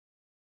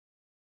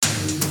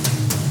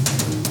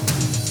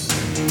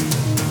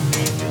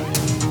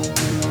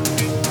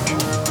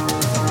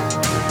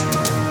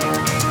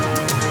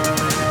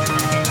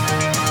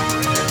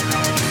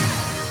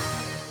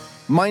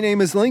My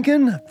name is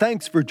Lincoln.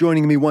 Thanks for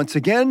joining me once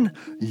again.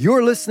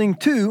 You're listening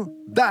to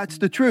That's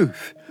the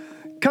Truth.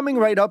 Coming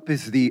right up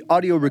is the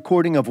audio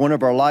recording of one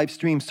of our live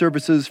stream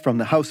services from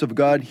the House of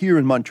God here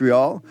in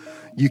Montreal.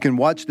 You can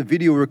watch the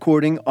video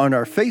recording on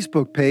our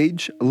Facebook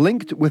page,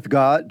 Linked with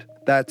God.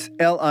 That's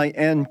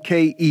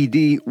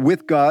Linked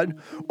with God.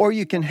 Or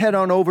you can head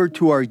on over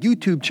to our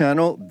YouTube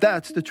channel,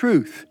 That's the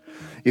Truth.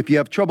 If you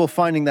have trouble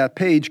finding that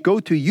page, go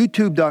to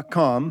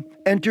youtube.com,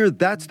 enter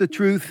That's the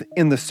Truth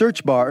in the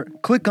search bar,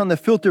 click on the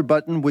filter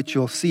button, which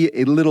you'll see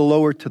a little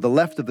lower to the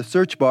left of the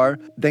search bar,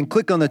 then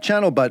click on the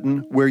channel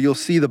button, where you'll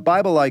see the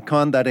Bible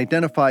icon that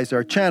identifies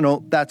our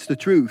channel, That's the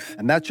Truth,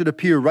 and that should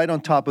appear right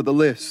on top of the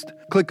list.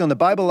 Click on the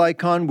Bible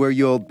icon, where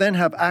you'll then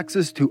have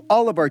access to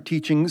all of our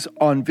teachings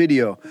on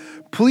video.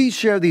 Please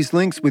share these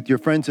links with your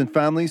friends and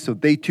family so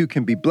they too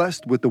can be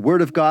blessed with the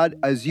Word of God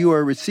as you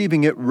are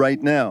receiving it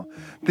right now.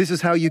 This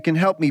is how you can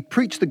help me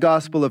preach the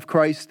gospel of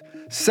Christ,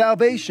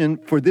 salvation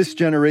for this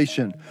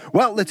generation.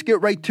 Well, let's get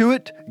right to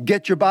it.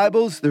 Get your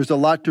Bibles. There's a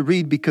lot to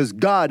read because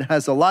God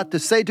has a lot to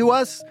say to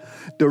us.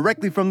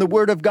 Directly from the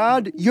Word of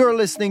God, you're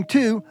listening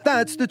to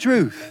That's the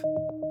Truth.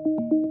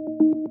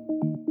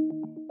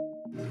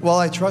 Well,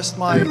 I trust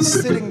my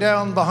sitting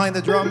down behind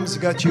the drums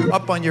got you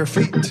up on your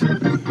feet.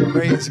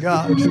 Praise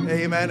God.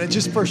 Amen. And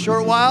just for a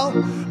short while,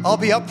 I'll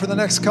be up for the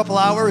next couple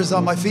hours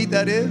on my feet,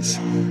 that is.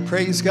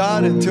 Praise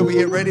God, until we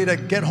get ready to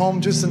get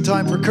home just in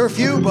time for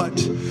curfew. But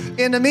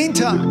in the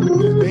meantime,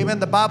 amen,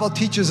 the Bible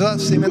teaches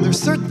us, amen,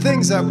 there's certain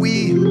things that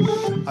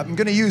I'm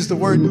going to use the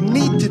word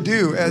need to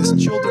do as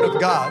children of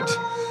God.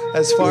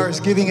 As far as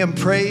giving Him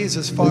praise,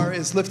 as far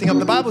as lifting up.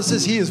 The Bible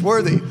says He is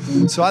worthy.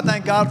 So I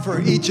thank God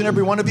for each and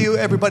every one of you,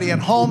 everybody at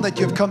home that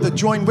you've come to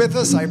join with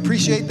us. I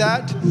appreciate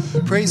that.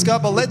 Praise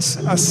God. But let's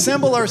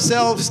assemble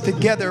ourselves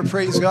together,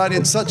 praise God,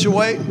 in such a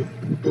way,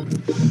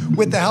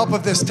 with the help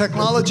of this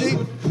technology,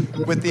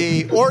 with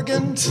the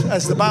organs,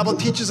 as the Bible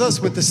teaches us,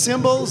 with the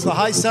cymbals, the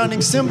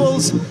high-sounding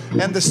cymbals,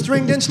 and the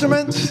stringed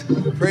instruments.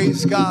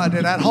 Praise God.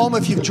 And at home,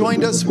 if you've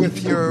joined us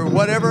with your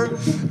whatever,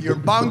 your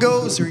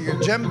bongos or your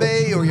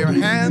djembe or your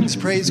hands,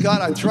 praise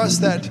God, I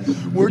trust that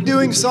we're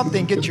doing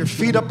something. Get your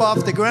feet up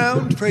off the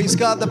ground. Praise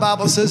God. The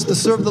Bible says to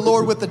serve the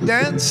Lord with a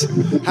dance,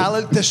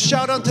 to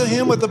shout unto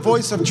Him with the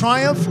voice of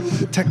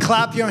triumph, to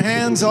clap your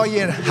hands, all ye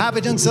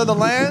inhabitants of the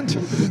land,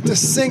 to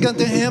sing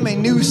unto Him a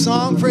new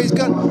song. Praise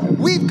God.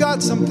 We've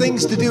got some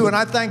things to do, and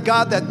I thank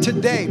God that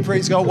today,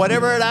 praise God,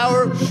 whatever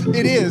hour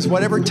it is,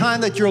 whatever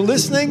time that you're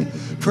listening,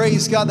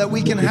 praise God, that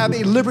we can have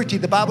a liberty.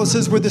 The Bible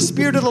says where the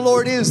Spirit of the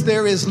Lord is,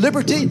 there is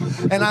liberty,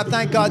 and I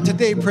thank God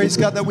today, praise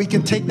God, that we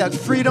can take that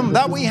freedom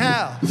that we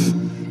have.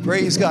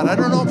 Praise God. I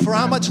don't know for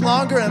how much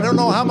longer, and I don't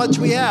know how much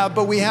we have,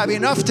 but we have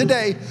enough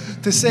today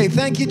to say,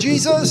 thank you,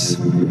 Jesus.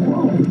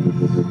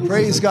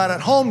 Praise God.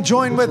 At home,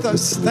 join with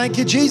us. Thank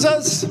you,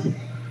 Jesus.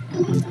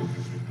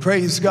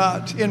 Praise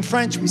God. In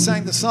French, we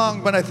sang the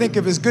song, When I Think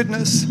of His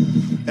Goodness.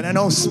 And I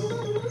know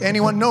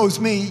anyone knows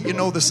me, you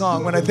know the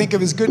song. When I think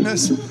of His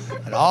goodness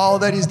and all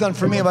that He's done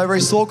for me, my very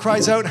soul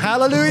cries out,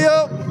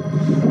 hallelujah.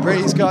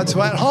 Praise God.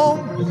 So at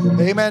home,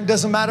 amen,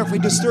 doesn't matter if we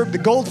disturb the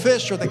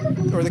goldfish or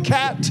the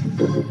cat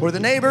or the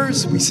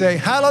neighbors, we say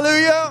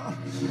hallelujah.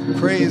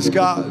 Praise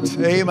God.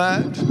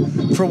 Amen.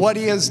 For what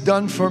He has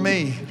done for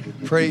me.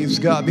 Praise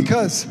God.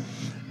 Because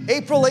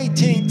April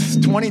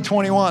 18th,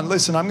 2021,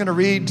 listen, I'm going to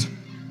read.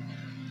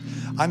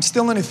 I'm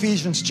still in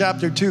Ephesians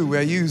chapter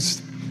 2.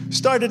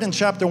 Started in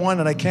chapter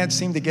 1, and I can't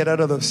seem to get out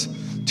of those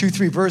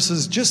 2-3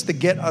 verses just to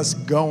get us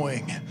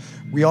going.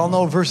 We all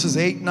know verses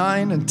 8,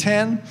 9, and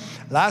 10.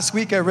 Last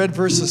week I read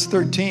verses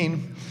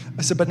 13.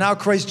 I said, but now in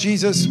Christ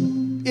Jesus,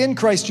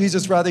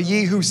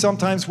 ye who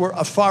sometimes were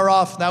afar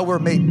off, now were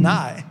made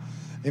nigh.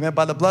 Amen.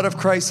 By the blood of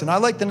Christ. And I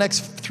like the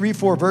next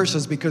 3-4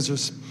 verses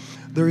because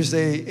there's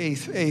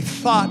a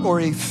thought or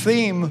a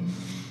theme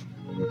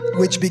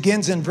which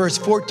begins in verse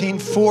 14,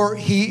 for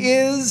He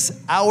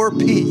is our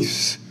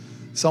peace.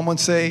 Someone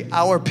say,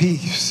 our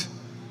peace.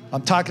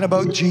 I'm talking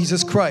about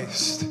Jesus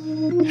Christ.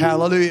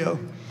 Hallelujah.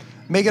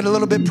 Make it a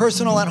little bit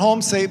personal at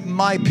home. Say,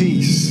 my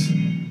peace.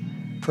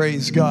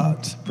 Praise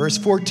God. Verse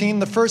 14,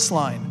 the first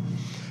line.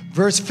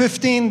 Verse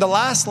 15, the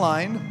last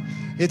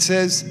line, it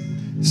says,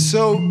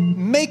 so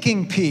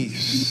making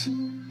peace.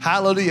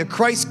 Hallelujah.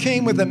 Christ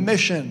came with a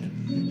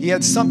mission. He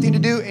had something to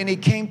do, and He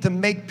came to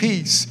make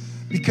peace.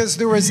 Because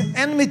there was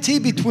enmity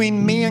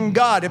between me and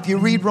God. If you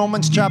read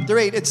Romans chapter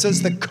 8, it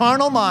says the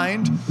carnal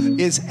mind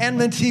is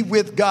enmity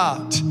with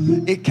God.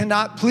 It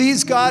cannot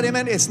please God,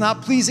 amen. It's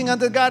not pleasing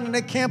unto God, and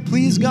it can't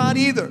please God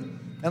either.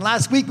 And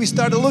last week we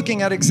started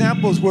looking at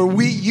examples where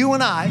you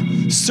and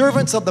I,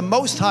 servants of the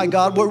Most High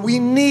God, where we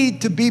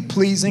need to be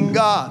pleasing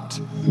God.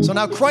 So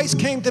now Christ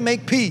came to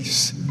make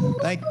peace.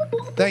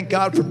 Thank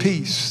God for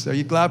peace. Are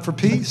you glad for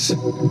peace?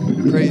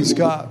 Praise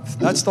God.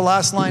 That's the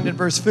last line in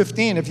verse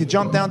 15. If you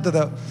jump down to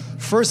the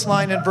first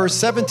line in verse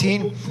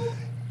 17,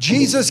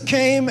 Jesus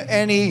came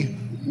and He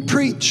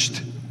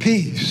preached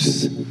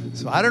peace.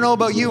 So I don't know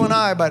about you and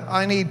I, but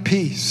I need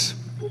peace.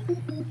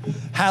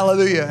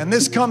 Hallelujah. And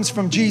this comes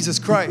from Jesus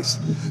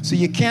Christ. So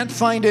you can't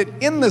find it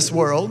in this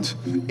world.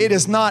 It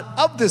is not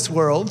of this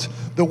world.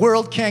 The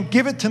world can't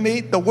give it to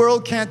me. The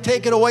world can't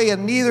take it away,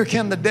 and neither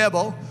can the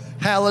devil.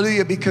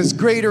 Hallelujah. Because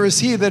greater is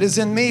he that is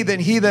in me than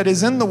he that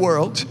is in the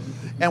world.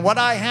 And what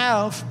I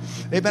have,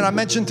 amen, I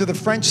mentioned to the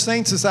French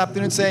saints this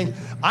afternoon saying,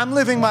 I'm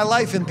living my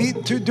life, and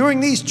during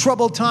these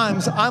troubled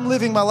times, I'm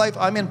living my life,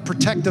 I'm in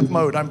protective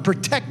mode. I'm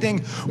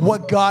protecting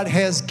what God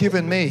has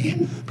given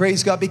me.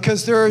 Praise God.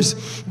 Because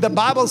the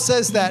Bible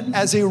says that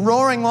as a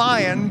roaring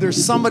lion,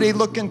 there's somebody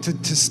looking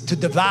to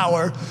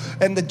devour.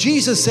 And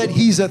Jesus said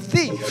he's a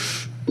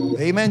thief.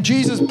 Amen.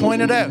 Jesus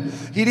pointed out,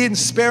 he didn't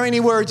spare any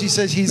words. He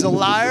says he's a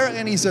liar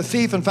and he's a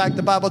thief. In fact,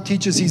 the Bible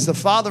teaches he's the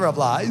father of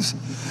lies.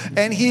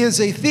 And he is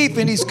a thief,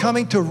 and he's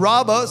coming to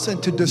rob us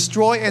and to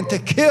destroy and to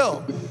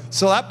kill.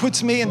 So that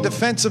puts me in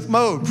defensive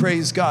mode,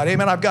 praise God.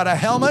 Amen. I've got a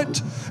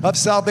helmet of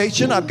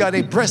salvation. I've got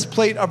a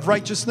breastplate of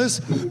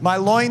righteousness. My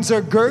loins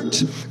are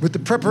girt with the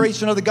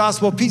preparation of the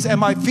gospel of peace, and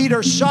my feet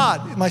are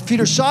shod. My feet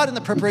are shod in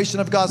the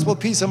preparation of gospel of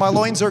peace, and my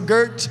loins are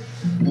girt.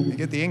 You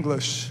get the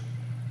English.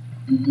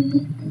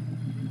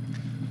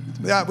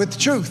 Yeah, with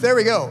truth. There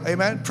we go.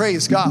 Amen.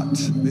 Praise God.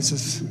 This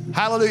is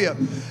hallelujah.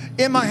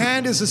 In my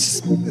hand is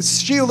a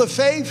shield of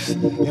faith.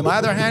 In my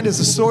other hand is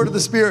the sword of the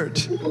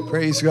Spirit.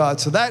 Praise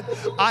God. So that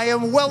I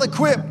am well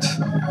equipped.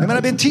 Amen.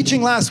 I've been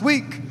teaching last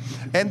week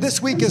and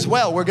this week as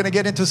well. We're going to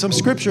get into some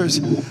scriptures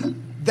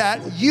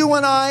that you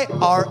and I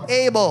are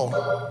able.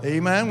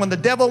 Amen. When the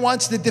devil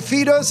wants to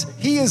defeat us,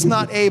 he is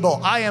not able.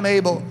 I am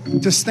able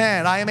to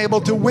stand. I am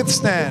able to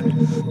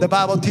withstand. The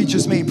Bible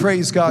teaches me,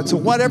 praise God. So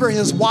whatever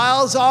his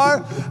wiles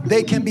are,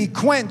 they can be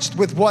quenched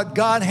with what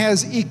God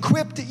has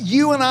equipped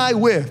you and I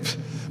with.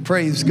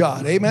 Praise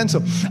God. Amen.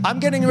 So I'm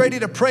getting ready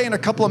to pray in a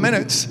couple of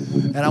minutes,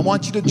 and I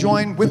want you to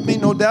join with me,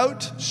 no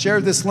doubt. Share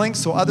this link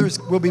so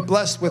others will be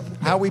blessed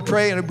with how we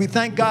pray. And we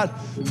thank God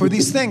for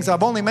these things.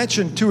 I've only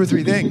mentioned 2 or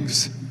 3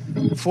 things.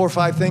 4 or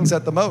 5 things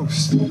at the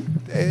most.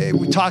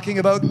 We're talking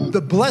about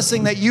the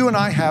blessing that you and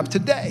I have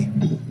today.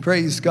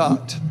 Praise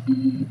God.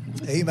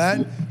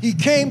 Amen. He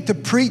came to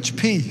preach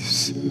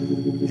peace.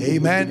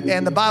 Amen.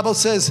 And the Bible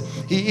says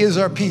he is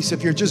our peace.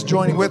 If you're just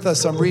joining with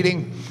us,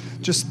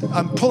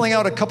 I'm pulling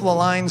out a couple of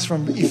lines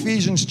from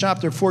Ephesians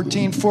chapter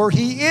 14. For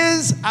he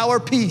is our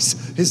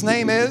peace. His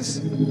name is.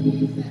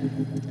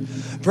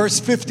 Verse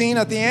 15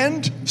 at the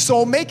end.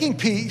 So making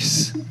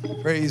peace.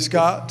 Praise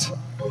God.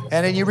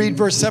 And then you read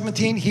verse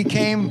 17, he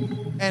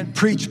came and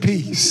preached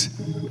peace.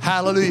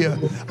 Hallelujah.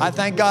 I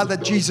thank God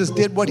that Jesus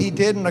did what he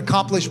did and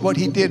accomplished what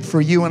he did for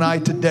you and I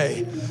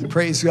today.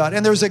 Praise God.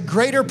 And there's a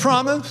greater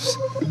promise,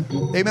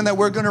 amen, that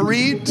we're going to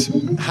read.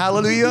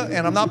 Hallelujah.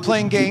 And I'm not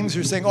playing games.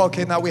 You're saying,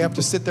 okay, now we have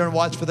to sit there and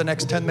watch for the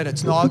next 10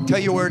 minutes. No, I'll tell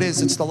you where it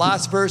is. It's the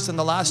last verse in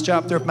the last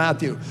chapter of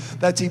Matthew.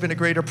 That's even a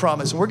greater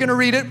promise. And we're going to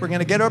read it. We're going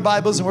to get our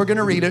Bibles and we're going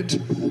to read it.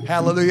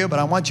 Hallelujah. But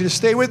I want you to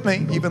stay with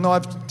me, even though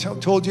I've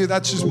told you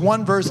that's just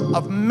one verse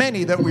of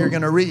many that we're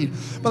going to read.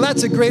 But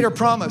that's a greater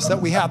promise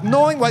that we have.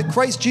 Knowing what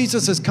Christ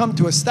Jesus has come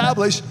to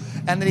establish,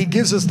 and then he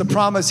gives us the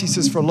promise. He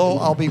says, for lo,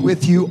 I'll be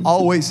with you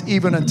always,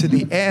 even unto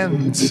the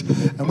end.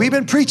 And we've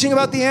been preaching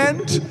about the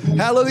end.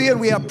 Hallelujah.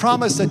 And we have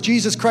promised that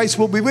Jesus Christ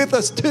will be with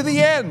us to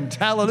the end.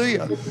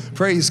 Hallelujah.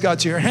 Praise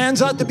God. So your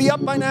hands ought to be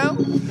up by now.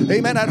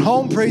 Amen. At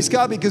home, praise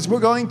God, because we're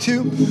going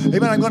to,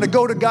 amen, I'm going to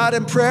go to God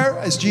in prayer.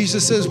 As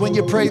Jesus says, when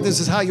you pray, this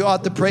is how you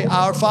ought to pray.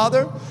 Our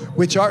Father,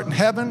 which art in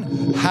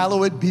heaven,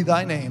 hallowed be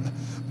thy name.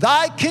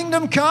 Thy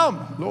kingdom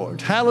come, Lord.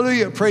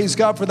 Hallelujah. Praise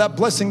God for that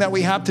blessing that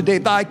we have today.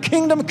 Thy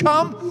kingdom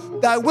come,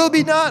 thy will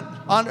be done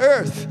on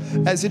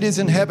earth as it is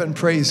in heaven.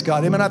 Praise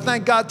God. Amen. I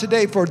thank God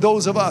today for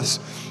those of us.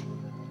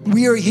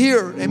 We are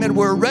here. Amen.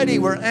 We're ready.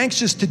 We're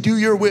anxious to do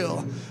your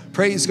will.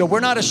 Praise God. We're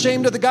not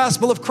ashamed of the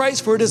gospel of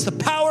Christ, for it is the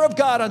power of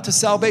God unto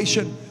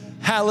salvation.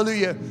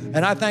 Hallelujah.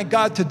 And I thank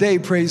God today,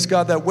 praise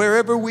God, that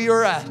wherever we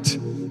are at,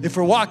 if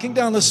we're walking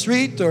down the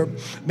street, or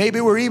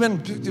maybe we're even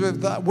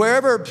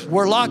wherever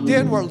we're locked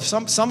in,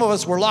 some of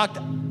us were locked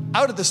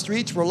out of the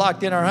streets, we're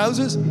locked in our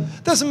houses.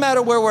 Doesn't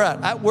matter where we're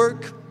at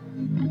work,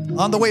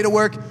 on the way to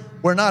work,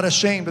 we're not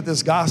ashamed of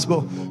this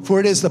gospel, for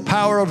it is the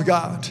power of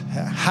God.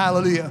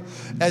 Hallelujah.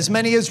 As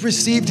many as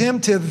received him,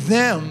 to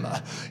them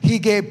he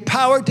gave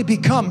power to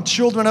become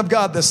children of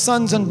God, the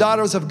sons and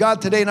daughters of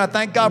God today. And I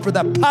thank God for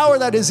that power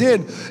that is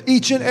in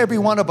each and every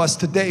one of us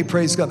today.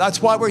 Praise God.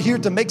 That's why we're here,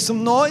 to make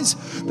some noise.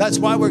 That's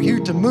why we're here,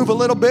 to move a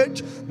little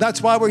bit.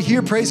 That's why we're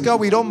here. Praise God.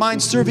 We don't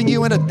mind serving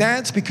you in a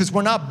dance, because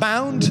we're not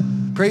bound.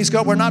 Praise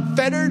God. We're not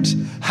fettered.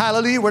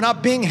 Hallelujah. We're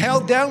not being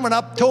held down. We're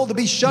not told to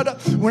be shut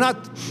up. We're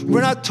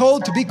not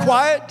told to be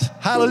quiet.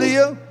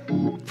 Hallelujah.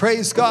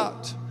 Praise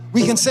God.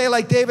 We can say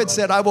like David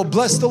said, I will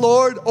bless the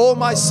Lord, O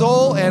my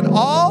soul and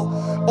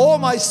all. O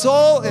my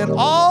soul and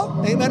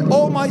all. Amen.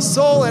 O my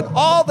soul and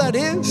all that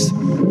is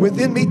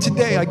within me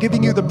today. I'm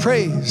giving you the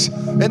praise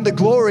and the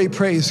glory.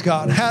 Praise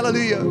God.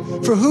 Hallelujah.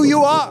 For who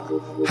you are.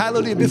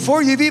 Hallelujah.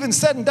 Before you've even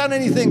said and done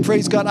anything,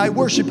 praise God, I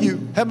worship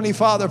you, Heavenly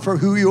Father, for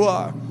who you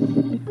are.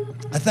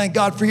 I thank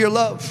God for your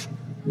love.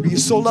 For you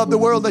so loved the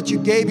world that you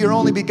gave your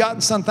only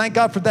begotten Son. Thank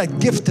God for that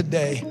gift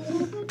today.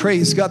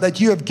 praise God,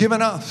 that you have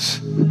given us.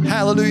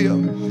 Hallelujah.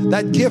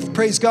 That gift,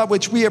 praise God,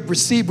 which we have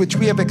received, which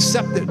we have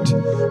accepted,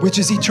 which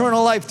is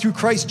eternal life through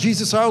Christ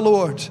Jesus our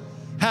Lord.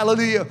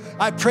 Hallelujah.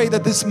 I pray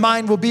that this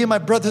mind will be in my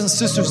brothers and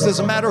sisters.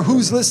 Doesn't matter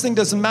who's listening,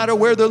 doesn't matter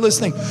where they're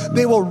listening.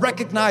 They will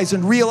recognize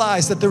and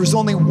realize that there is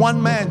only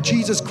one man,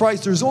 Jesus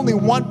Christ. There's only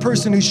one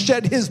person who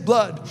shed his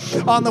blood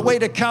on the way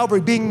to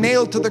Calvary, being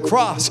nailed to the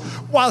cross.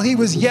 While he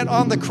was yet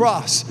on the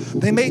cross,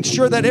 they made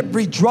sure that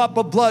every drop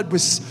of blood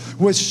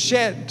was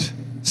shed,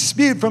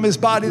 spewed from his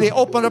body. They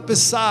opened up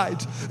his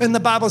side, and the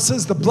Bible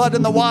says the blood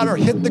and the water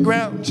hit the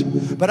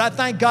ground. But I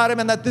thank God,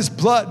 amen, that this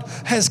blood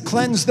has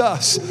cleansed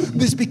us.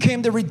 This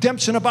became the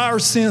redemption of our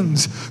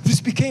sins. This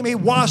became a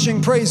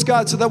washing, praise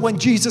God, so that when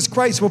Jesus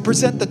Christ will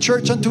present the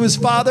church unto his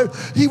Father,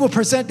 he will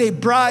present a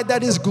bride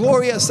that is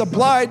glorious, a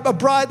bride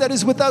that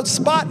is without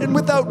spot and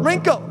without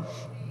wrinkle.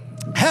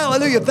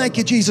 Hallelujah. Thank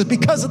you, Jesus,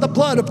 because of the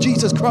blood of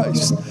Jesus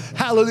Christ.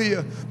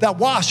 Hallelujah. That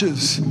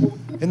washes.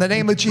 In the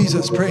name of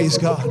Jesus, praise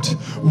God.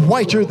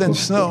 Whiter than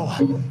snow.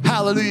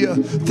 Hallelujah.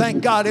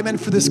 Thank God, amen,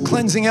 for this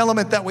cleansing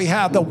element that we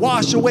have to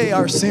wash away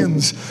our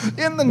sins.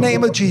 In the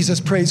name of Jesus,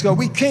 praise God.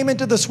 We came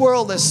into this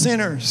world as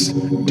sinners,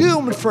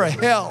 doomed for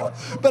hell.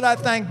 But I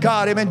thank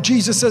God, amen.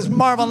 Jesus says,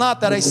 marvel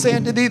not that I say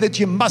unto thee that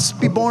you must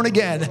be born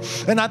again.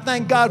 And I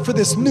thank God for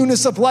this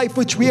newness of life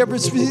which we have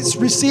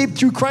received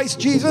through Christ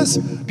Jesus,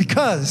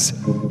 because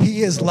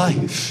he is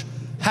life.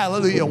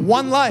 Hallelujah.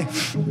 One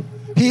life.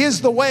 He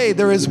is the way.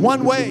 There is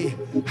one way.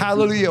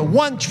 Hallelujah.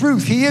 One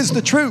truth. He is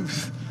the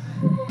truth.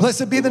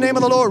 Blessed be the name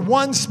of the Lord.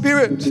 One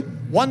Spirit,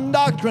 one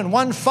doctrine,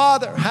 one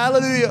Father.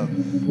 Hallelujah.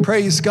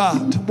 Praise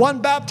God.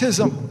 One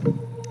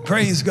baptism.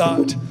 Praise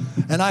God.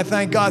 And I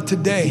thank God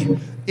today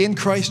in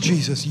Christ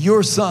Jesus,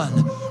 your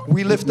Son.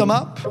 We lift him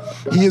up.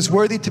 He is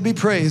worthy to be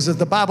praised. As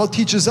the Bible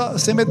teaches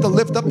us, amen, to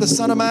lift up the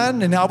Son of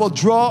Man, and I will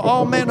draw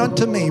all men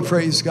unto me.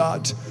 Praise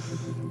God.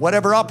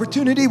 Whatever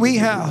opportunity we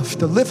have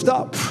to lift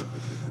up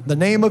the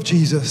name of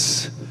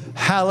Jesus.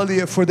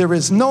 Hallelujah. For there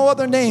is no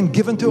other name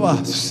given to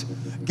us,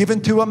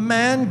 given to a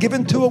man,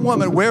 given to a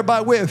woman,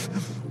 whereby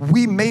with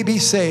we may be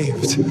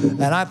saved.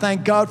 And I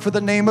thank God for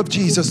the name of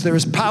Jesus. There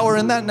is power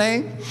in that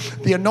name.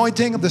 The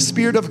anointing of the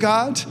Spirit of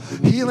God.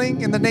 Healing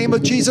in the name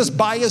of Jesus.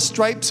 By his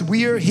stripes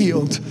we are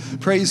healed.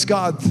 Praise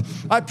God.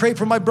 I pray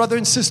for my brother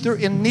and sister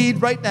in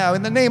need right now.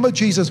 In the name of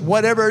Jesus,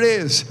 whatever it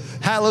is.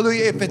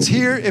 Hallelujah. If it's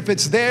here, if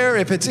it's there,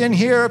 if it's in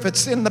here, if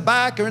it's in the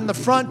back or in the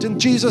front, in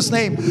Jesus'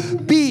 name,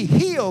 be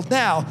healed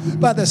now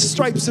by the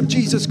stripes of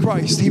Jesus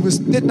Christ. He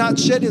did not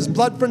shed his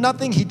blood for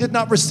nothing. He did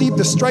not receive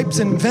the stripes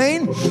in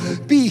vain.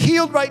 Be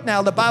healed right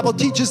now. The Bible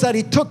teaches that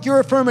he took your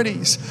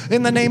infirmities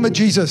in the name of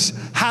Jesus.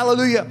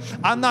 Hallelujah.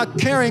 I'm not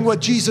carrying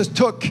what Jesus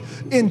took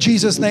in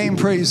Jesus' name.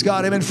 Praise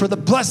God. Amen. For the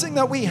blessing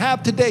that we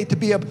have today to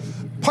be a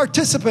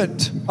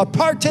participant, a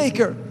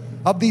partaker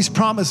of these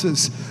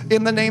promises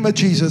in the name of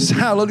Jesus.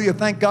 Hallelujah.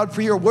 Thank God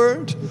for your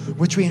word,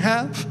 which we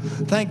have.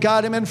 Thank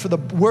God, amen, for the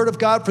word of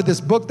God, for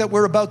this book that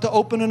we're about to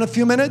open in a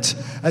few minutes.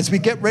 As we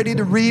get ready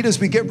to read, as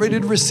we get ready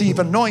to receive,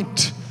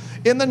 anoint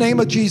in the name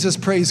of Jesus.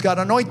 Praise God.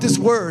 Anoint this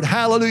word.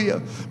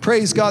 Hallelujah.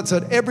 Praise God. So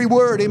that every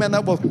word, amen,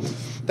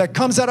 that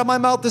comes out of my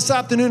mouth this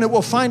afternoon, it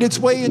will find its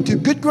way into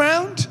good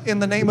ground in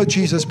the name of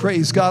Jesus.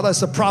 Praise God. As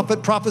the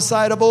prophet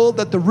prophesied of old,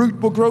 that the root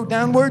will grow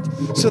downward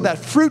so that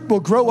fruit will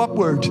grow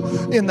upward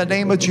in the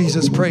name of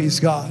Jesus. Praise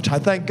God. I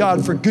thank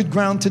God for good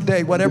ground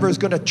today. Whatever is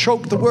going to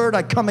choke the word,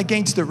 I come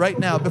against it right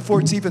now before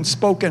it's even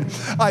spoken.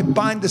 I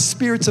bind the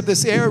spirits of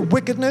this air,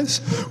 wickedness,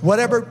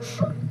 whatever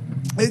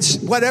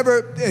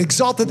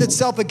exalted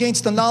itself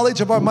against the knowledge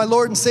of my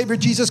Lord and Savior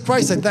Jesus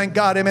Christ. I thank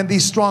God, amen,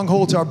 these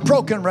strongholds are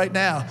broken right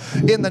now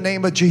in the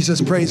name of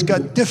Jesus. Praise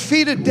God.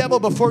 Defeated devil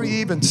before you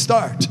even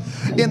start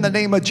in the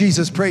name of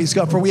Jesus. Praise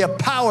God. For we have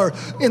power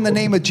in the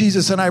name of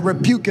Jesus, and I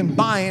rebuke and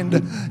bind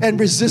and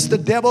resist the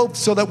devil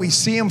so that we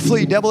see him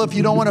flee. Devil, if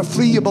you don't want to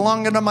flee, you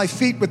belong under my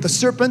feet with the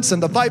serpents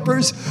and the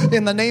vipers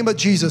in the name of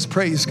Jesus.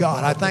 Praise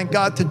God. I thank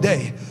God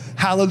today.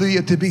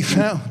 Hallelujah, to be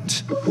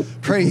found.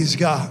 Praise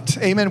God.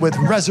 Amen. With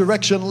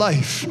resurrection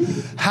life.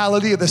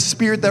 Hallelujah. The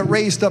Spirit that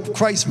raised up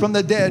Christ from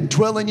the dead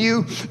dwell in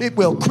you. It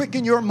will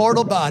quicken your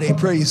mortal body.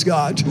 Praise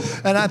God.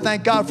 And I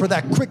thank God for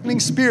that quickening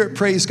Spirit.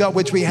 Praise God,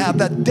 which we have.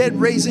 That dead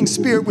raising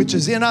Spirit which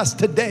is in us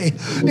today.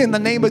 In the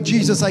name of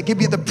Jesus, I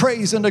give you the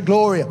praise and the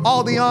glory.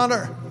 All the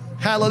honor.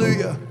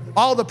 Hallelujah.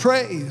 All the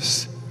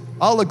praise.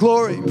 All the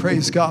glory.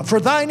 Praise God. For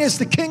thine is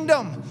the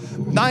kingdom.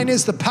 Thine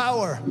is the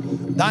power.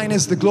 Thine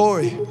is the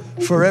glory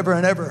forever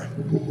and ever.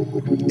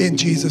 In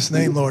Jesus'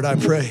 name, Lord, I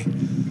pray.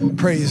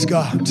 Praise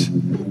God.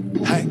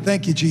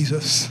 Thank you,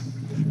 Jesus.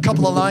 A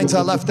couple of lines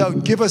I left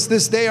out. Give us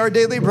this day our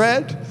daily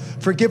bread.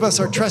 Forgive us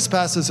our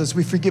trespasses as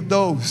we forgive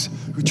those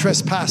who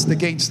trespassed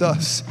against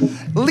us.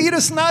 Lead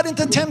us not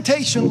into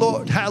temptation,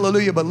 Lord.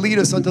 Hallelujah. But lead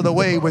us unto the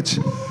way which,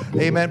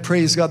 amen,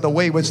 praise God, the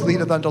way which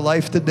leadeth unto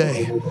life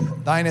today.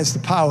 Thine is the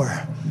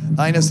power.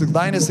 Thine is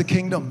the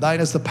kingdom. Thine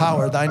is the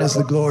power. Thine is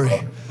the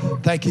glory.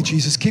 Thank you,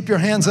 Jesus. Keep your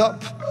hands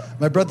up.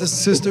 My brothers and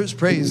sisters,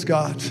 praise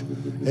God.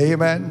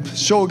 Amen.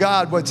 Show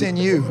God what's in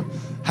you.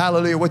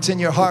 Hallelujah. What's in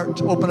your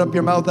heart. Open up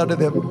your mouth. Out of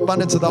the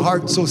abundance of the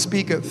heart, so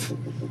speaketh.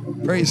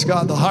 Praise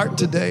God. The heart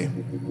today.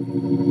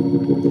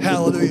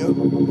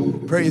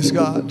 Hallelujah. Praise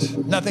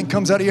God. Nothing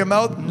comes out of your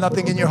mouth,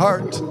 nothing in your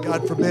heart.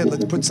 God forbid.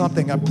 Let's put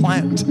something, a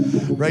plant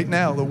right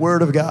now, the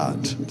word of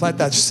God. Plant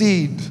that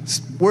seed,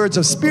 words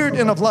of spirit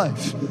and of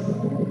life.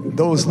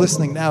 Those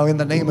listening now in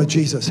the name of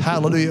Jesus.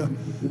 Hallelujah.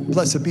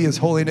 Blessed be his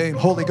holy name.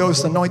 Holy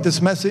Ghost, anoint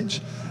this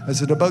message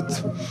as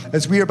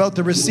we are about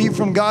to receive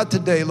from God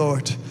today,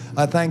 Lord.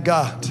 I thank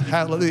God.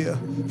 Hallelujah.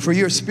 For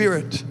your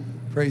spirit.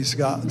 Praise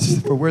God.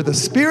 For where the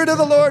Spirit of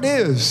the Lord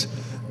is,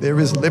 there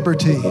is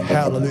liberty.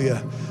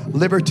 Hallelujah.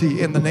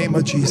 Liberty in the name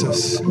of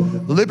Jesus.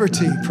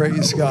 Liberty.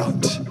 Praise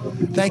God.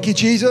 Thank you,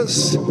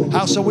 Jesus.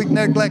 How shall we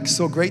neglect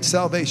so great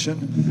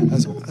salvation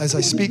as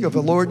I speak of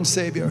the Lord and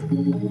Savior?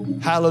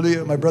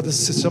 Hallelujah. My brothers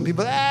and sisters, some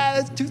people,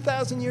 that's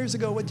 2,000 years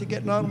ago. What you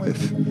getting on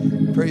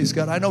with? Praise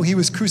God. I know he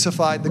was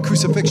crucified. The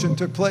crucifixion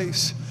took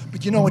place.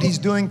 But you know what he's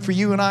doing for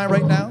you and I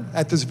right now?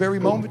 At this very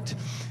moment?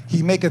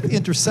 He maketh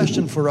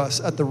intercession for us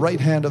at the right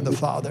hand of the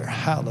Father.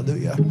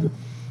 Hallelujah.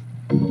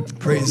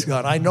 Praise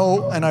God. I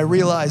know and I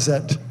realize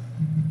that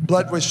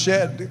blood was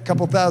shed a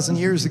couple thousand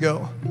years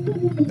ago.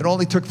 It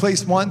only took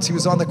place once. He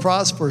was on the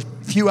cross for a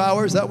few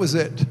hours. That was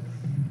it.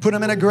 Put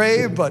him in a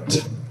grave,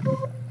 but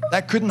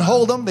that couldn't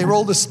hold him. They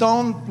rolled a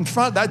stone in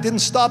front. That didn't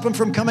stop him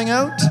from coming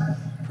out.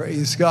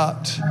 Praise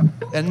God.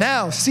 And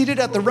now, seated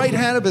at the right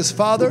hand of his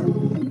Father,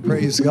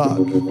 praise God,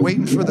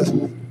 waiting for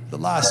the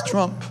last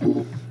trump,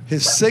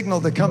 his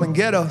signal to come and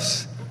get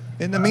us.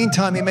 In the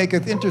meantime, he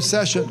maketh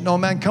intercession. No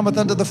man cometh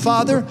unto the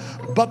Father,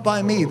 but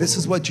by me. This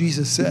is what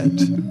Jesus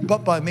said,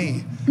 but by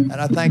me. And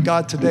I thank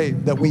God today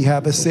that we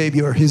have a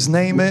Savior. His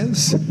name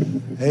is,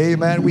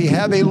 amen. We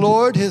have a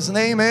Lord. His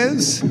name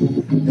is,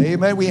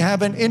 amen. We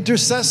have an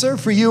intercessor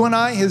for you and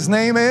I. His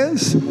name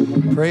is,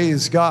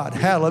 praise God.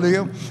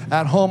 Hallelujah.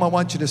 At home, I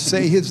want you to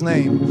say his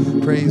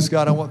name. Praise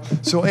God.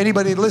 So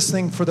anybody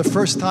listening for the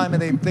first time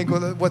and they think,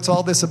 well, what's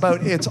all this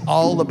about? It's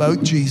all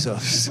about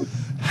Jesus.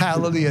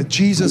 Hallelujah.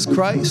 Jesus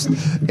Christ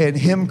and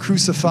him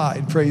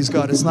crucified. Praise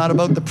God. It's not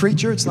about the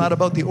preacher. It's not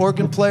about the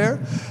organ player.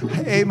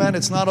 Amen.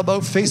 It's not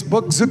about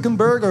Facebook,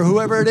 Zuckerberg, or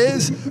whoever it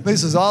is.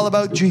 This is all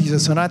about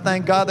Jesus. And I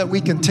thank God that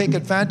we can take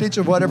advantage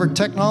of whatever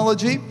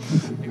technology,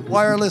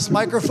 wireless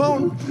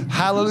microphone.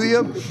 Hallelujah.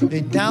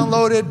 A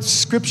downloaded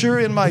scripture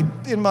in my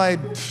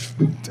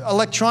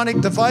electronic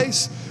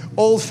device.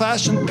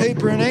 Old-fashioned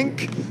paper and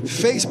ink,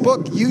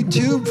 Facebook,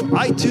 YouTube,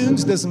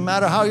 iTunes, doesn't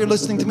matter how you're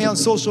listening to me on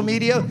social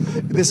media.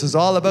 This is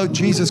all about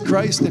Jesus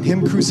Christ and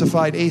him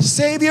crucified, a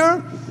Savior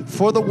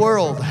for the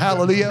world.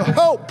 Hallelujah.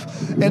 Hope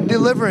and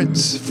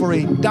deliverance for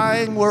a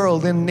dying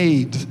world in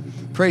need.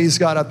 Praise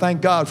God. I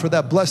thank God for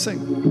that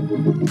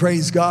blessing.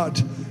 Praise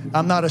God.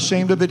 I'm not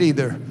ashamed of it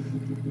either.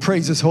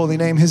 Praise his holy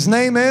name. His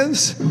name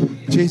is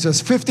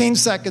Jesus. 15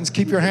 seconds.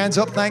 Keep your hands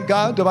up. Thank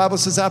God. The Bible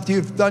says after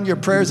you've done your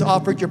prayers,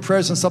 offered your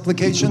prayers and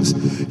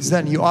supplications,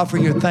 then you offer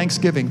your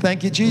thanksgiving.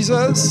 Thank you,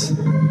 Jesus.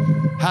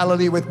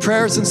 Hallelujah. With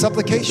prayers and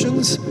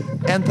supplications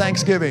and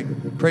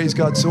thanksgiving. Praise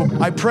God. So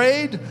I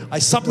prayed. I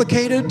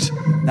supplicated.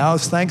 Now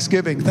it's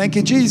thanksgiving. Thank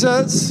you,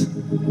 Jesus.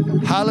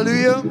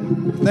 Hallelujah.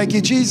 Thank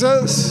you,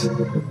 Jesus,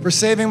 for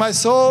saving my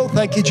soul.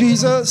 Thank you,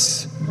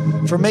 Jesus,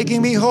 for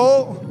making me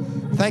whole.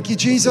 Thank you,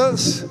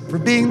 Jesus, for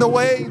being the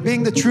way,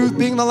 being the truth,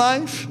 being the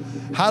life.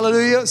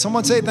 Hallelujah.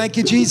 Someone say, thank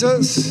you,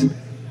 Jesus.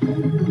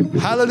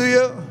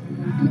 Hallelujah.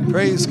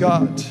 Praise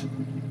God.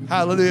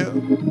 Hallelujah.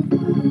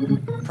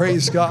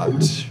 Praise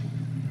God.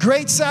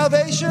 Great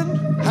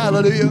salvation.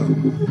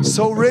 Hallelujah.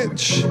 So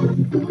rich,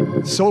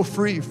 so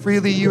free.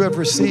 Freely you have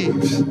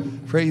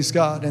received. Praise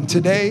God. And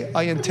today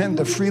I intend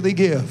to freely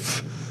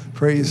give.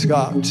 Praise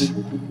God.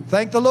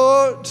 Thank the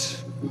Lord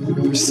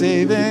for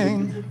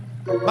saving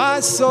my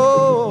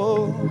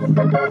soul.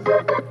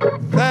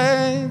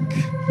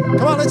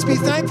 Come on, let's be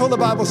thankful, the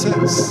Bible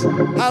says.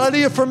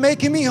 Hallelujah, for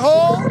making me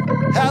whole.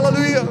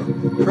 Hallelujah.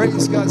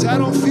 Praise God. Say, I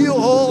don't feel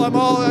whole.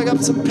 I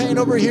got some pain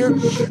over here.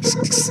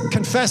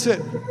 Confess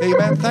it.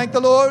 Amen. Thank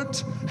the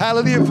Lord.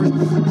 Hallelujah. For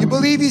you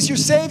believe he's your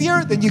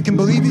Savior, then you can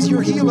believe he's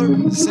your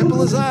healer.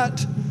 Simple as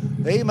that.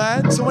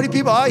 Amen. So many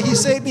people, he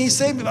saved me, he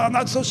saved me. I'm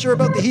not so sure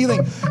about the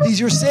healing. He's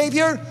your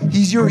Savior,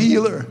 he's your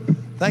healer.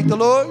 Thank the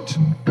Lord.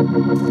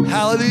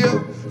 Hallelujah.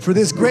 For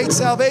this great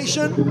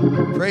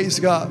salvation. Praise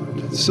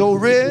God. So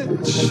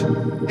rich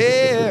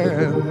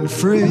and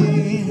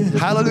free.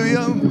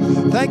 Hallelujah.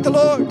 Thank the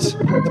Lord.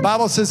 The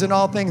Bible says in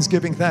all things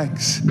giving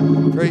thanks.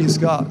 Praise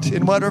God.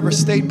 In whatever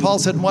state, Paul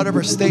said, in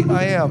whatever state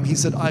I am, he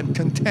said, I'm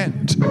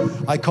content.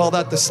 I call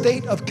that the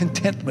state of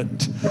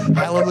contentment.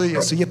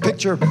 Hallelujah. So you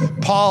picture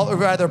Paul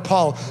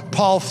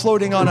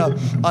floating on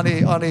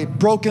a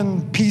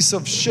broken piece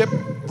of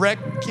shipwreck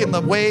in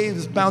the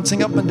waves,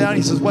 bouncing up and down.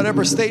 He says,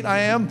 whatever state I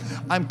am,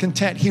 I'm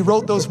content. He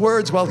wrote those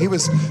words while he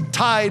was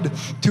tied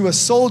to a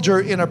soldier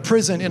in a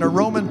prison, in a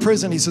Roman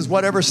prison. He says,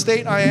 whatever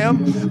state I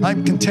am,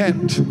 I'm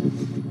content.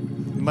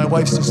 My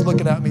wife's just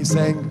looking at me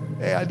saying,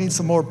 hey, I need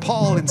some more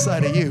Paul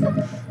inside of you.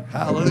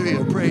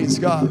 Hallelujah. Praise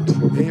God.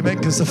 Amen.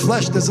 Because the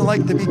flesh doesn't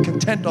like to be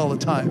content all the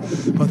time.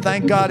 But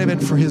thank God, amen,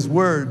 for his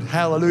word.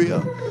 Hallelujah.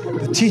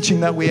 The teaching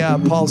that we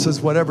have, Paul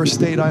says, whatever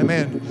state I'm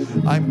in,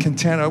 I'm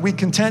content. Are we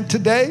content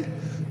today?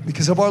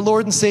 Because of our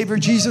Lord and Savior,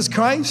 Jesus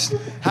Christ.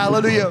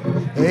 Hallelujah.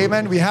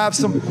 Amen. We have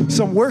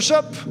some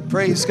worship.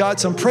 Praise God.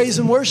 Some praise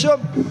and worship.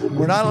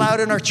 We're not allowed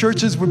in our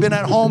churches. We've been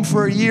at home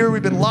for a year.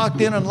 We've been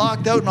locked in and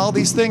locked out and all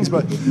these things.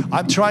 But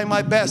I'm trying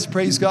my best,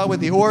 praise God,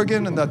 with the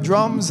organ and the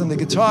drums and the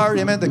guitar,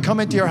 amen, to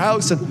come into your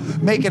house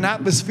and make an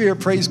atmosphere,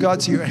 praise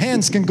God, so your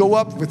hands can go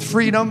up with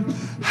freedom.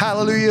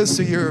 Hallelujah.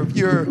 So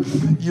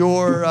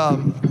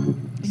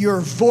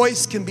your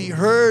voice can be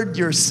heard,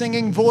 your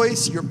singing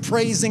voice, your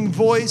praising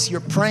voice,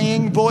 your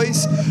praying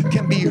voice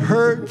can be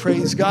heard,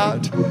 praise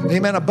God.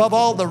 Amen. Above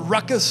all the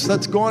ruckus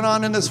that's going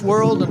on in this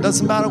world, and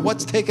doesn't matter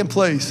what's taking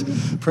place,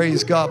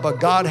 praise God. But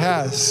God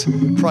has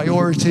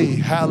priority.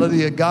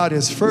 Hallelujah. God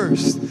is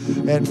first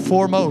and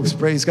foremost,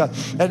 praise God.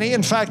 And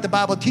in fact, the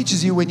Bible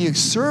teaches you when you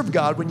serve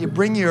God, when you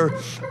bring your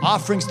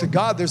offerings to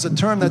God, there's a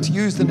term that's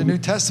used in the New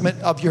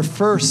Testament of your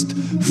first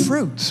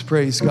fruits,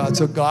 praise God.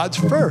 So God's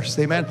first,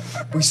 amen.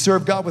 We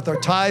serve God with our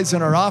tithes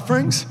and our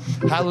offerings.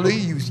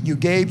 Hallelujah. You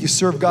gave, you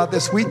served God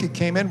this week. It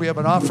came in. We have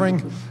an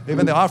offering,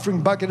 amen, the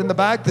offering bucket in the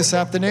back this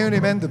afternoon,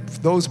 amen.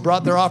 Those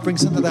brought their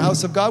offerings into the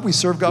house of God. We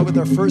serve God with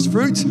our first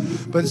fruits,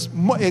 but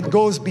it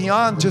goes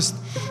beyond just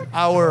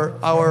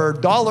our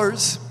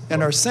dollars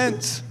and our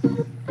cents.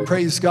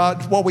 Praise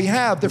God. What we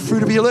have, the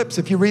fruit of your lips.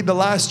 If you read the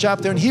last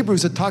chapter in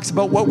Hebrews, it talks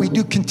about what we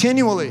do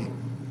continually.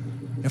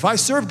 If I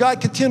serve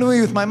God continually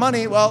with my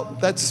money, well,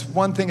 that's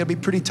one thing that'd be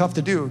pretty tough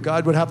to do.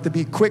 God would have to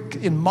be quick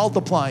in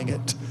multiplying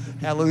it.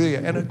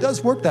 Hallelujah. And it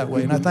does work that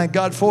way, and I thank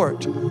God for it.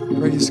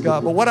 Praise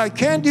God. But what I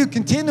can do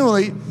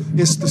continually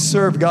is to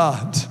serve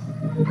God.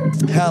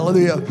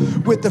 Hallelujah.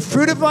 With the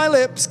fruit of my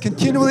lips,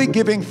 continually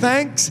giving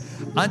thanks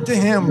unto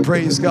him,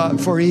 praise God,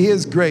 for he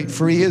is great,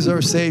 for he is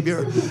our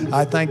Savior.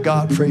 I thank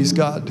God, praise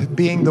God,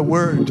 being the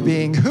Word,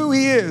 being who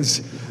he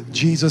is,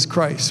 Jesus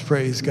Christ,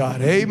 praise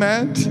God.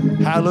 Amen.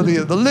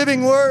 Hallelujah. The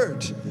living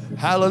Word.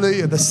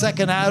 Hallelujah. The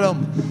second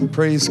Adam.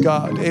 Praise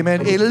God.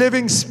 Amen. A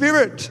living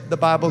spirit, the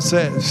Bible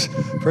says.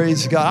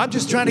 Praise God. I'm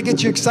just trying to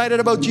get you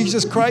excited about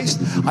Jesus Christ.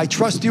 I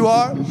trust you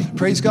are.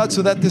 Praise God.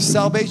 So that this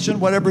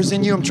salvation, whatever's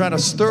in you, I'm trying to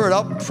stir it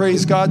up.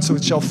 Praise God. So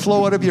it shall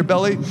flow out of your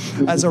belly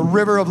as a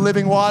river of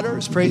living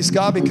waters. Praise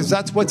God. Because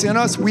that's what's in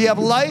us. We have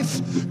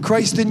life.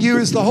 Christ in you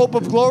is the hope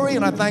of glory.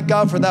 And I thank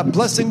God for that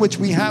blessing which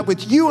we have,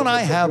 which you and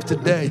I have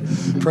today.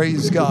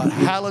 Praise God.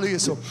 Hallelujah.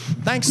 So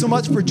thanks so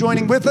much for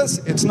joining with us.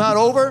 It's not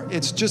over.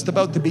 It's just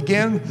about to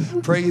begin.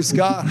 Praise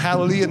God.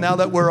 Hallelujah. Now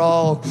that we're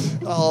all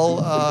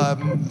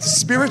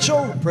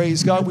spiritual,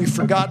 praise God, we've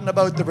forgotten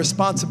about the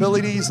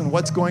responsibilities and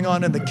what's going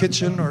on in the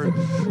kitchen or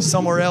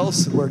somewhere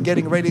else. We're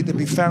getting ready to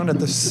be found at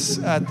the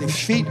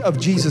feet of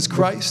Jesus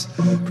Christ.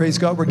 Praise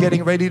God. We're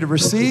getting ready to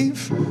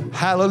receive.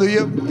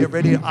 Hallelujah. Get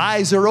ready.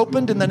 Eyes are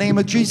opened in the name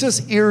of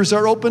Jesus. Ears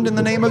are opened in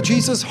the name of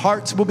Jesus.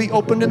 Hearts will be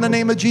opened in the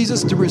name of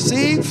Jesus to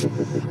receive.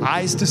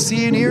 Eyes to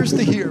see and ears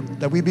to hear.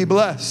 That we be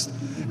blessed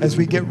as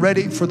we get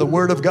ready for the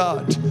Word of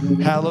God.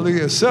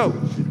 Hallelujah. So,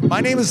 my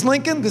name is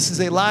Lincoln. This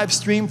is a live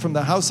stream from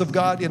the House of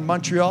God in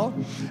Montreal.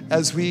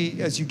 As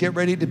you get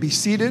ready to be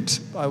seated,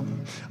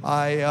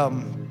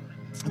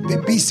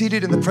 be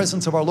seated in the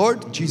presence of our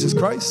Lord, Jesus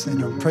Christ,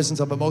 in the presence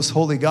of a most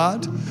holy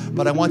God.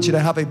 But I want you to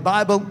have a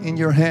Bible in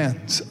your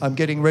hands. I'm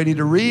getting ready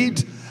to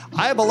read.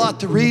 I have a lot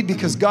to read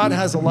because God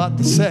has a lot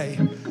to say.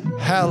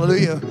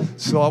 Hallelujah.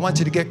 So I want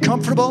you to get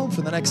comfortable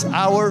for the next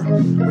hour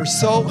or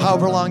so,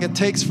 however long it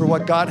takes for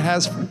what God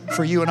has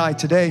for you and I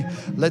today.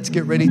 Let's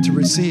get ready to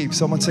receive.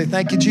 Someone say,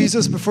 thank you,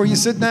 Jesus, before you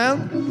sit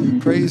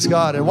down. Praise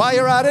God. And while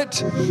you're at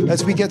it,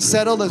 as we get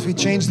settled, as we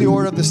change the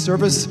order of the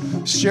service,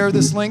 share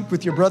this link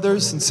with your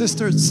brothers and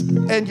sisters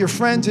and your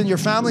friends and your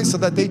family so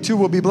that they too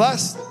will be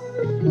blessed.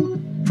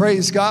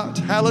 Praise God.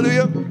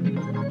 Hallelujah.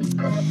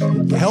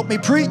 Help me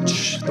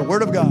preach the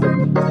Word of God.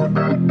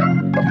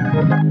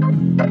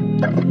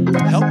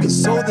 Help me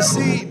sow the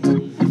seed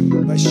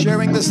by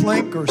sharing this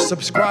link or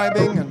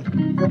subscribing.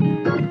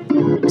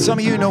 And some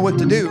of you know what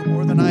to do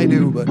more than I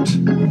do, but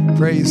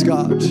praise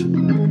God.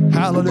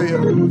 Hallelujah.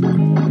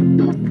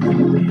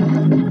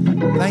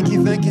 Thank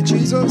you,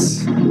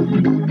 Jesus.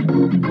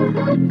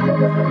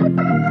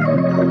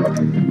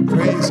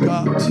 Praise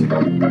God.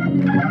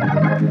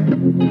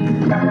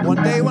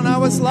 One day when I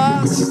was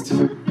lost,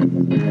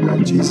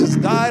 Jesus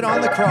died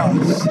on the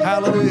cross.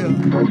 Hallelujah.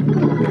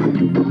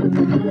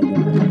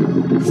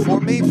 For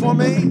me.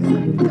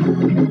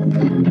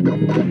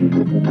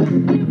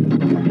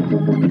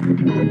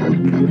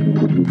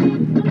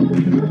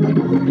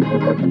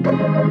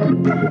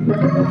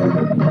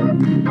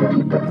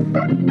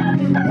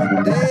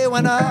 One day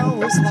when I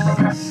was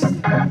lost,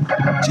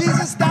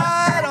 Jesus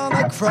died on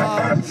the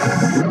cross.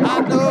 I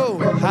know,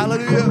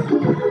 hallelujah,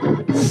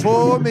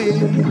 for me.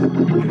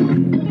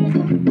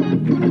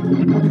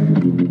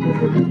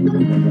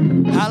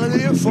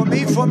 Hallelujah, for me.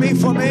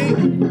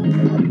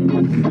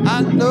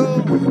 I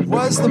know it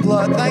was the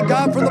blood. Thank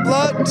God for the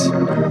blood.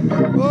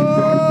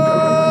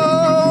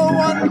 Oh,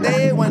 one One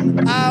day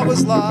when I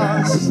was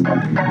lost,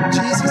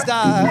 Jesus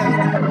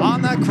died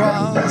on that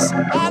cross.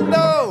 I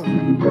know.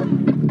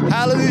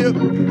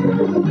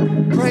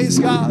 Hallelujah. Praise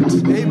God.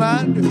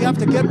 Amen. If you have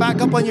to get back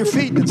up on your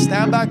feet, then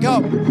stand back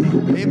up.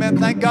 Amen.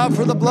 Thank God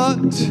for the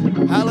blood.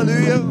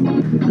 Hallelujah.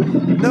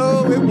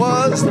 No, it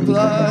was the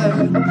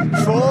blood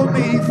for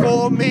me,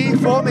 for me,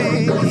 for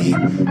me.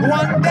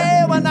 One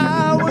day when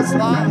I was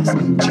lost,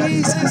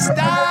 Jesus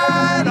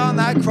died on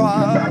that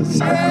cross.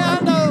 Yeah,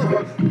 I know.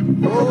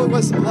 Oh, it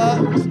was the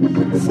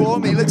blood for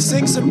me. Let's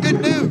sing some good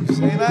news.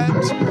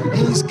 Amen.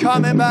 He's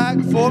coming back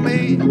for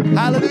me.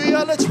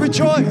 Hallelujah. Let's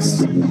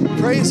rejoice.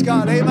 Praise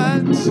God.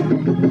 Amen.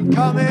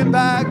 Coming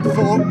back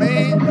for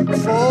me,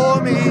 for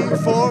me,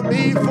 for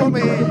me, for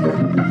me.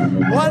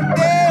 One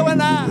day when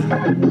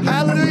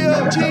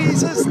hallelujah,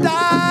 Jesus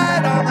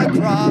died on the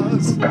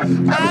cross.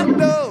 I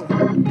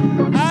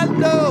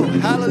know,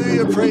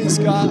 hallelujah, praise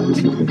God.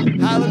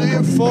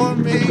 Hallelujah for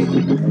me.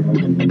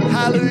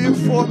 Hallelujah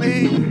for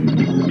me.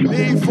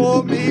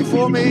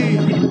 For me.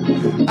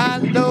 I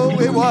know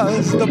it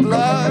was the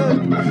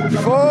blood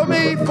for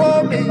me.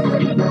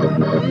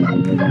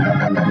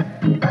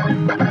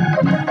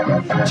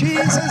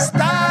 Jesus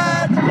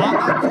died on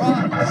the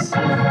cross.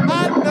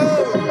 I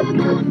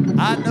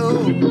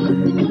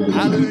know.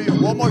 Hallelujah.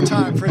 One more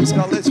time, praise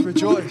God. Let's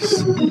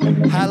rejoice.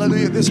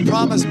 Hallelujah. This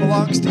promise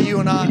belongs to you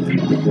and I.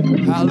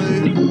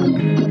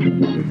 Hallelujah.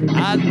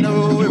 I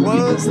know it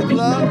was the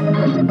blood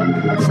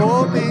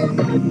for me.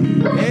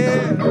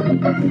 Yeah.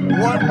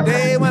 One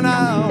day when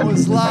I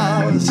was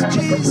lost,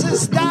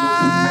 Jesus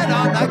died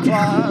on that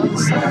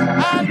cross.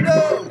 I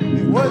know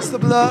it was the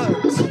blood.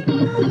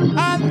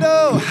 I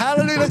know.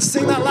 Hallelujah. Let's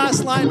sing that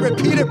last line.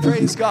 Repeat it,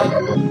 praise God.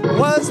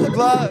 Was the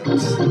blood.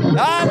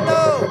 I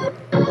know.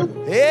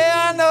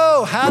 Yeah, I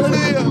know.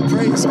 Hallelujah.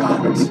 Praise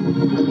God.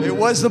 It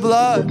was the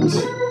blood.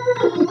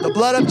 The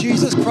blood of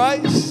Jesus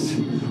Christ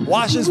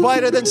washes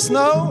whiter than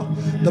snow.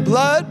 The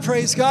blood,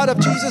 praise God, of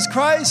Jesus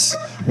Christ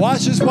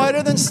washes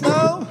whiter than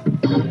snow.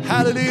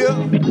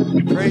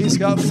 Hallelujah. Praise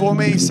God for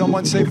me.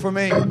 Someone say for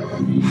me.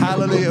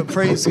 Hallelujah.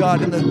 Praise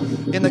God.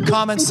 In the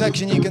comment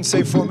section, you can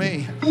say for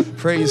me.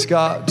 Praise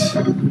God.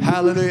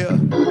 Hallelujah.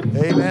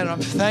 Amen.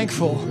 I'm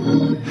thankful.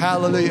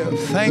 Hallelujah.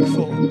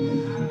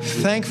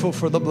 Thankful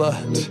for the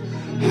blood.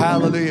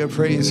 Hallelujah.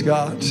 Praise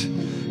God.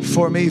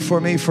 For me.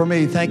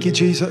 Thank you,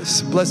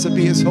 Jesus. Blessed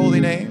be his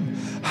holy name.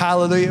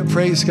 Hallelujah.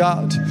 Praise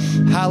God.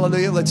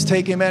 Hallelujah. Let's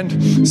take,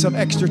 amen, some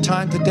extra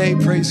time today,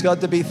 praise God,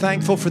 to be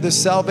thankful for this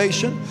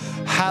salvation.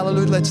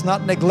 Hallelujah. Let's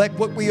not neglect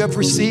what we have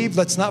received.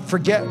 Let's not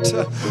forget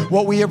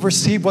what we have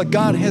received, what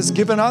God has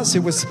given us.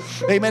 It was,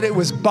 amen, it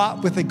was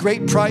bought with a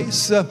great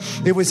price.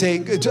 It was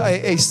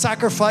a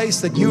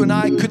sacrifice that you and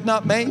I could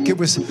not make. It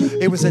was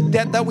a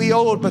debt that we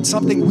owed, but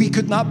something we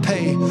could not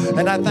pay.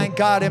 And I thank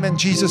God, amen,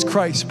 Jesus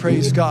Christ,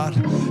 praise God.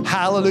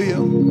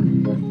 Hallelujah.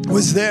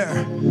 Was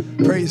there,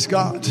 praise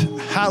God,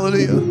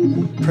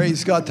 hallelujah,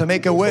 praise God, to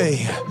make a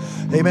way,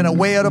 amen, a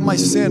way out of my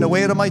sin, a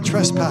way out of my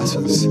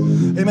trespasses,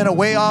 amen, a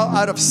way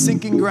out of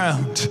sinking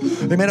ground,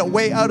 amen, a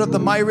way out of the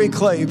miry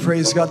clay,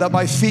 praise God, that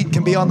my feet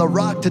can be on the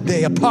rock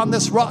today. Upon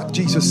this rock,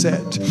 Jesus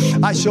said,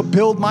 I shall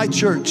build my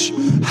church,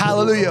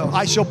 hallelujah,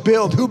 I shall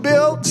build. Who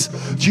builds?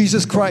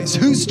 Jesus Christ.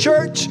 Whose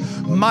church?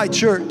 My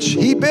church.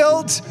 He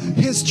builds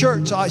his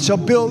church. I shall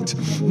build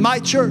my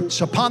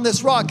church upon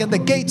this rock, and the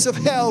gates of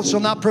hell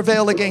shall not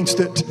prevail against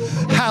it.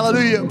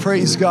 Hallelujah.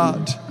 Praise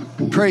God.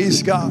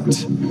 Praise God.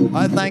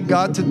 I thank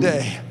God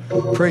today.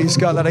 Praise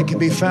God that I can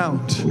be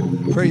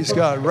found. Praise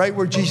God. Right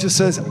where Jesus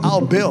says,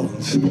 I'll build.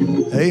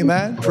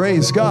 Amen.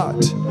 Praise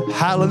God.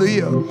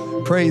 Hallelujah.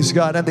 Praise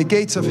God. And the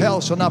gates of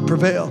hell shall not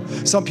prevail.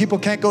 Some people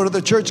can't go to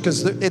the church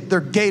because they're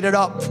gated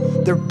up.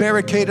 They're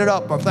barricaded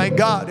up. But thank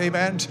God.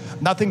 Amen.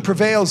 Nothing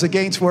prevails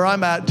against where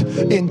I'm at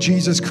in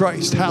Jesus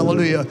Christ.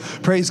 Hallelujah.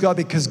 Praise God,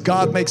 because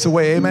God makes a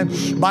way.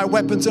 Amen. My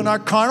weapons are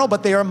not carnal,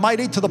 but they are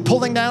mighty to the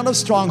pulling down of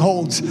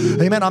strongholds.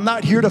 Amen. I'm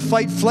not here to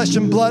fight flesh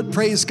and blood.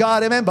 Praise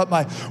God. Amen.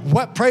 But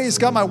praise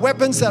God, my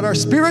weapons that are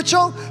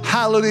spiritual.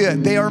 Hallelujah.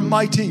 They are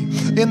mighty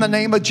in the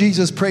name of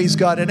Jesus. Praise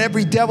God. And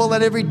every devil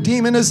and every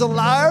demon is a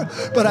liar.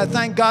 But I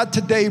thank God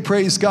today,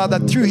 praise God,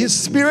 that through his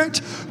Spirit,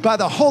 by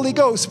the Holy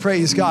Ghost,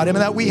 praise God, amen,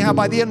 that we have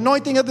by the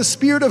anointing of the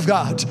Spirit of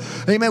God,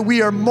 amen,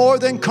 we are more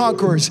than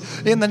conquerors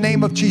in the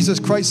name of Jesus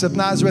Christ of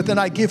Nazareth. And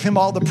I give him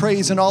all the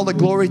praise and all the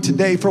glory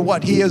today for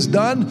what he has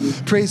done,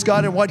 praise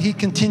God, and what he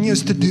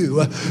continues to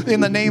do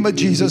in the name of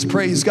Jesus,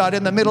 praise God.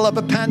 In the middle of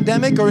a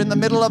pandemic or in the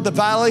middle of the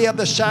valley of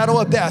the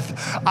shadow of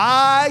death,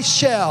 I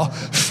shall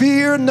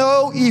fear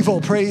no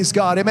evil, praise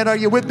God. Amen. Are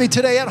you with me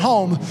today at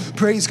home?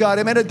 Praise God.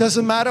 Amen. It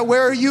doesn't matter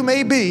where you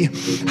may be.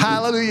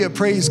 Hallelujah.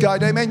 Praise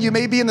God. Amen. You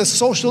may be in the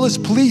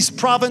socialist police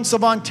province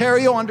of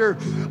Ontario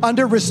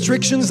under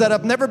restrictions that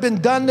have never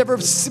been done,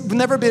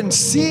 never been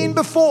seen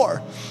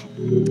before.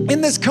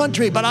 in this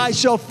country, but I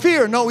shall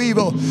fear no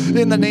evil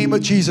in the name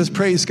of Jesus.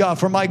 Praise God.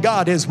 For my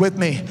God is with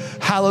me.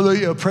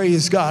 Hallelujah.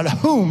 Praise God.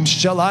 Whom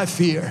shall I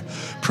fear?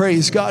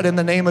 Praise God. In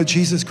the name of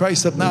Jesus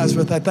Christ of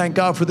Nazareth, I thank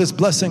God for this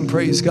blessing.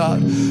 Praise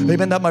God.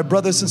 Amen. That my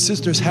brothers and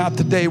sisters have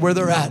today where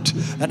they're at.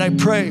 And I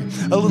pray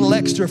a little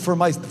extra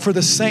for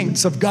the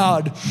saints of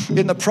God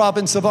in the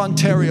province of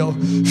Ontario,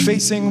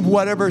 facing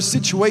whatever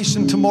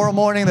situation tomorrow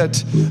morning that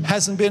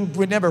hasn't been,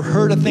 we never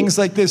heard of things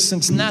like this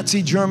since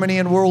Nazi Germany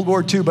and World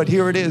War II, but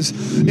here it is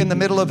in the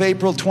middle of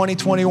April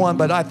 2021.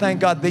 But I thank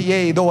God that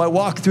yea, though I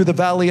walk through the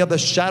valley of the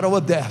shadow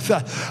of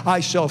death, I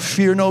shall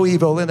fear no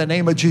evil in the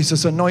name of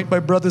Jesus. Anoint my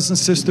brothers and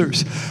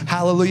sisters,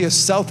 hallelujah,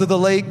 south of the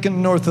lake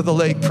and north of the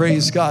lake,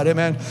 praise God,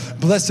 amen.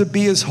 Blessed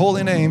be his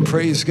holy name,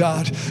 praise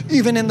God.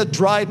 Even in the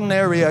Dryden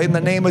area, in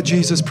the name of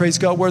Jesus, praise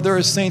God, where there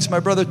are saints, my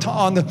brother,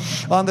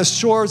 on the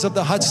shores of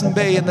the Hudson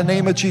Bay, in the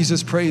name of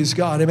Jesus, praise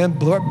God, amen.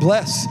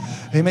 Bless,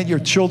 amen, your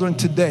children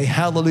today,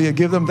 hallelujah.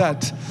 Give them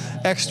that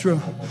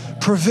extra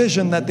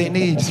provision that they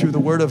need through the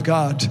word of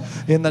God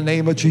in the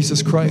name of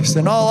Jesus Christ.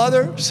 And all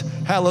others,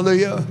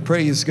 hallelujah,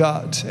 praise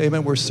God,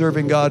 amen. We're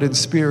serving God in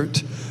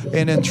spirit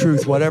and in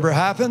truth. Whatever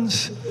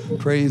happens,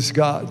 praise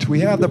God.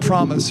 We have the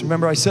promise.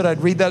 Remember I said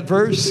I'd read that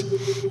verse?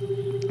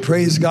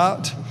 Praise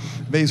God.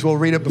 May as well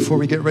read it before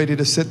we get ready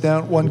to sit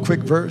down. One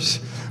quick verse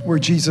where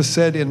Jesus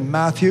said in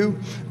Matthew,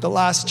 the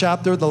last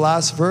chapter, the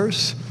last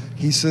verse,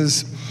 he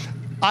says,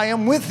 I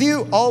am with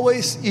you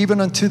always, even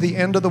unto the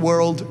end of the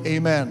world.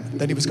 Amen.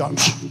 Then he was gone.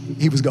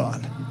 He was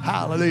gone.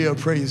 Hallelujah.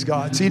 Praise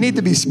God. So you need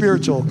to be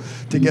spiritual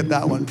to get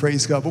that one.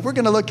 Praise God. But we're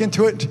going to look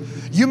into it.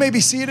 You may be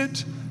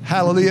seated.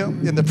 Hallelujah.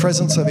 In the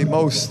presence of a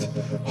most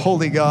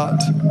holy God.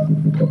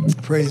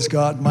 Praise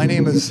God. My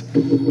name is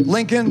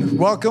Lincoln.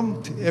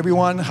 Welcome to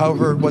everyone,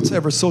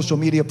 whatever social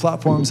media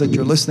platforms that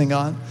you're listening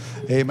on.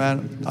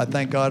 Amen. I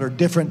thank God, or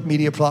different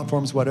media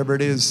platforms, whatever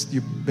it is,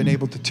 you've been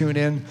able to tune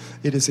in.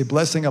 It is a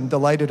blessing. I'm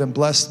delighted and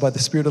blessed by the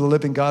Spirit of the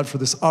living God for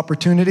this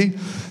opportunity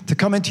to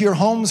come into your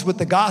homes with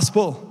the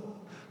gospel.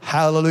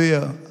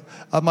 Hallelujah.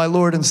 Of my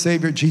Lord and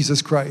Savior,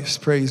 Jesus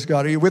Christ. Praise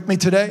God. Are you with me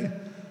today?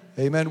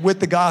 Amen.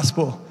 With the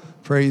gospel.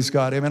 Praise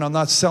God. Amen. I'm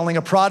not selling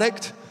a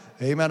product.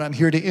 Amen. I'm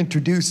here to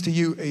introduce to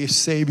you a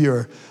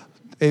Savior.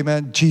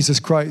 Amen. Jesus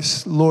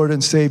Christ, Lord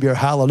and Savior.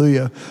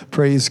 Hallelujah.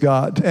 Praise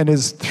God. And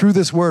it's through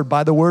this word,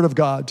 by the word of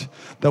God,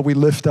 that we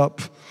lift up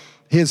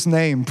his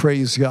name.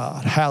 Praise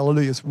God.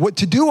 Hallelujah.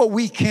 To do what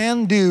we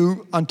can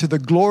do unto the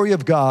glory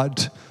of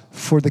God,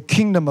 for the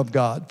kingdom of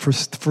God,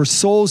 for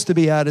souls to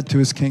be added to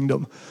his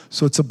kingdom.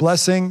 So it's a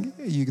blessing.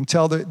 You can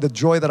tell the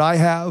joy that I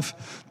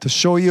have to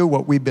show you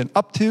what we've been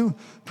up to.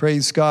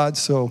 Praise God.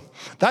 So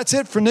that's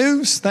it for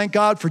news. Thank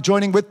God for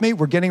joining with me.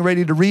 We're getting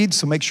ready to read,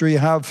 so make sure you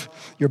have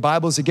your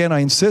Bibles. Again, I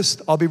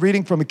insist. I'll be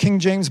reading from a King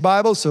James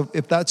Bible, so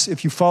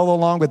if you follow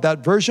along with that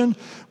version,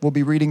 we'll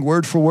be reading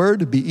word for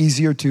word. It'll be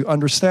easier to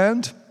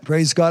understand.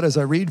 Praise God as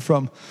I read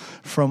from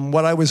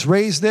what I was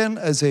raised in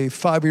as a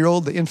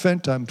 5-year-old, the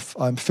infant. I'm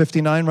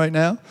 59 right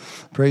now.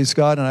 Praise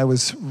God. And I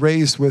was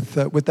raised with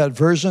that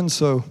version.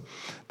 So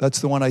that's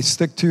the one I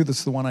stick to.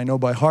 That's the one I know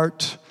by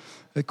heart.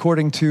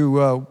 According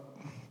to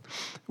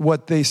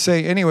what they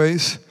say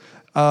anyways,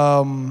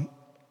 the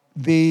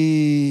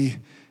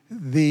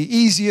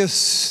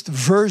easiest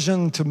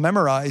version to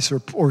memorize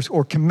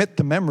or commit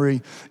to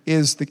memory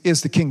is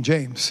the King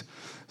James.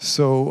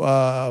 So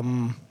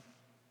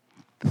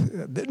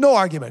no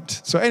argument.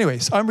 So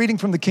anyways, I'm reading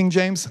from the King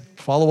James.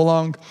 Follow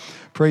along.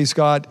 Praise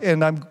God.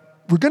 And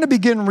we're going to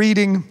begin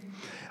reading,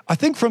 I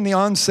think from the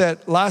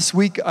onset. Last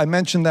week, I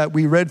mentioned that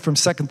we read from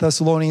 2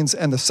 Thessalonians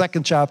and the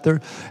 2nd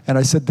chapter. And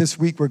I said this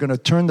week, we're going to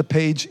turn the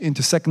page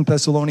into 2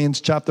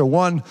 Thessalonians chapter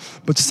 1.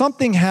 But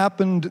something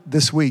happened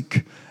this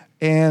week.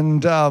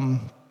 And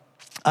I'm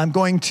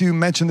going to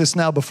mention this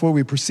now before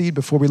we proceed,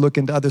 before we look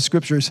into other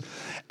scriptures.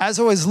 As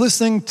I was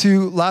listening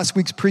to last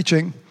week's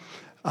preaching,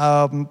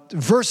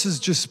 verses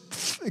just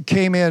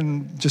came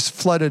in, just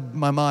flooded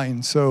my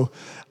mind. So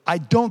I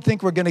don't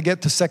think we're going to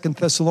get to 2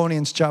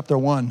 Thessalonians chapter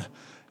 1.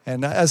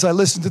 And as I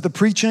listened to the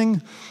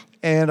preaching,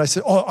 and I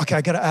said, okay,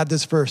 I got to add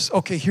this verse.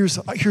 Okay, here's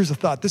a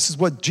thought. This is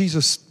what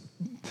Jesus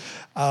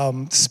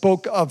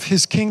spoke of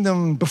his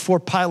kingdom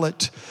before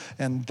Pilate.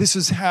 And this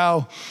is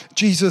how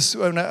Jesus,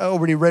 and I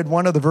already read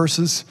one of the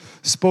verses,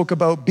 spoke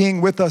about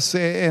being with us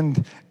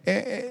and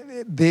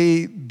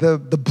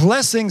the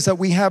blessings that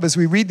we have as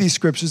we read these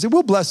scriptures. It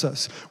will bless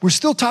us. We're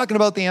still talking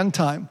about the end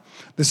time.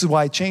 This is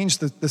why I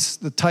changed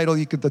the title.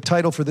 The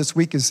title for this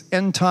week is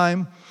End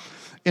Time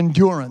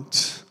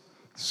Endurance.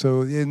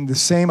 So in the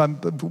same, I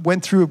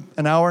went through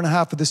an hour and a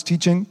half of this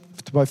teaching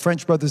to my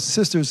French brothers and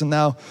sisters, and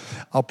now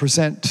I'll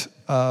present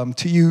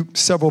to you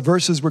several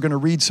verses. We're going to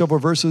read several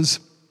verses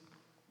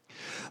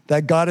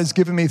that God has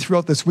given me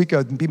throughout this week.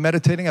 I'd be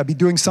meditating. I'd be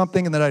doing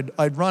something, and then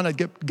I'd run. I'd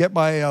get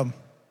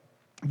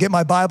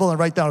my Bible and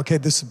write down, okay,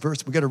 this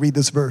verse, we got to read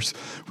this verse.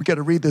 We got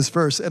to read this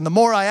verse. And the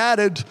more I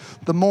added,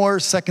 the more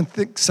 2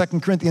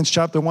 Corinthians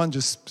chapter 1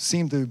 just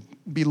seemed to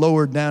be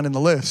lowered down in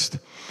the list.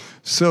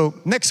 So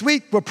next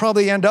week, we'll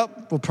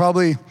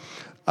probably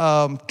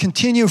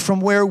continue from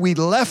where we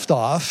left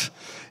off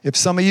If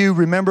some of you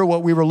remember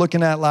what we were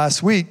looking at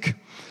last week,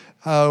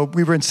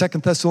 we were in 2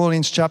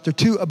 Thessalonians chapter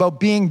 2 about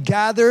being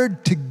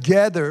gathered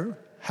together.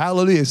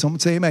 Hallelujah. Someone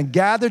say amen.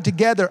 Gathered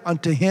together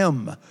unto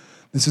him.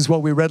 This is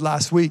what we read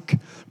last week.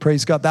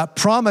 Praise God. That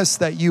promise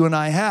that you and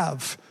I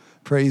have.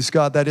 Praise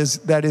God. That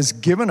is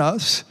given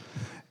us.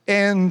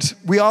 And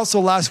we also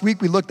last week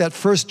we looked at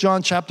 1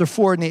 John chapter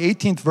 4 in the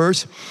 18th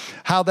verse,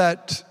 how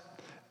that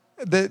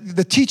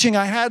the teaching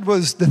I had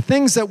was the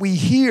things that we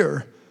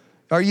hear.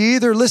 Are you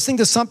either listening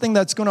to something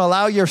that's going to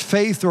allow your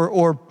faith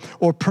or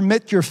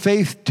permit your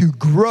faith to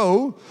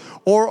grow,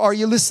 or are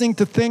you listening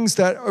to things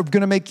that are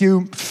going to make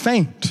you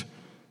faint?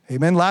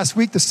 Amen. Last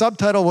week the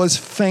subtitle was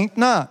 "Faint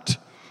Not."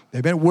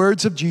 Amen.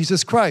 Words of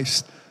Jesus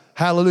Christ.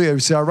 Hallelujah. We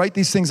say, I write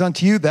these things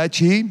unto you that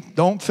ye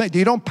don't faint.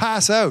 You don't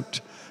pass out.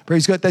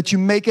 Praise God, that you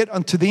make it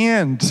unto the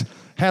end.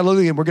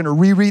 Hallelujah. And we're going to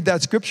reread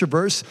that scripture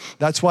verse.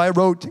 That's why I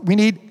wrote, we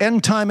need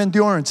end time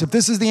endurance. If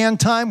this is the end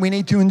time, we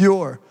need to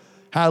endure.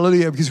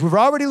 Hallelujah. Because we're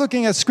already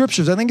looking at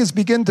scriptures. I think it's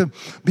beginning to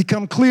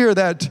become clear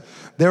that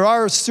there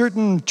are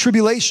certain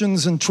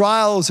tribulations and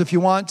trials, if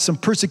you want, some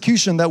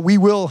persecution that we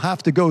will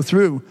have to go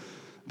through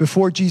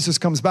before Jesus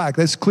comes back.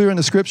 That's clear in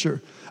the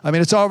scripture. I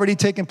mean, it's already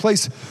taken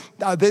place.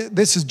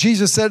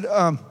 Jesus said,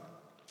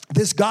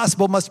 this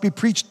gospel must be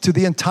preached to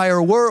the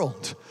entire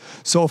world.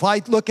 So if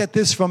I look at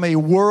this from a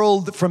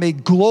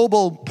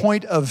global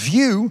point of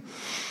view,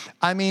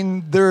 I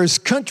mean, there's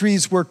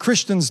countries where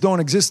Christians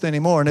don't exist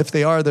anymore. And if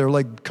they are, they're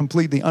like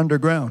completely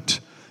underground.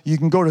 You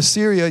can go to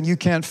Syria and you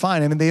can't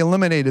find them. And they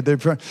eliminated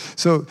them.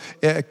 So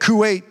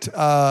Kuwait,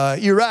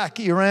 Iraq,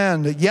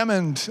 Iran,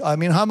 Yemen, I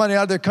mean, how many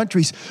other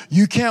countries?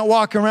 You can't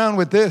walk around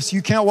with this.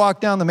 You can't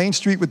walk down the main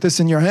street with this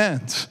in your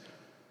hands.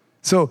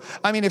 So,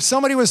 I mean, if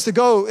somebody was to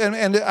go,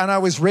 and I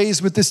was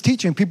raised with this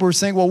teaching, people were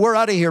saying, well, we're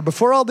out of here.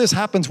 Before all this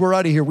happens, we're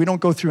out of here. We don't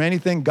go through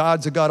anything.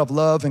 God's a God of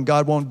love, and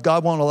God won't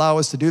allow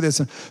us to do this.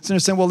 And so they're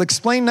saying, well,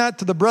 explain that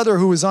to the brother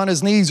who was on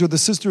his knees or the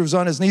sister who was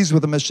on his knees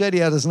with a machete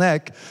at his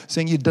neck,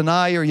 saying you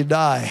deny or you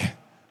die.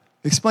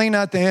 Explain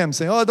that to him.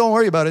 Say, oh, don't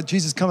worry about it.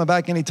 Jesus is coming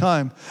back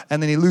anytime. And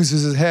then he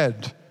loses his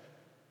head.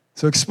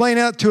 So explain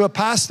that to a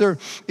pastor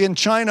in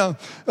China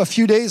a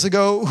few days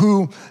ago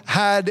who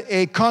had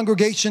a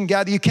congregation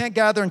gather. You can't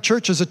gather in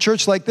churches. A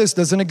church like this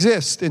doesn't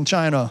exist in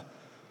China.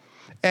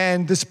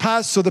 And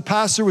so the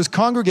pastor was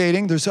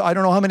congregating. There's I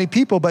don't know how many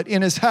people, but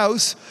in his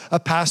house, a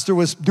pastor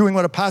was doing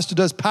what a pastor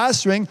does,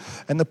 pastoring,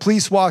 and the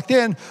police walked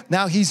in.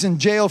 Now he's in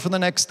jail for the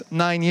next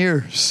 9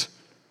 years.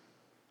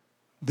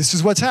 This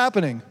is what's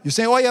happening. You're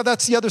saying, oh yeah,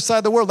 that's the other side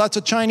of the world. That's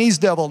a Chinese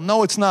devil.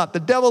 No, it's not.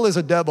 The devil is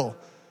a devil.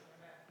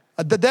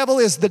 The devil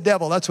is the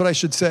devil. That's what I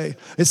should say.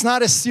 It's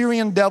not a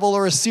Syrian devil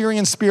or a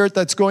Syrian spirit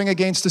that's going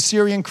against the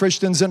Syrian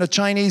Christians and a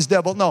Chinese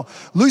devil. No,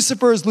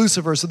 Lucifer is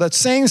Lucifer. So that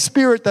same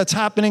spirit that's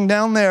happening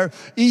down there,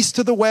 east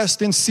to the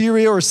west in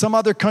Syria or some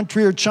other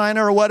country or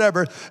China or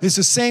whatever, is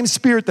the same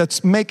spirit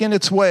that's making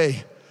its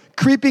way,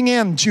 creeping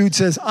in, Jude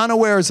says,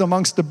 unawares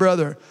amongst the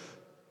brother.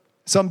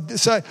 When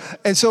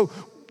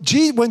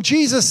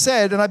Jesus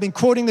said, and I've been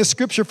quoting this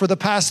scripture for the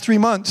past 3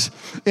 months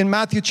in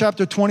Matthew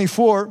chapter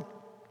 24,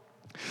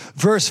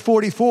 verse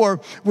 44,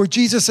 where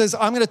Jesus says,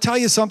 I'm going to tell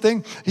you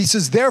something. He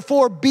says,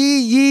 therefore be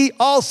ye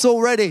also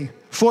ready,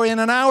 for in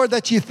an hour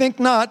that ye think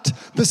not,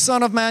 the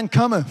Son of Man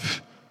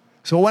cometh.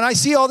 So when I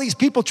see all these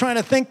people trying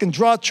to think and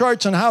draw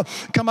charts on how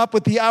come up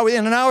with the hour,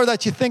 in an hour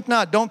that you think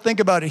not, don't think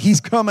about it.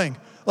 He's coming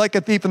like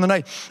a thief in the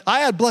night. I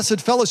had blessed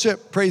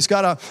fellowship, praise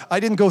God. I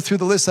didn't go through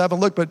the list, I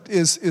haven't looked, but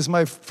is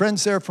my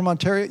friends there from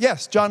Ontario?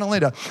 Yes, John and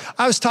Linda.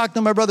 I was talking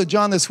to my brother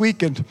John this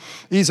week, and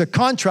he's a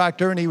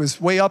contractor, and he was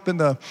way up in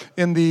the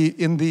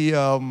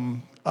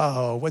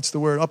what's the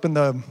word? Up in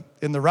the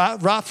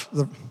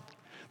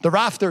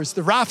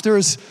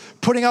rafters,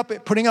 putting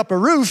up a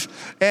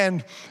roof,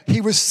 and he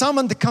was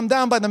summoned to come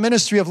down by the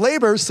Ministry of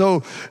Labor.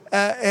 So,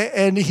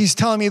 and he's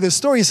telling me this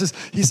story. He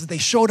says they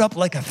showed up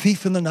like a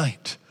thief in the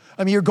night.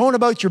 I mean, you're going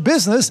about your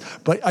business,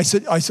 but I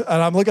said,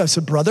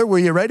 brother, were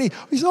you ready?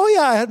 He said, oh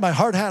yeah, I had my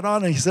hard hat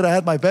on, and he said I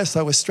had my vest.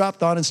 I was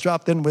strapped on and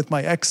strapped in with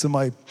my X and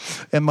my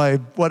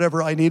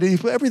whatever I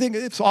needed. Everything,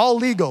 it's all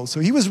legal. So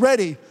he was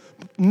ready.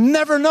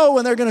 Never know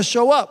when they're going to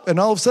show up. And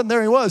all of a sudden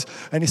there he was.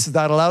 And he said,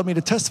 that allowed me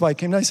to testify. I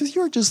came down. He says,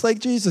 you're just like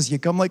Jesus. You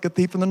come like a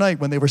thief in the night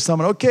when they were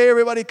summoned. Okay,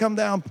 everybody come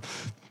down.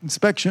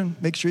 Inspection.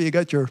 Make sure you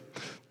got your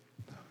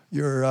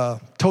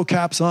toe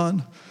caps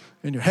on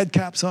and your head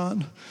caps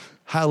on.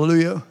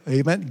 Hallelujah.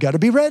 Amen. Got to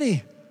be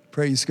ready.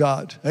 Praise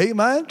God.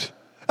 Amen.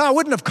 It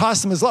wouldn't have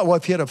cost him his life. Well,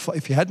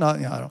 if you had not,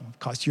 it don't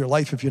cost you your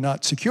life if you're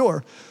not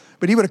secure.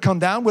 But he would have come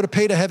down, would have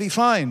paid a heavy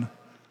fine.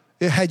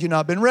 Had you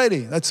not been ready.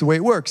 That's the way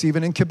it works.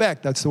 Even in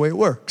Quebec, that's the way it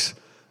works.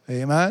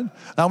 Amen.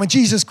 Now, when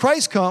Jesus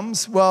Christ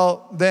comes,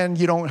 well, then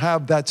you don't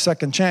have that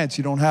second chance.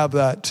 You don't have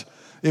that.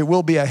 It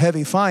will be a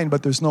heavy fine,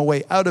 but there's no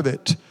way out of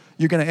it.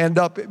 You're going to end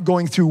up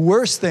going through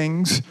worse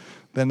things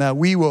than that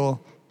we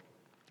will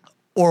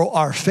or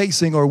are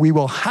facing or we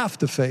will have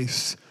to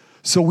face.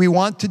 So we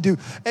want to do,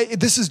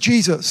 this is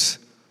Jesus.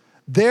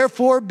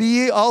 Therefore be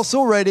ye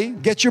also ready.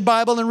 Get your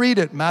Bible and read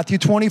it. Matthew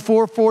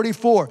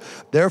 24:44.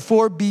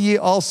 Therefore be ye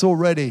also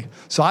ready.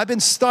 So I've been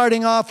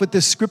starting off with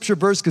this scripture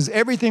verse because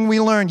everything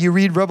we learn, you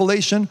read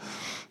Revelation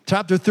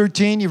chapter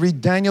 13, you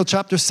read Daniel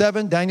chapter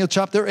 7, Daniel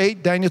chapter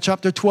 8, Daniel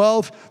chapter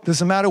 12.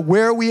 Doesn't matter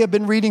where we have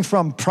been reading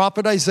from.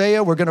 Prophet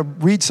Isaiah, we're going to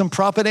read some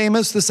Prophet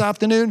Amos this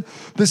afternoon.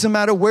 Doesn't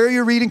matter where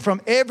you're reading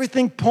from.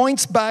 Everything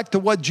points back to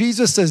what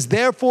Jesus says.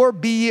 Therefore,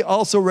 be ye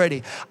also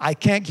ready.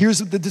 Here's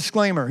the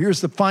disclaimer.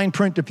 Here's the fine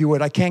print, if you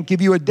would. I can't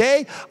give you a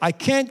day. I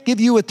can't give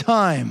you a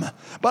time.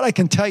 But I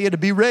can tell you to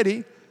be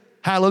ready.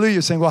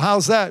 Hallelujah. Saying, well,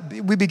 how's that?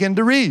 We begin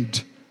to read.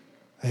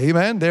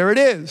 Amen. There it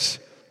is.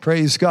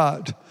 Praise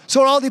God.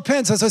 So it all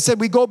depends. As I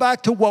said, we go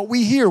back to what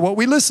we hear, what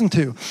we listen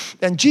to.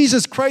 And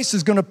Jesus Christ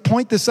is going to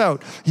point this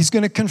out. He's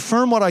going to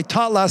confirm what I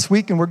taught last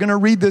week, and we're going to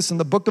read this in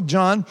the book of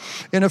John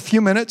in a few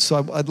minutes.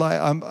 So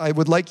I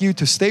would like you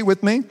to stay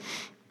with me.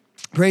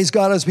 Praise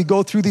God as we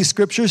go through these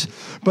scriptures.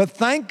 But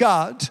thank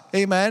God,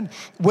 amen,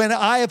 when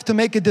I have to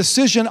make a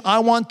decision, I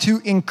want to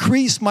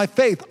increase my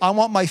faith. I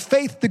want my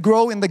faith to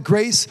grow in the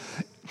grace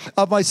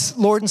of my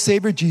Lord and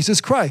Savior,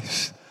 Jesus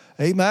Christ.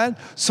 Amen.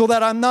 So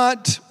that I'm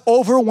not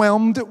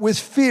overwhelmed with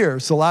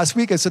fear. So last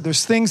week I said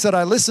there's things that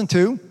I listen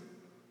to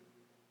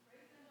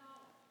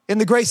in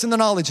the grace and the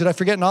knowledge. Did I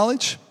forget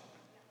knowledge?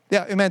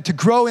 Yeah, amen. To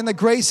grow in the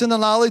grace and the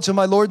knowledge of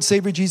my Lord and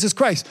Savior Jesus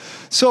Christ.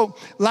 So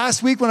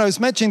last week when I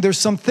was mentioning there's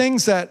some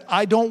things that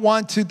I don't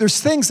want to,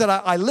 there's things that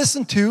I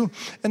listen to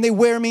and they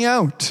wear me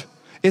out.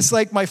 It's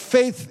like my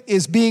faith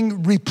is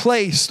being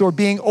replaced or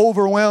being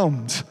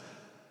overwhelmed.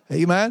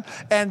 Amen.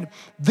 And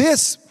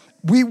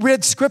we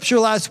read scripture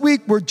last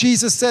week where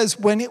Jesus says,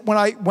 when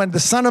the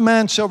Son of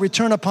Man shall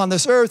return upon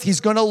this earth,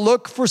 he's going to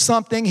look for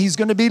something. He's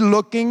going to be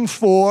looking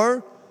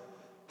for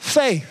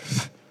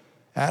faith.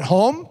 At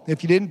home,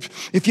 if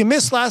you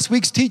missed last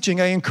week's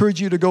teaching, I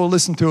encourage you to go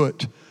listen to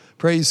it.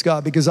 Praise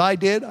God, because I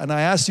did, and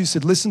I asked you,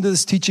 said, listen to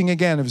this teaching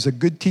again. It was a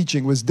good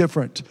teaching, it was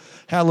different.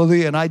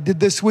 Hallelujah. And I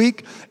did this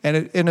week,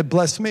 and it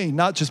blessed me,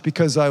 not just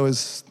because I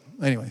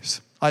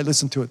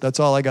listened to it. That's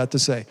all I got to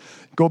say.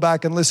 Go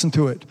back and listen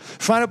to it.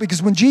 Find out,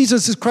 because when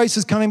Jesus Christ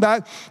is coming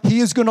back,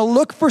 he is going to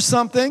look for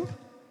something.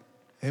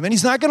 Amen.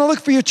 He's not going to look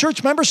for your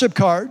church membership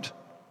card.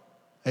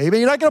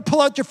 Amen. You're not going to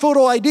pull out your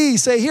photo ID,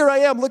 say, here I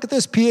am, look at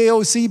this,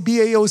 PAOC,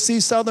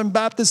 BAOC, Southern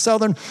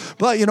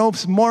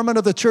Baptist, Mormon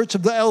of the Church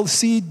of the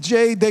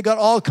LCJ. They got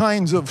all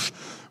kinds of,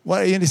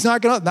 he's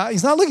not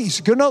looking,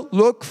 he's going to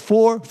look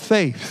for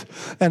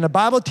faith. And the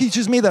Bible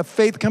teaches me that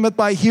faith cometh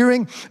by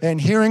hearing,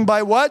 and hearing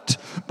by what?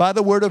 By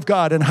the word of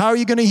God. And how are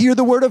you going to hear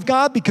the word of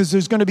God? Because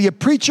there's going to be a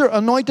preacher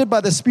anointed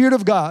by the Spirit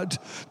of God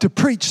to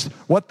preach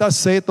what thus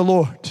saith the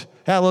Lord.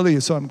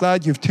 Hallelujah. So I'm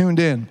glad you've tuned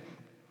in.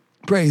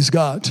 Praise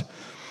God.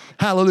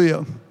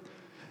 Hallelujah.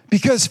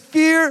 Because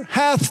fear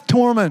hath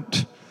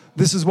torment.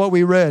 This is what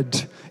we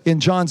read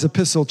in John's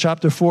epistle,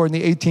 chapter 4, in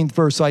the 18th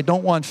verse. I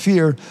don't want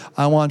fear,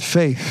 I want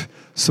faith,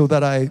 so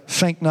that I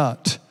faint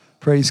not.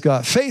 Praise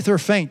God. Faith or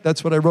faint,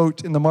 that's what I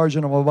wrote in the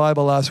margin of my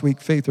Bible last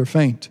week, faith or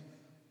faint.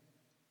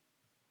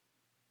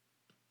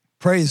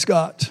 Praise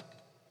God.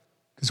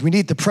 Because we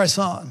need to press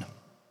on.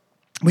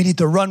 We need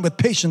to run with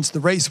patience the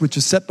race which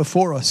is set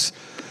before us.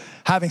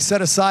 Having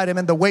set aside,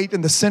 the weight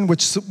and the sin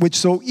which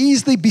so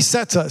easily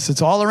besets us.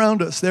 It's all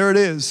around us. There it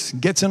is.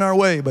 It gets in our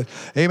way. But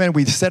amen,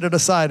 we set it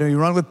aside and we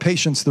run with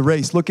patience the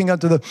race. Looking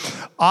unto the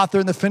author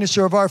and the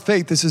finisher of our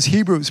faith. This is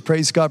Hebrews,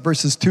 praise God,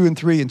 verses 2 and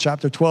 3 in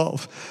chapter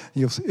 12.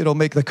 It'll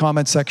make the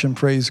comment section,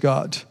 praise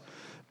God.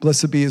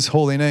 Blessed be his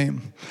holy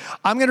name.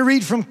 I'm going to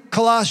read from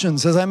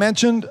Colossians. As I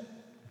mentioned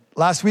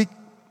last week,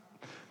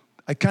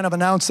 I kind of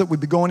announced that we'd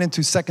be going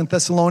into 2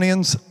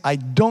 Thessalonians. I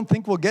don't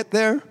think we'll get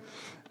there.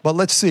 But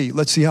let's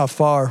see how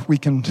far we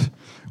can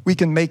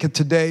make it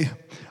today.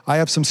 I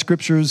have some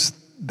scriptures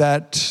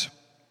that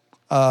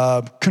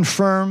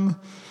confirm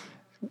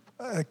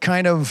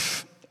kind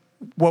of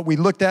what we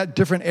looked at,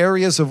 different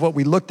areas of what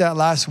we looked at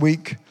last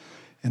week.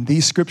 And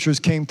these scriptures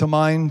came to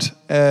mind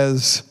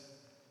as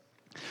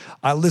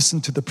I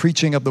listened to the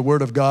preaching of the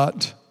Word of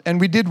God.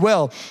 And we did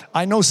well.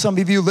 I know some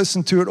of you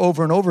listened to it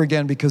over and over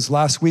again because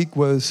last week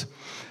was...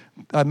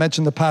 I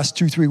mentioned the past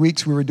 2-3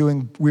 weeks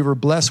we were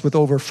blessed with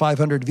over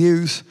 500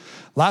 views.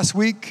 Last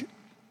week,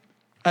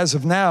 as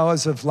of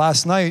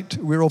last night,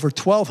 we're over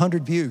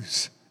 1,200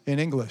 views in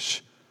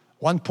English,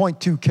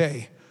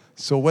 1.2K.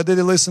 So whether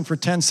they listen for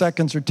 10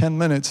 seconds or 10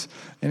 minutes,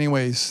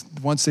 anyways,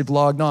 once they've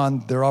logged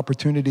on, their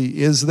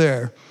opportunity is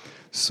there.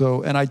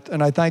 So, and I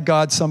thank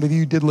God some of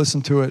you did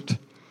listen to it.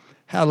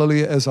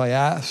 Hallelujah, as I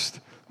asked.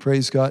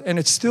 Praise God. And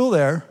it's still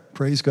there.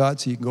 Praise God.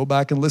 So you can go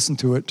back and listen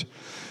to it.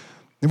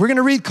 And we're going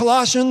to read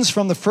Colossians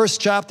from the first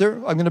chapter.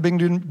 I'm going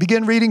to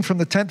begin reading from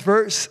the 10th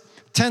verse.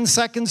 10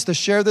 seconds to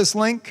share this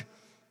link.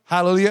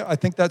 Hallelujah. I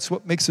think that's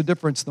what makes a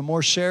difference. The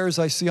more shares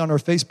I see on our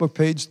Facebook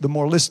page, the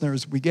more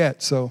listeners we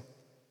get. So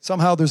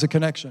somehow there's a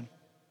connection.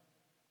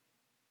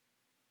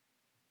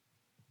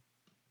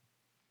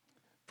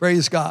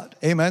 Praise God.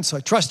 Amen. So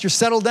I trust you're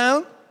settled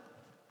down.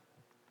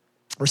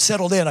 Or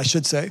settled in, I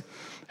should say.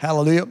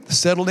 Hallelujah.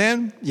 Settled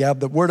in. You have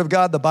the Word of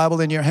God, the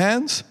Bible in your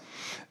hands.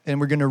 And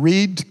we're going to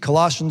read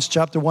Colossians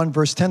chapter 1,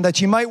 verse 10, that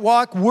you might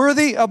walk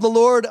worthy of the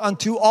Lord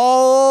unto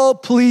all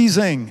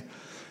pleasing.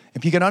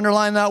 If you can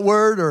underline that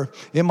word, or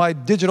in my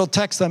digital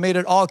text, I made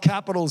it all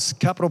capitals,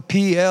 capital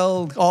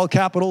P-L, all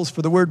capitals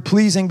for the word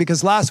pleasing,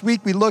 because last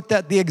week we looked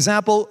at the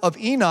example of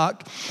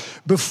Enoch.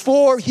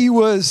 Before he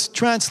was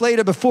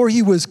translated, before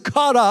he was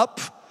caught up,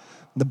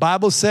 the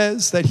Bible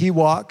says that he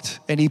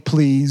walked and he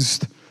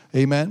pleased.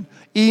 Amen.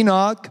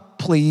 Enoch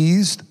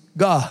pleased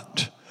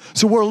God.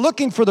 So we're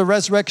looking for the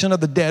resurrection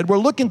of the dead. We're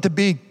looking to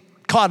be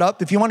caught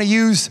up. If you want to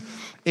use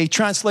a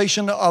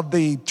translation of,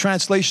 if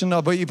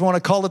you want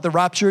to call it the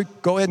rapture,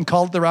 go ahead and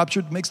call it the rapture.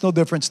 It makes no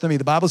difference to me.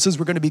 The Bible says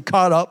we're going to be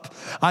caught up.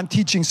 I'm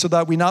teaching so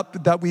that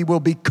we will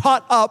be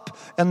caught up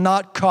and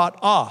not caught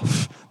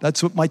off.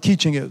 That's what my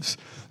teaching is.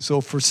 So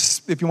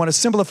if you want to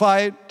simplify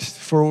it,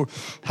 if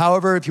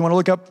you want to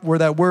look up where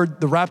that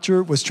word, the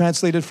rapture, was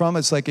translated from,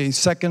 it's like a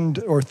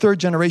second or third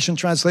generation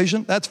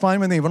translation. That's fine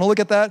with me. If you want to look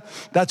at that,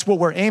 that's what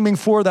we're aiming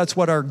for. That's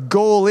what our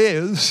goal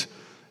is.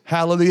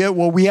 Hallelujah.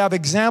 Well, we have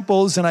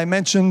examples, and I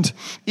mentioned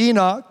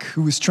Enoch,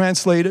 who was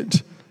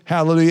translated.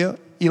 Hallelujah.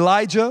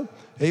 Elijah,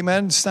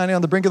 amen, standing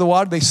on the brink of the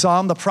water. They saw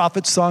him. The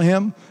prophets saw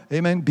him,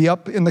 amen, be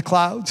up in the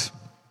clouds.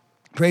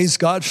 Praise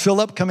God.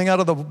 Philip, coming out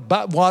of the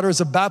waters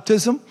of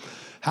baptism.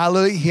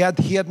 Hallelujah.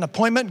 He had an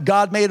appointment.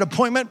 God made an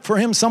appointment for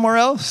him somewhere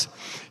else.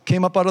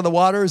 Came up out of the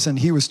waters and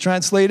he was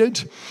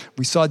translated.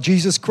 We saw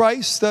Jesus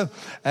Christ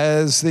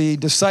as the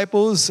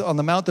disciples on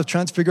the Mount of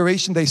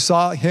Transfiguration. They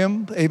saw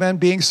him, amen,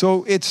 being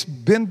so. It's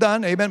been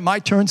done, amen. My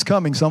turn's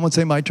coming. Someone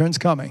say, my turn's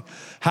coming.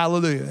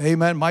 Hallelujah,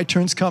 amen. My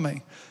turn's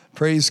coming.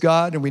 Praise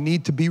God, and we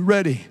need to be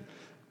ready.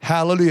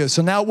 Hallelujah.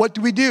 So now what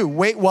do we do?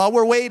 Wait while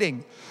we're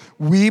waiting.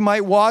 We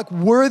might walk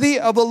worthy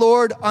of the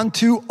Lord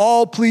unto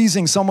all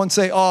pleasing. Someone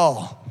say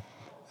all.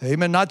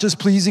 Amen. Not just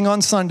pleasing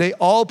on Sunday,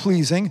 all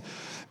pleasing.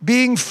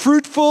 Being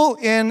fruitful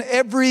in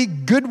every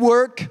good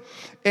work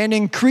and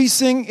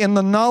increasing in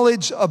the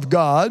knowledge of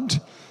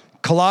God.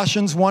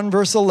 Colossians 1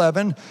 verse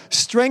 11.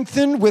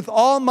 Strengthened with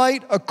all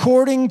might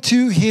according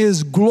to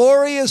his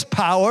glorious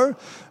power.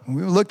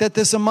 We looked at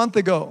this a month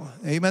ago.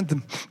 Amen.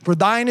 For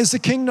thine is the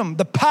kingdom,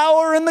 the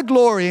power and the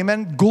glory.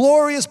 Amen.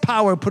 Glorious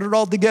power. Put it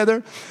all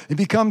together. It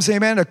becomes,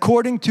 amen,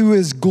 according to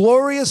his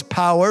glorious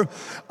power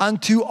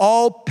unto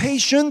all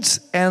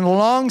patience and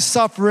long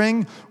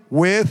suffering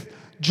with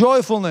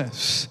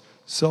joyfulness.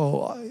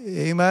 So,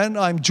 amen.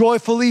 I'm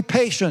joyfully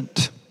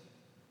patient.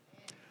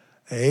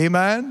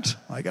 Amen.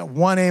 I got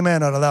one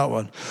amen out of that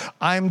one.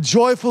 I'm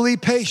joyfully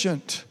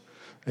patient.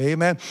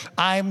 Amen.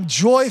 I'm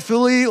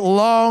joyfully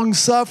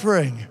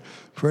long-suffering.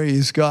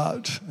 Praise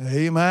God.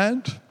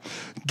 Amen.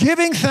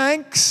 Giving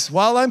thanks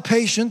while I'm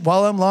patient,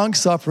 while I'm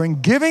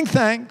long-suffering. Giving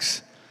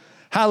thanks.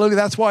 Hallelujah.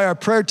 That's why our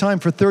prayer time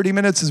for 30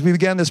 minutes as we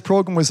began this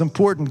program was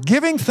important.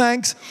 Giving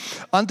thanks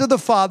unto the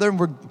Father.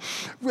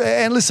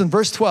 And listen,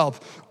 verse 12.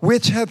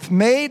 Which hath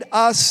made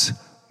us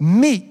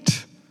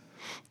meet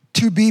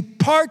to be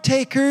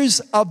partakers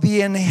of the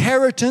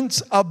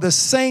inheritance of the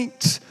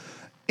saints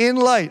in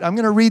light. I'm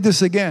going to read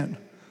this again.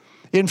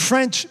 In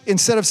French,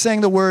 instead of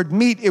saying the word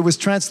meet, it was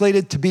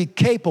translated to be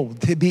capable,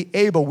 to be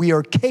able. We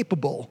are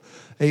capable.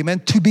 Amen.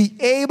 To be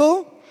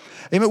able.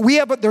 Amen.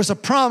 There's a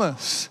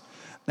promise.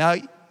 Now,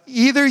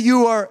 either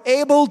you are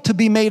able to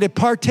be made a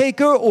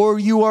partaker or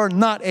you are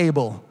not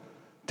able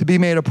to be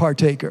made a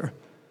partaker.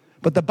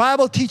 But the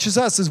Bible teaches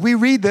us as we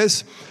read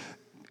this,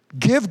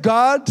 giving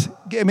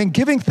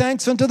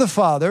thanks unto the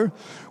Father,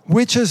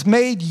 which has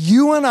made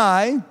you and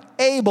I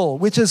able,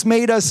 which has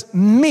made us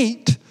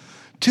meet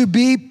to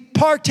be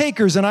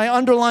partakers, and I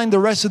underlined the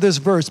rest of this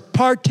verse,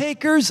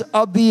 partakers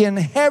of the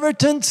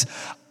inheritance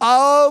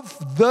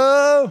of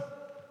the,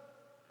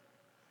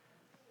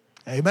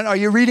 amen, are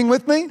you reading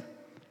with me?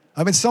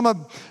 I mean, some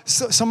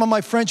of my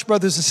French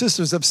brothers and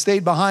sisters have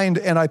stayed behind,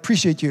 and I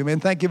appreciate you,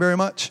 amen, thank you very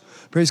much.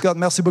 Praise God,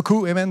 merci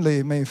beaucoup, amen,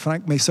 mes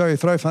sœurs et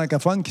frères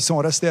francophones qui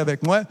sont restés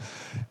avec moi,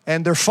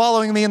 and they're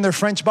following me in their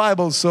French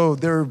Bibles, so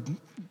they're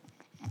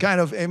kind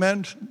of,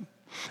 amen,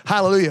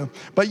 hallelujah.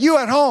 But you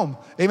at home,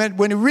 amen,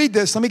 when you read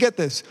this, let me get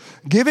this.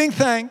 Giving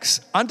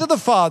thanks unto the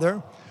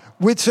Father,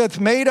 which hath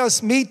made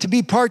us meet to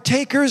be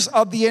partakers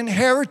of the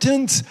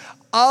inheritance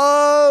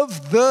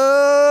of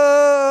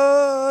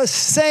the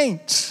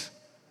saints.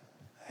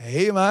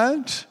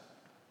 Amen.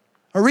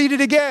 I'll read it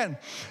again.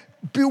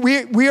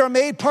 We are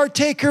made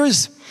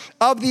partakers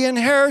of the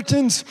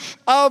inheritance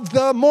of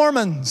the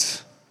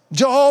Mormons,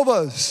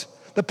 Jehovah's,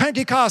 the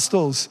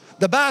Pentecostals,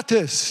 the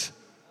Baptists.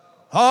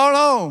 Oh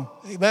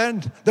no,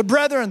 amen. The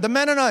Brethren, the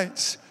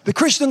Mennonites, the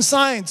Christian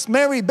Science,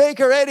 Mary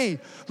Baker Eddy.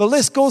 The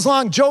list goes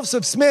on.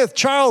 Joseph Smith,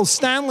 Charles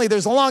Stanley.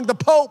 There's along the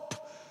Pope.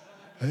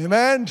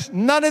 Amen.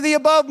 None of the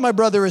above, my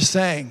brother is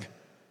saying.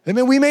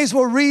 Amen. We may as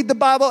well read the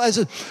Bible as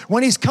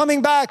when he's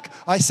coming back.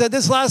 I said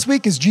this last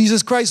week. Is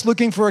Jesus Christ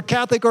looking for a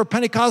Catholic or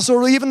Pentecostal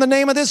or even the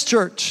name of this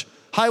church?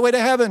 Highway to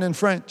Heaven in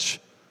French.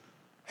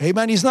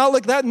 Amen. He's not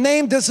like that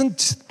name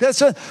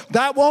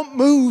that won't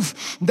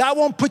move. That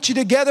won't put you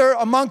together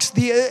amongst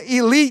the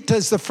elite,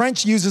 as the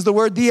French uses the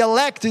word. The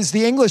elect is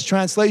the English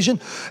translation.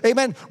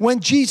 Amen.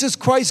 When Jesus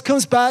Christ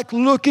comes back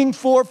looking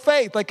for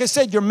faith. Like I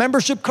said, your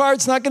membership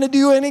card's not going to do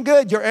you any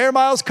good. Your Air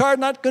Miles card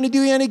not going to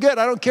do you any good.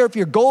 I don't care if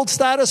you're gold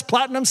status,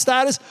 platinum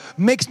status,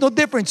 makes no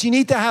difference. You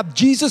need to have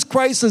Jesus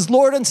Christ as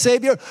Lord and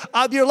Savior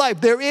of your life.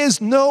 There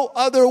is no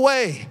other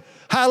way.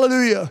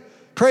 Hallelujah.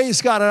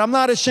 Praise God. And I'm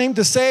not ashamed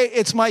to say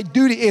it's my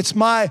duty. It's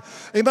my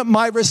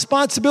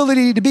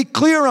responsibility to be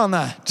clear on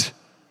that.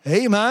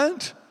 Amen.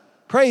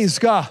 Praise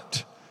God.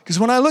 Because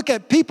when I look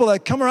at people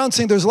that come around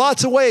saying there's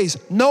lots of ways,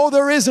 no,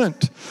 there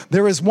isn't.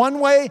 There is one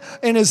way,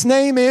 and his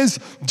name is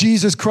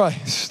Jesus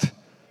Christ.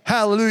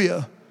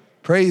 Hallelujah.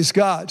 Praise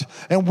God.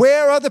 And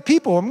where are the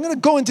people? I'm going to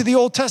go into the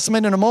Old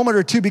Testament in a moment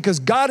or two because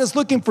God is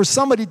looking for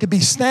somebody to be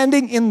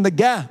standing in the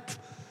gap.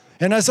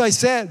 And as I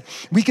said,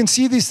 we can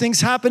see these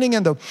things happening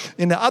in the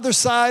other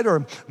side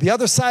or the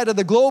other side of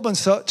the globe and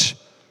such.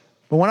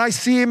 But when I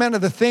see, amen,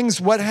 of the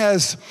things, what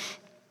has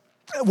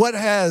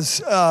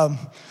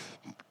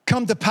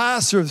come to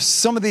pass, or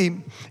some of the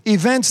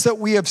events that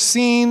we have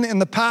seen in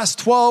the past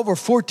 12 or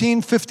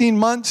 14, 15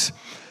 months,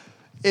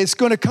 it's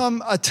going to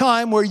come a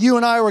time where you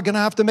and I are going to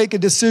have to make a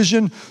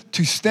decision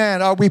to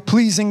stand. Are we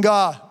pleasing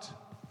God?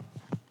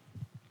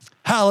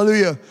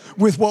 Hallelujah.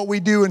 With what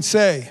we do and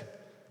say.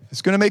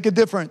 It's going to make a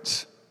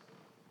difference.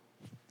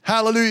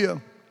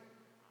 Hallelujah.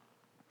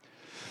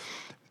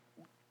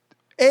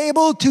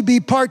 Able to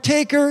be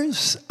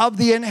partakers of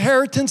the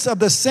inheritance of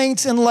the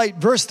saints in light.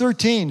 Verse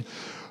 13.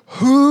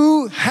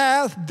 Who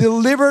hath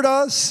delivered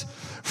us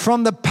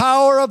from the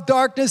power of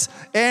darkness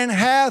and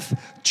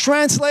hath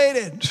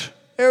translated.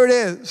 There it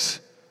is.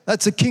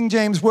 That's a King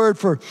James word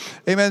for,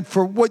 amen,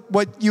 for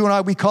what you and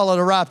I, we call it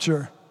a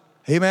rapture.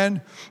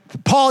 Amen.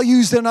 Paul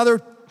used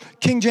another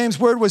King James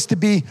word was to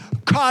be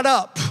caught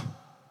up.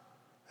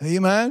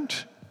 Amen.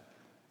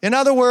 In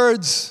other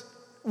words,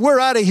 we're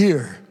out of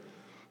here.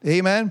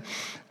 Amen.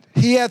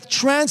 He hath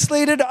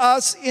translated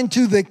us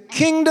into the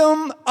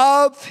kingdom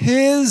of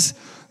his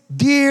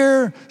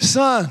dear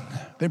Son.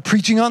 Been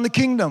preaching on the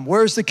kingdom.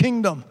 Where's the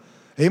kingdom?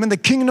 Amen. The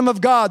kingdom of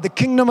God, the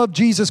kingdom of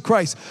Jesus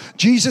Christ.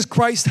 Jesus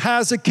Christ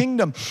has a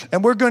kingdom.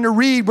 And we're going to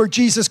read where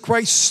Jesus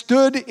Christ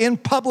stood in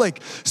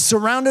public,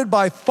 surrounded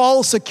by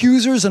false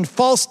accusers and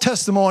false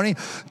testimony.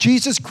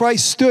 Jesus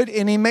Christ stood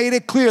and he made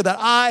it clear that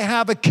I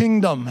have a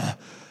kingdom.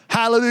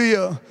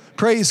 Hallelujah.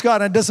 Praise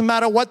God. And it doesn't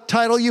matter what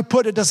title you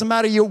put. It doesn't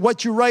matter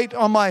what you write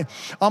on my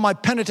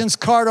penitence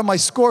card, on my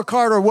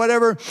scorecard or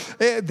whatever.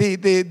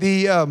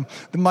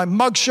 My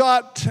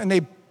mugshot,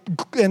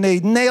 and they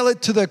nail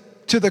it to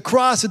the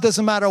cross. It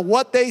doesn't matter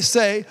what they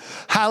say.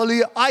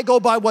 Hallelujah. I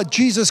go by what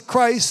Jesus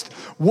Christ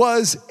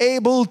was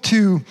able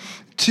to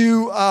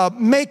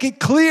make it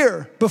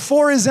clear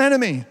before his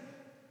enemy.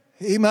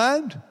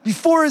 Amen.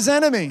 Before his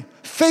enemy,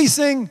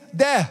 facing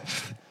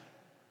death.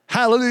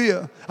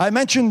 Hallelujah. I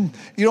mentioned,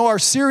 our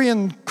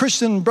Syrian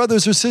Christian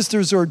brothers or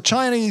sisters or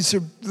Chinese,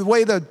 or the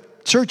way the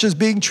church is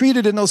being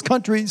treated in those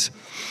countries.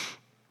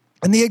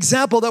 And the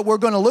example that we're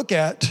going to look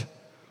at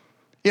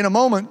in a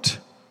moment.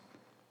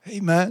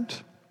 Amen.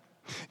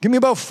 Give me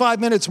about 5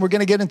 minutes and we're going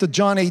to get into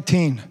John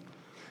 18.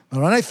 But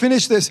when I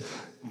finish this,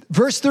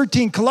 verse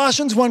 13,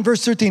 Colossians 1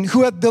 verse 13,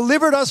 who hath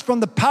delivered us from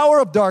the power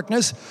of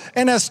darkness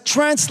and has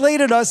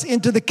translated us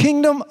into the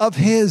kingdom of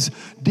his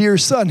dear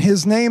Son.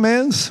 His name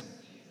is?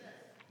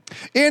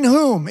 In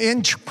whom,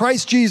 in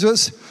Christ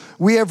Jesus,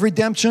 we have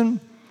redemption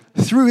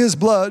through his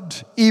blood,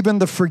 even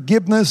the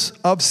forgiveness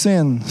of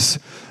sins.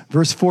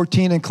 Verse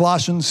 14 in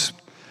Colossians,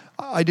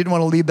 I didn't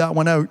want to leave that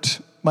one out.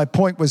 My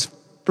point was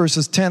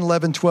verses 10,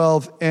 11,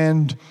 12,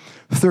 and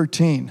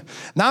 13.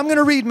 Now I'm going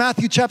to read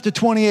Matthew chapter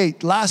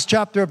 28, last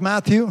chapter of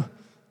Matthew,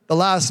 the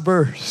last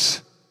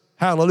verse.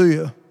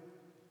 Hallelujah.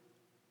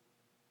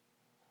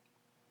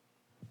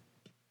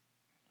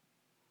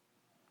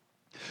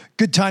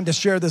 Good time to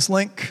share this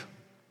link.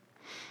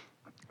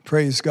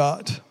 Praise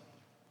God.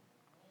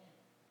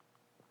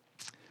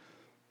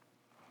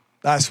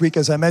 Last week,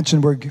 as I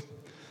mentioned, we're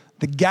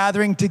the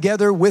gathering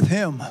together with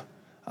him.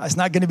 It's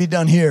not going to be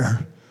done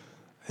here.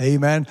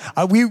 Amen.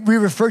 We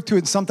refer to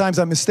it, sometimes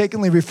I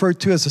mistakenly refer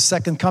to as a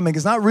second coming.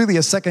 It's not really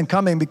a second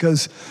coming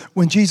because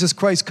when Jesus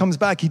Christ comes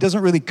back, he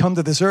doesn't really come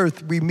to this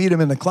earth. We meet him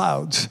in the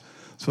clouds.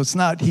 So it's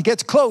not, he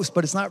gets close,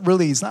 but he's not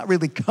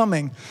really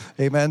coming.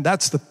 Amen.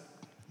 That's the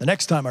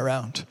next time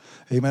around.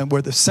 Amen.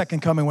 Where the second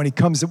coming, when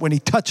he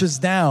touches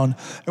down.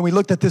 And we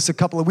looked at this a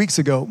couple of weeks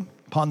ago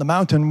upon the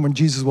mountain when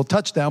Jesus will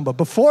touch down. But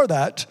before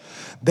that,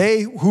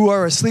 they who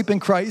are asleep in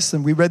Christ,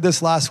 and we read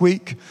this last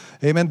week,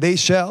 amen, they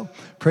shall,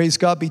 praise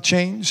God, be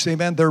changed.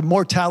 Amen. Their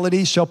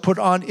mortality shall put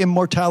on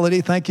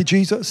immortality. Thank you,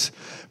 Jesus.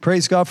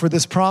 Praise God for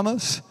this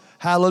promise.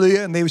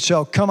 Hallelujah. And they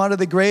shall come out of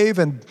the grave,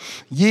 and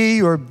they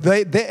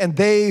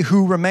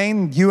who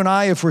remain, you and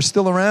I, if we're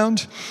still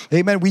around,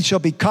 amen, we shall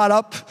be caught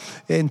up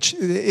in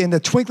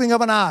the twinkling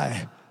of an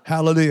eye.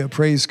 Hallelujah.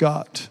 Praise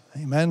God.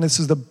 Amen. This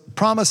is the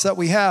promise that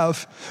we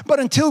have. But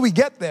until we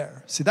get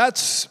there, see,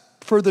 that's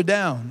further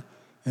down.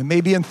 And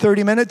maybe in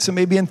 30 minutes, and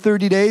maybe in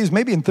 30 days,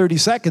 maybe in 30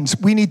 seconds,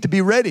 we need to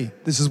be ready.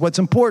 This is what's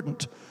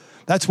important.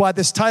 That's why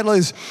this title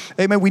is,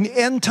 amen, we need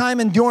end time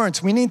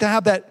endurance. We need to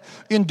have that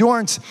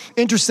endurance.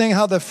 Interesting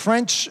how the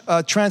French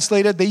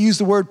translated, they use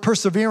the word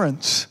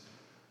perseverance.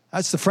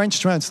 That's the French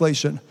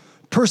translation.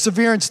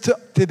 Perseverance to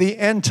the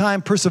end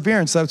time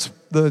perseverance. That's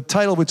the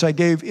title which I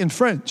gave in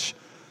French.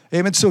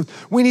 Amen. So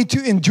we need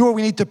to endure.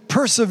 We need to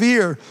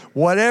persevere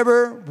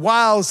whatever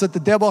wiles that the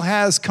devil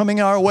has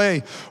coming our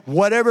way,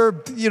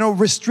 whatever,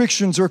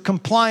 restrictions or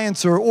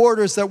compliance or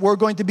orders that we're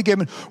going to be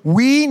given.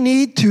 We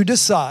need to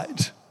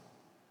decide.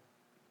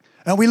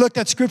 And we looked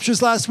at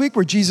scriptures last week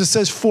where Jesus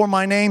says, for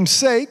my name's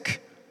sake.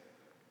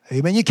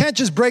 Amen. You can't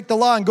just break the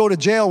law and go to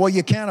jail. Well,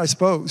 you can, I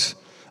suppose.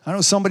 I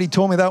know somebody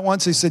told me that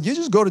once. They said, you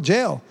just go to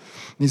jail.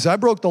 And he said, I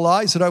broke the law.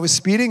 He said, I was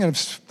speeding, and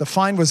the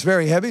fine was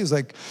very heavy. It was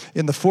like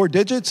in the 4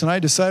 digits. And I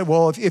decided,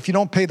 well, if you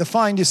don't pay the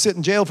fine, you sit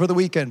in jail for the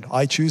weekend.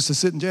 I choose to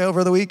sit in jail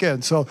for the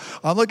weekend. So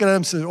I'm looking at him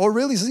and said, oh,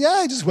 really? He says, yeah,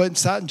 I just went and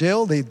sat in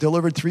jail. They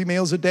delivered 3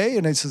 meals a day.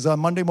 And he says, on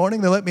Monday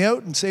morning, they let me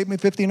out and saved me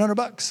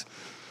 $1,500.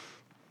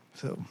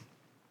 So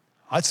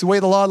that's the way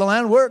the law of the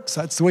land works.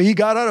 That's the way he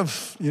got out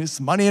of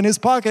his money in his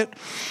pocket.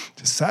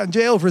 Just sat in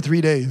jail for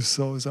 3 days.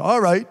 So it's all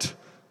right.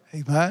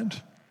 Amen.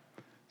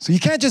 So you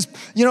can't just,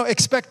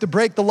 expect to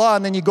break the law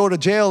and then you go to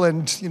jail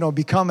and,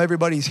 become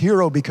everybody's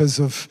hero because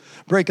of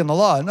breaking the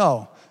law.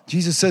 No.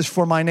 Jesus says,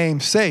 for my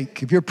name's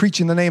sake. If you're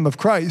preaching the name of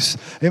Christ,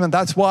 amen,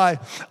 that's why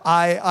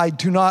I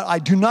do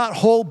not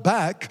hold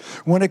back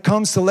when it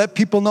comes to let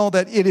people know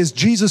that it is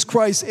Jesus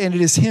Christ and it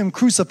is him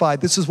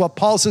crucified. This is what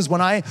Paul says, when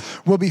I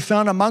will be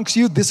found amongst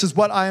you, this is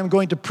what I am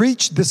going to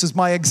preach. This is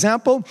my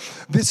example.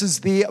 This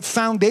is the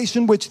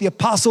foundation which the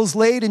apostles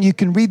laid, and you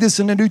can read this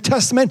in the New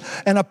Testament.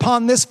 And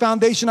upon this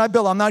foundation I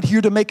build. I'm not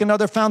here to make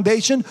another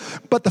foundation,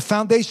 but the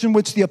foundation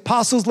which the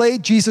apostles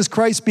laid, Jesus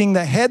Christ being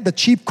the head, the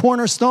chief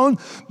cornerstone,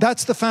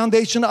 that's the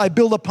foundation I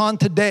build upon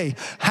today.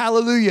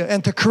 Hallelujah.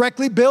 And to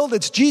correctly build,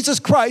 it's Jesus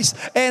Christ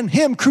and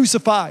him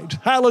crucified.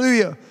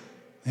 Hallelujah.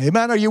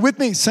 Amen. Are you with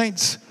me,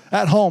 saints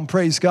at home?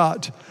 Praise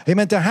God.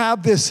 Amen. To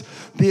have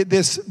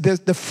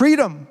the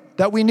freedom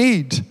that we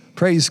need.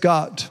 Praise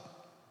God.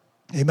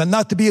 Amen.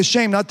 Not to be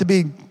ashamed, not to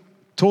be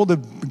told to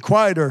be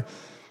quiet or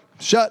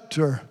shut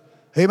or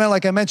amen.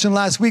 Like I mentioned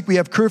last week, we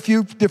have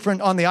curfew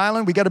different on the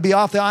island. We got to be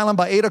off the island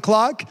by 8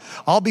 o'clock.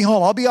 I'll be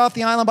home. I'll be off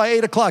the island by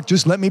 8 o'clock.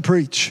 Just let me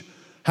preach.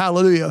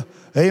 Hallelujah.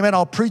 Amen.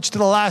 I'll preach to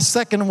the last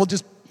second and we'll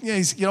just,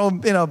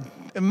 in a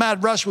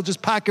mad rush, we'll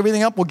just pack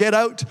everything up. We'll get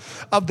out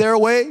of their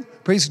way.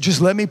 Praise,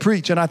 just let me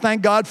preach. And I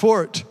thank God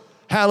for it.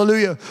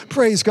 Hallelujah.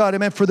 Praise God.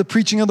 Amen. For the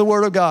preaching of the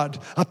word of God.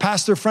 A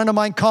pastor friend of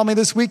mine called me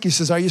this week. He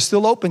says, are you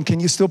still open?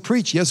 Can you still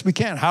preach? Yes, we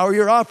can. How are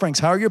your offerings?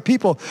 How are your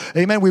people?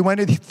 Amen. We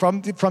went from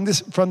a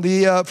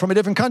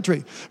different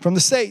country, from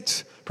the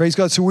States. Praise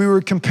God. So we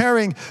were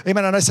comparing,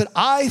 amen. And I said,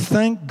 I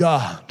thank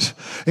God.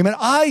 Amen.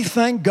 I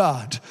thank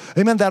God.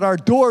 Amen. That our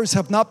doors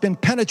have not been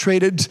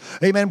penetrated.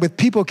 Amen. With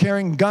people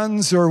carrying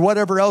guns or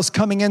whatever else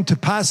coming in to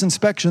pass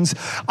inspections.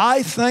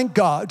 I thank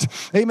God.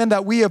 Amen.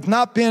 That we have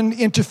not been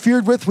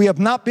interfered with. We have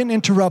not been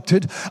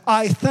interrupted.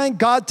 I thank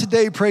God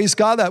today. Praise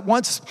God. That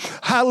once,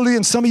 hallelujah.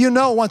 And some of you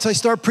know, once I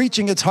start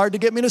preaching, it's hard to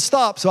get me to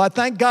stop. So I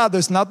thank God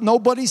there's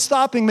nobody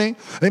stopping me.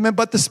 Amen.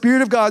 But the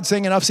Spirit of God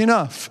saying enough's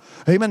enough.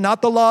 Amen.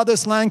 Not the law of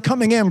this land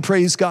coming in.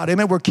 Praise God.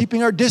 Amen. We're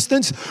keeping our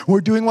distance.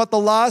 We're doing what the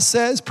law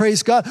says.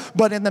 Praise God.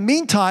 But in the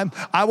meantime,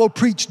 I will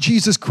preach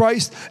Jesus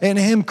Christ and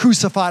him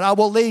crucified. I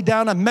will lay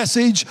down a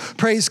message.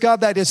 Praise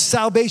God. That is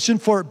salvation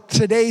for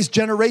today's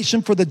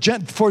generation, for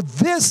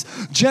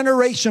this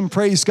generation.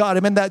 Praise God.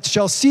 Amen. That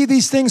shall see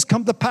these things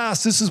come to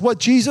pass. This is what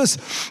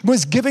Jesus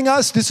was giving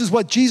us. This is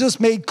what Jesus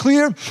made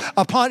clear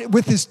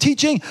with his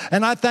teaching.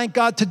 And I thank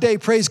God today.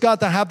 Praise God.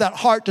 To have that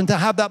heart and to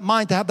have that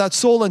mind, to have that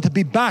soul and to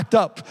be backed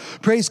up.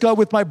 Praise God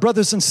with my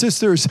brothers and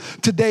sisters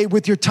today,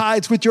 with your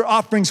tithes, with your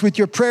offerings, with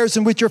your prayers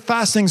and with your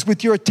fastings,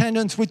 with your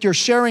attendance, with your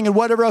sharing and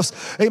whatever else.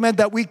 Amen.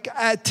 That we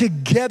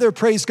together,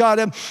 praise God,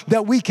 and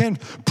that we can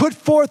put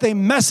forth a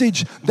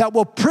message that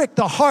will prick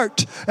the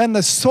heart and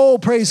the soul,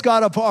 praise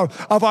God,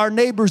 of our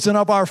neighbors and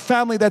of our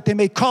family, that they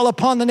may call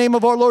upon the name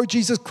of our Lord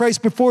Jesus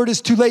Christ before it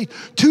is too late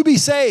to be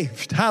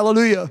saved.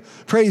 Hallelujah.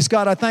 Praise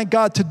God. I thank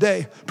God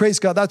today. Praise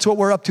God. That's what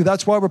we're up to.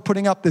 That's why we're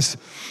putting up this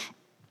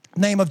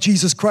name of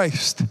Jesus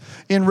Christ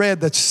in red.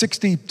 That's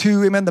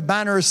 62. Amen. The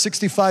banner is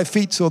 65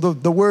 feet. So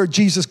the word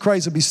Jesus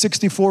Christ will be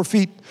 64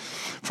 feet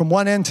from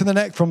one end to the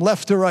next, from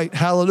left to right.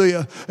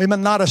 Hallelujah.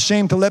 Amen. Not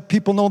ashamed to let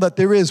people know that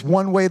there is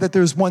one way, that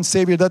there is one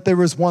Savior, that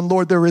there is one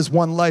Lord, there is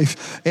one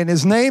life. And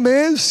his name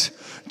is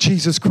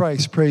Jesus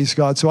Christ. Praise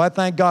God. So I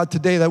thank God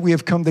today that we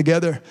have come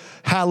together.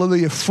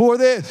 Hallelujah. For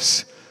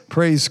this.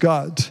 Praise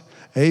God.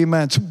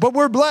 Amen. But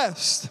we're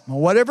blessed.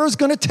 Whatever is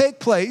going to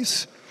take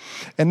place.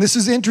 And this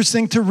is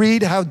interesting to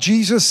read how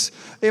Jesus,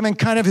 amen,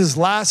 kind of his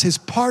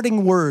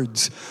parting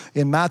words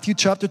in Matthew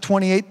chapter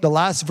 28, the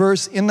last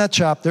verse in that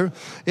chapter.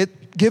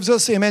 It gives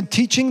us, amen,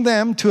 teaching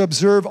them to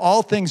observe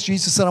all things.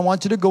 Jesus said, I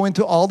want you to go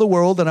into all the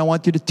world and I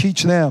want you to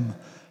teach them.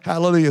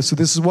 Hallelujah. So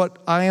this is what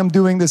I am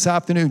doing this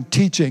afternoon,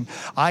 teaching.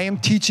 I am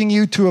teaching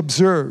you to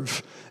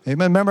observe.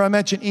 Amen. Remember I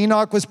mentioned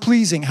Enoch was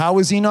pleasing. How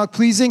was Enoch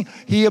pleasing?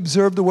 He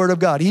observed the word of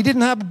God. He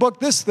didn't have a book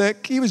this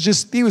thick. He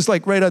was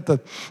like right at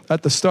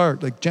the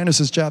start, like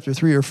Genesis chapter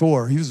 3 or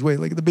 4. He was way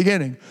like at the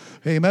beginning.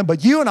 Amen.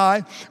 But you and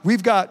I,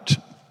 we've got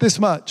this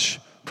much,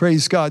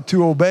 praise God,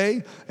 to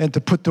obey and to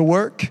put to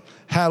work.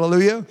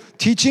 Hallelujah.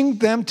 Teaching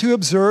them to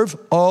observe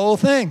all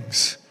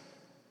things.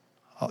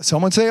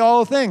 Someone say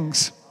all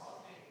things.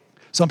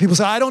 Some people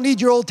say, I don't need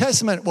your Old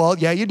Testament. Well,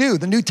 yeah, you do.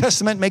 The New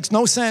Testament makes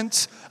no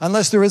sense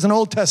unless there is an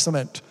Old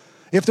Testament.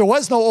 If there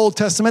was no Old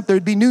Testament,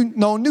 there'd be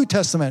no New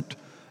Testament.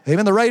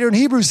 Even the writer in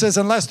Hebrews says,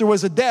 unless there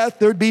was a death,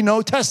 there'd be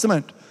no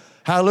testament.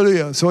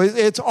 Hallelujah. So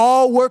it's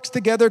all works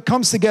together,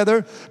 comes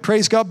together,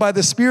 praise God, by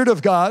the Spirit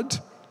of God.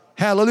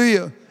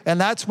 Hallelujah. And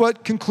that's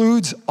what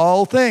concludes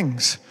all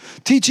things.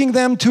 Teaching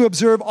them to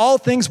observe all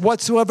things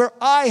whatsoever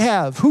I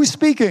have. Who's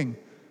speaking?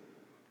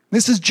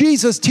 This is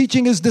Jesus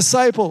teaching his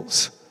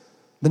disciples.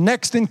 The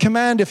next in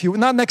command,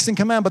 not next in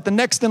command, but the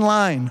next in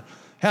line.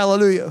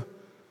 Hallelujah.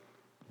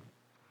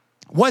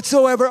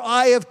 Whatsoever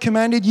I have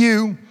commanded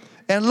you,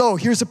 and lo,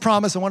 here's a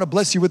promise. I want to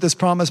bless you with this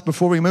promise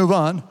before we move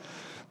on.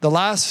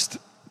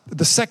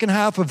 The second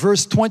half of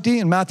verse 20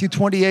 in Matthew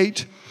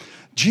 28,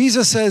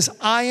 Jesus says,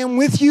 I am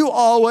with you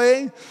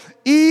always,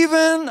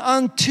 even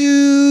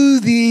unto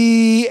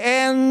the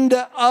end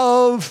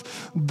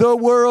of the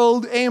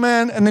world.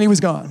 Amen. And then he was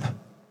gone.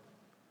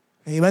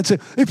 Amen. So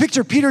you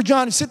picture Peter,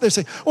 John, and sit there and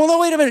say, well, no,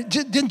 wait a minute.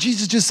 Didn't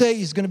Jesus just say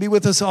he's going to be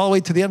with us all the way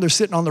to the end? They're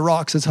sitting on the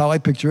rocks. That's how I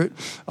picture it,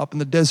 up in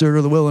the desert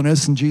or the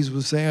wilderness. And Jesus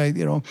was saying,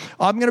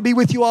 I'm going to be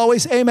with you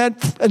always. Amen.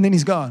 And then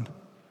he's gone.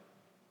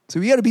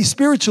 So we got to be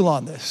spiritual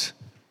on this.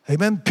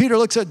 Amen. Peter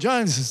looks at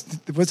John and says,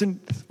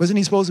 wasn't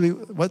he supposed to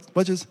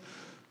be,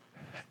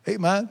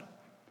 amen.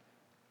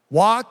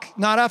 Walk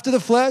not after the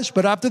flesh,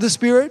 but after the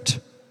Spirit.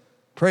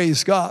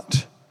 Praise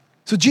God.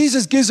 So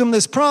Jesus gives him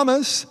this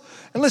promise.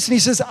 And listen, he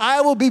says, I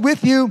will be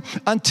with you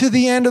unto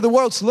the end of the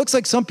world. So it looks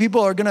like some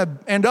people are going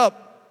to end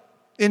up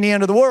in the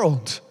end of the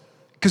world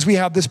because we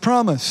have this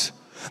promise.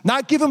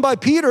 Not given by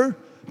Peter.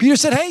 Peter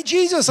said, hey,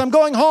 Jesus, I'm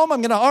going home.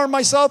 I'm going to arm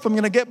myself.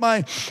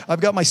 I've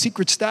got my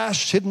secret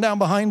stash hidden down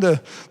behind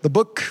the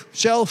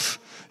bookshelf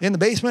in the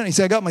basement. He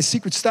said, I got my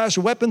secret stash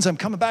of weapons. I'm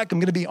coming back. I'm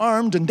going to be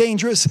armed and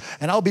dangerous,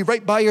 and I'll be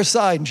right by your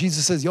side. And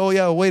Jesus says, oh,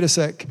 yeah, wait a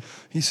sec.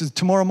 He says,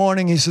 tomorrow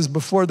morning, he says,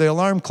 before the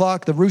alarm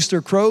clock, the rooster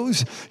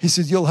crows, he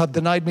says, you'll have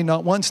denied me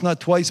not once,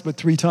 not twice, but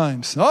 3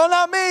 times. Oh,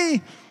 not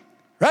me.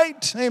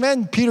 Right?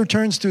 Amen. Peter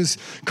turns to his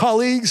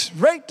colleagues.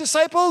 Right,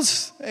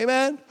 disciples?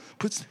 Amen.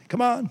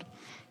 Come on.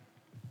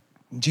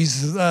 And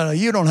Jesus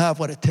says, you don't have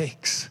what it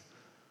takes.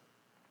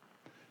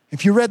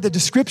 If you read the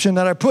description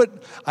that I put,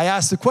 I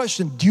asked the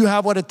question, do you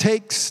have what it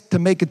takes to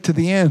make it to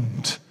the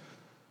end?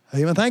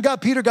 Amen. Thank God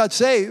Peter got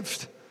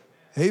saved.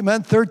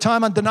 Amen. 3rd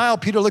time on denial,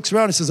 Peter looks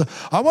around and says,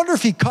 I wonder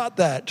if he caught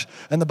that.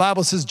 And the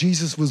Bible says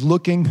Jesus was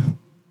looking.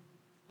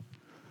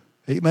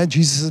 Amen.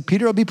 Jesus says,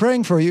 Peter, I'll be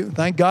praying for you.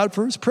 Thank God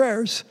for his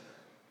prayers.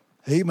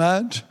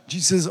 Amen.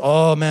 Jesus says,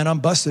 oh man, I'm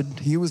busted.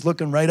 He was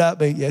looking right at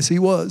me. Yes, he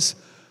was.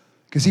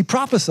 Because he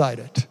prophesied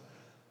it.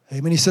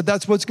 Amen. He said,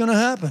 that's what's going to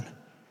happen.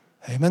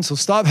 Amen. So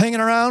stop hanging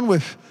around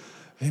with,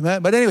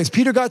 amen. But anyways,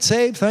 Peter got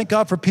saved. Thank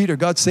God for Peter.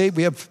 Got saved.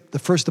 We have the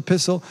first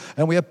epistle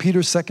and we have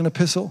Peter's second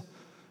epistle.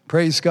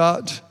 Praise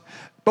God.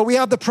 But we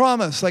have the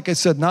promise, like I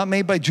said, not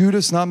made by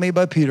Judas, not made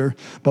by Peter,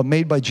 but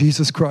made by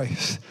Jesus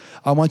Christ.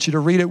 I want you to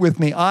read it with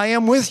me. I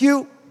am with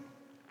you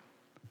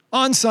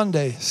on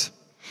Sundays.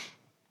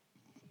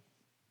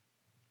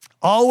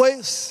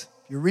 Always.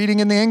 You're reading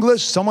in the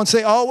English. Someone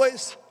say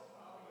always.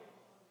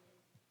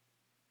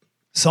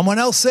 Someone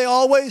else say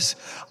always.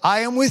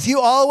 I am with you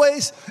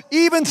always,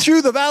 even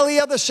through the valley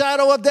of the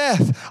shadow of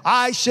death.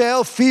 I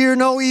shall fear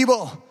no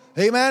evil.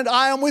 Amen.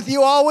 I am with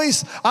you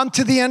always. I'm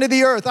to the end of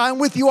the earth. I'm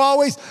with you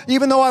always,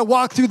 even though I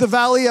walk through the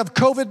valley of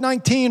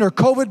COVID-19 or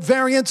COVID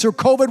variants or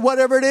COVID,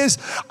 whatever it is.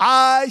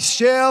 I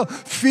shall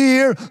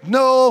fear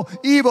no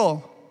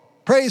evil.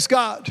 Praise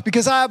God,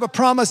 because I have a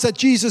promise that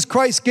Jesus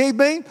Christ gave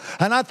me.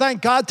 And I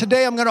thank God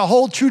today I'm going to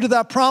hold true to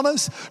that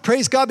promise.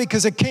 Praise God,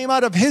 because it came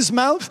out of his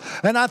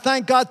mouth. And I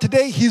thank God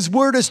today his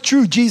word is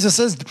true. Jesus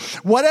says,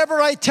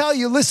 whatever I tell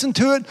you, listen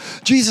to it.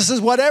 Jesus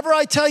says, whatever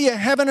I tell you,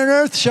 heaven and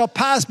earth shall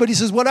pass. But he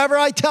says, whatever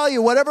I tell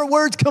you, whatever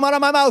words come out of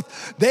my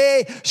mouth,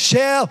 they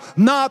shall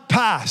not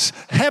pass.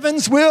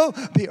 Heavens will,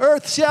 the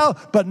earth shall,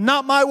 but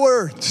not my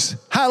words.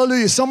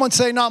 Hallelujah. Someone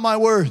say, not my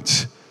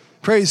words.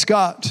 Praise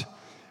God.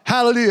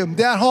 Hallelujah.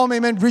 At home,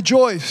 amen,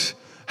 rejoice.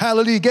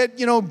 Hallelujah.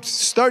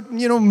 Start,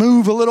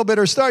 move a little bit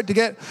or start to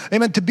get,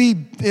 amen, to be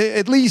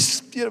at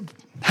least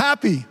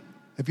happy.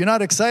 If you're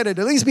not excited,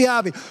 at least be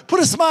happy.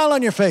 Put a smile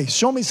on your face.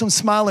 Show me some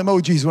smile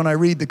emojis when I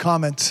read the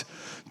comments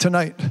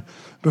tonight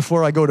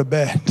before I go to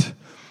bed.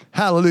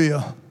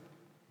 Hallelujah.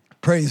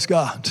 Praise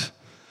God.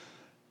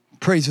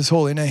 Praise his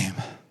holy name.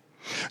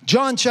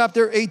 John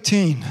chapter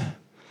 18.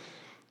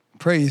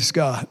 Praise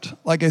God.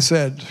 Like I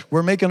said,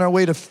 we're making our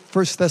way to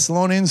 1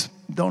 Thessalonians.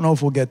 Don't know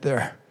if we'll get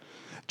there.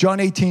 John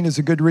 18 is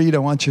a good read. I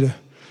want you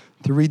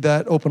to read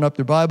that. Open up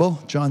your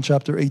Bible. John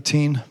chapter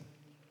 18.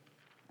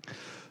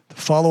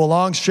 Follow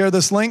along. Share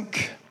this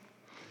link.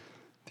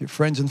 Dear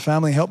friends and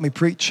family, help me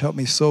preach, help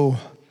me sow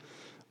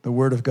the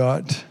word of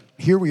God.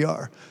 Here we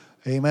are.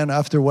 Amen.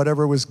 After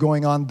whatever was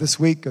going on this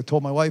week, I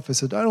told my wife, I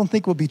said, I don't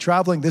think we'll be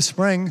traveling this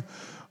spring.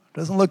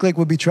 Doesn't look like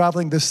we'll be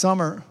traveling this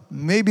summer.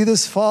 Maybe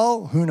this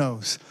fall. Who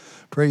knows?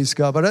 Praise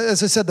God. But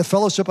as I said, the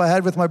fellowship I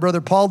had with my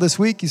brother Paul this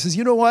week, he says,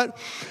 you know what?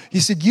 He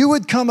said, you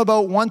would come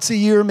about once a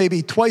year,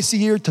 maybe twice a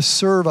year to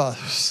serve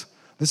us.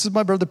 This is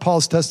my brother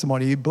Paul's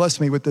testimony. He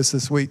blessed me with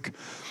this week.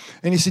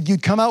 And he said,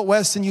 you'd come out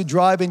west and you'd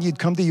drive and you'd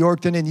come to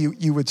Yorkton and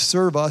you would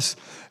serve us.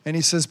 And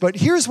he says, but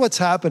here's what's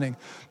happening.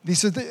 He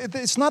said,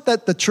 it's not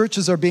that the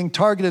churches are being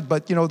targeted,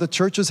 but, the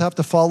churches have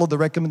to follow the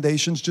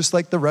recommendations, just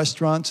like the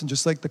restaurants and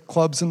just like the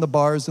clubs and the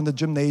bars and the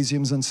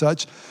gymnasiums and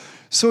such.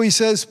 So he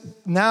says,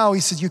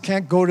 you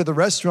can't go to the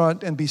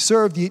restaurant and be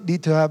served. You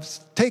need to have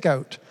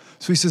takeout.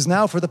 So he says,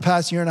 now for the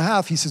past year and a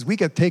half, he says, we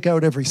get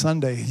takeout every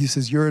Sunday. He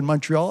says, you're in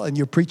Montreal and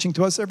you're preaching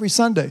to us every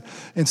Sunday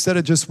instead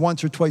of just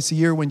once or twice a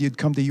year when you'd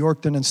come to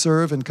Yorkton and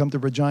serve and come to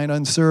Regina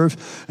and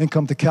serve and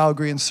come to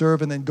Calgary and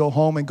serve and then go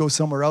home and go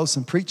somewhere else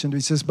and preach. And he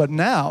says, but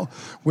now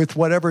with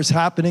whatever's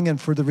happening and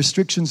for the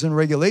restrictions and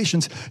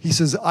regulations, he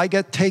says, I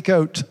get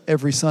takeout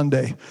every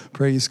Sunday.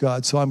 Praise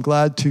God. So I'm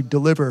glad to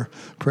deliver.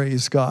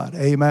 Praise God.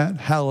 Amen.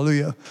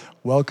 Hallelujah.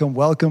 Welcome,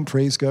 welcome.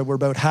 Praise God. We're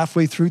about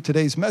halfway through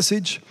today's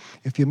message.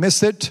 If you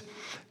missed it,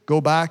 go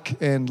back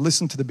and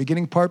listen to the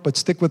beginning part, but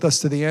stick with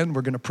us to the end.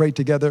 We're going to pray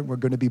together. We're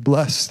going to be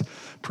blessed.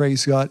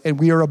 Praise God. And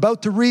we are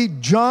about to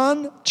read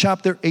John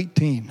chapter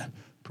 18.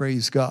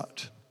 Praise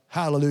God.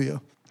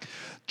 Hallelujah.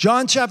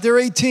 John chapter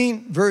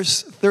 18,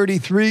 verse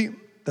 33.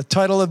 The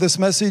title of this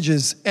message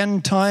is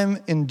End Time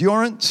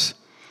Endurance.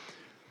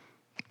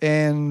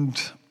 And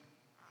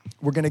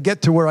we're going to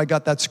get to where I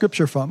got that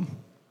scripture from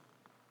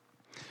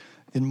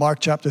in Mark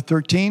chapter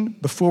 13.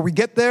 Before we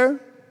get there,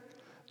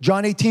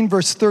 John 18,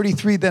 verse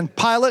 33, then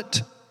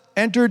Pilate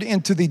entered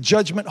into the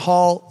judgment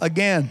hall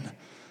again.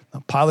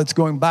 Now, Pilate's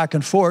going back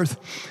and forth.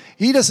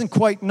 He doesn't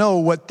quite know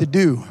what to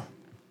do.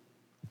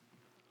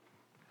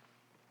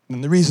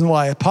 And the reason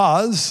why I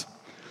pause,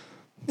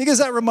 because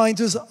that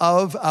reminds us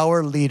of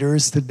our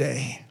leaders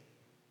today.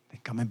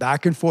 They're coming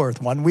back and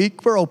forth. 1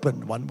 week we're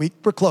open, 1 week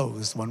we're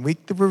closed, 1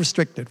 week we're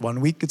restricted,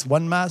 1 week it's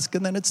one mask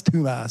and then it's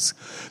two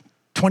masks.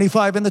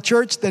 25 in the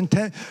church, then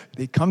 10.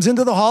 He comes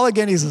into the hall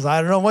again. He says, I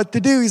don't know what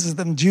to do. He says,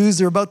 the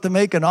Jews are about to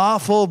make an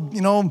awful,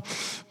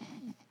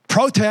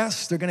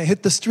 protest. They're going to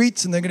hit the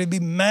streets and they're going to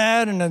be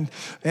mad. And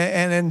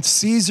then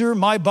Caesar,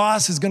 my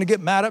boss, is going to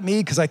get mad at me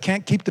because I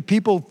can't keep the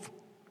people,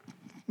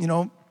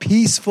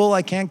 peaceful.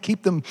 I can't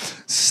keep them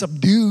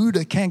subdued.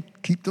 I can't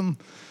keep them.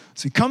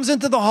 So he comes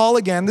into the hall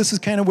again. This is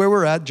kind of where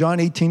we're at. John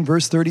 18,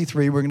 verse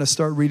 33. We're going to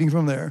start reading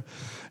from there.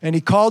 And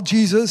he called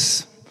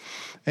Jesus.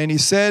 And he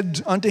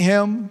said unto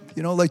him,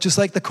 just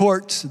like the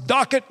courts,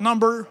 docket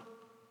number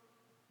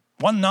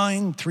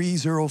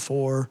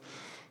 19304.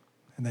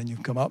 And then you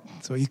come up.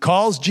 So he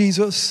calls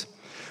Jesus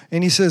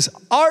and he says,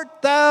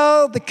 art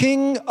thou the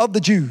King of the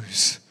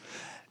Jews?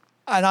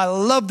 And I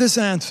love this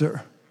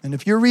answer. And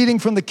if you're reading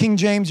from the King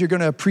James, you're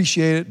going to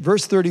appreciate it.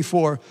 Verse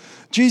 34,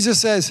 Jesus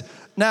says,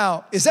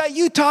 now, is that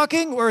you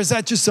talking or is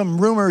that just some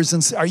rumors?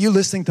 And are you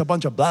listening to a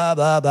bunch of blah,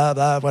 blah, blah,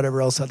 blah,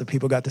 whatever else other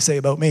people got to say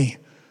about me?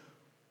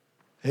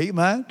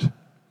 Amen.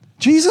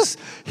 Jesus,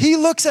 he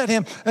looks at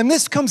him, and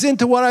this comes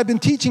into what I've been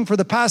teaching for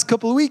the past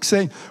couple of weeks,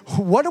 saying,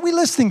 what are we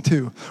listening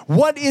to?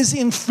 What is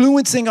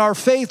influencing our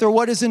faith or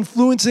what is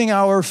influencing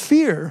our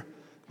fear?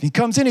 He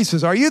comes in, he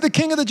says, are you the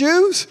King of the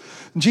Jews?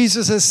 And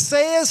Jesus says,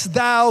 sayest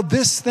thou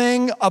this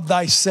thing of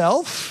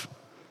thyself?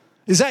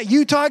 Is that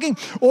you talking?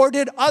 Or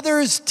did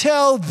others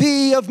tell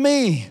thee of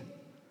me?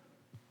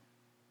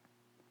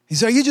 He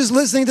said, are you just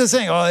listening to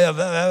saying, oh yeah,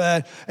 blah, blah,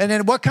 blah. And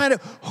then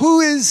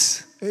who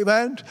is...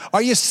 Amen.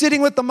 Are you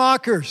sitting with the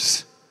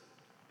mockers?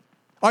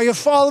 Are you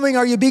following?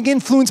 Are you being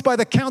influenced by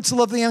the counsel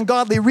of the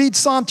ungodly? Read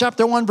Psalm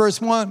chapter 1, verse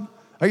 1.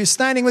 Are you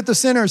standing with the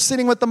sinners,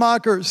 sitting with the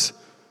mockers?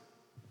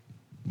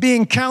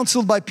 Being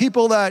counseled by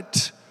people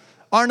that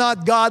are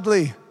not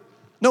godly.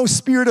 No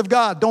Spirit of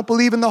God. Don't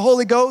believe in the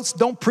Holy Ghost.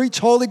 Don't preach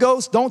Holy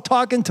Ghost. Don't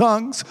talk in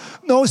tongues.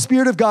 No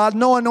Spirit of God.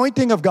 No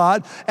anointing of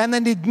God. And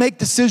then they make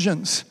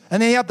decisions.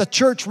 And then you have the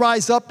church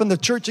rise up and the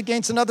church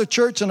against another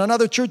church and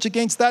another church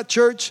against that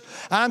church.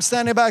 I'm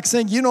standing back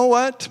saying, you know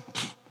what?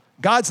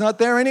 God's not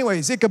there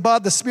anyways.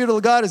 Ichabod, the Spirit of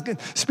God,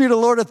 Spirit of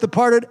the Lord hath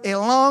departed a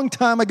long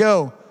time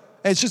ago.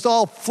 And it's just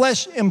all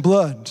flesh and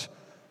blood.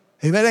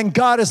 Amen. And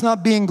God is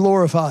not being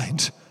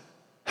glorified.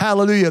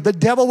 Hallelujah. The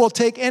devil will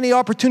take any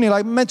opportunity.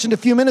 Like I mentioned a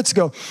few minutes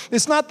ago,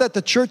 it's not that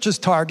the church is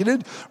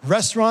targeted.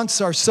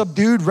 Restaurants are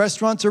subdued.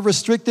 Restaurants are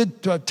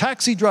restricted.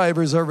 Taxi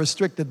drivers are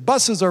restricted.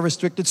 Buses are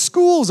restricted.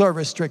 Schools are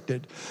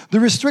restricted.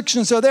 The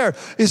restrictions are there.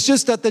 It's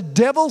just that the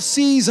devil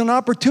sees an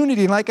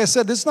opportunity. And like I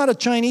said, this is not a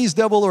Chinese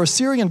devil or a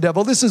Syrian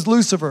devil. This is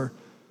Lucifer.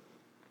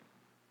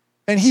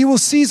 And he will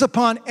seize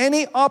upon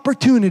any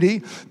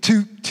opportunity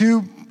to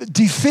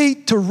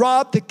defeat, to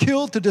rob, to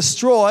kill, to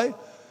destroy,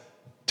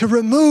 to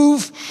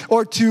remove,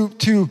 or to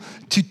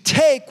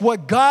take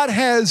what God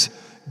has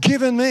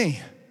given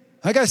me.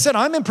 Like I said,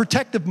 I'm in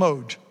protective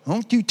mode.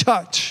 Don't you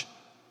touch.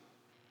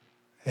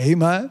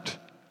 Amen.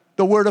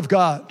 the Word of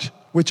God,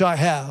 which I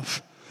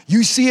have.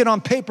 You see it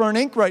on paper and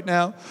ink right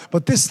now,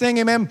 but this thing,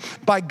 amen,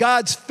 by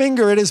God's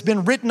finger, it has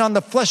been written on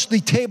the fleshly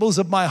tables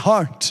of my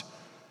heart.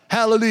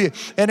 Hallelujah.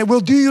 And it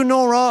will do you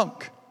no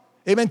wrong.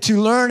 Amen. To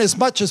learn as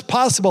much as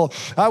possible.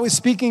 I was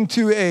speaking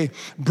to a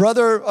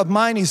brother of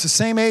mine. He's the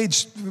same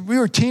age. We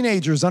were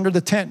teenagers under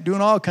the tent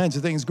doing all kinds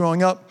of things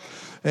growing up.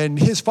 And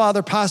his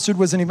father pastored,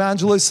 was an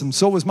evangelist, and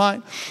so was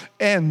mine.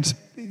 And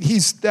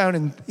he's down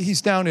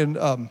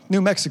in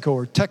New Mexico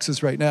or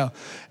Texas right now.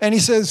 And he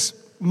says,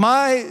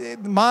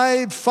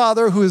 my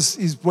father,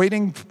 he's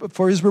waiting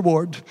for his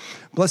reward,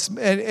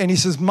 and he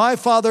says, my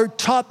father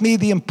taught me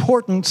the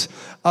importance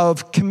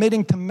of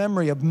committing to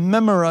memory, of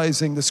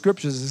memorizing the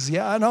scriptures. He says,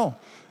 yeah, I know.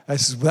 I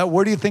says, well,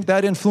 where do you think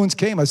that influence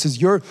came? I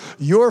says,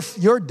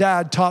 your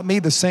dad taught me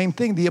the same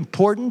thing, the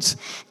importance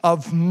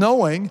of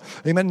knowing,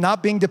 amen,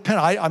 not being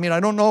dependent. I mean, I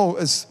don't know,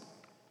 as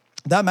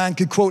that man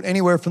could quote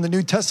anywhere from the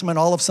New Testament,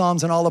 all of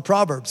Psalms and all of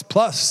Proverbs,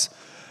 plus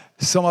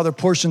some other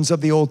portions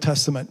of the Old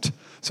Testament.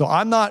 So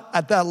I'm not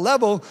at that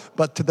level,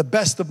 but to the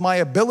best of my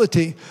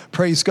ability,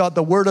 praise God,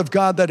 the Word of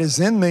God that is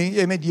in me,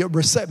 I mean, you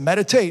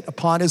meditate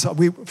upon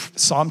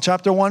Psalm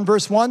chapter 1,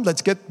 verse 1.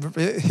 Let's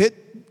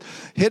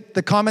hit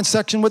the comment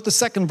section with the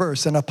second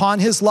verse. And upon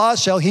his law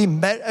shall he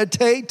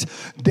meditate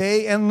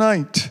day and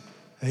night.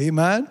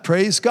 Amen.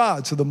 Praise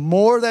God. So the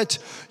more that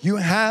you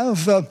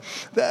have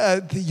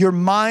your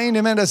mind,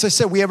 amen. As I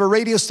said, we have a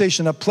radio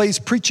station that plays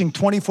preaching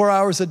 24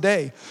 hours a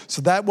day.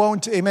 So that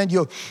won't, amen.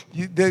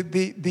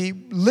 The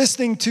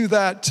listening to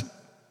that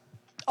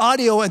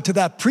audio and to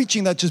that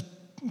preaching that just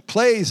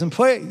plays and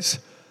plays.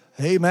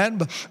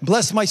 Amen.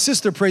 Bless my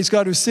sister, praise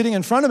God, who's sitting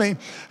in front of me.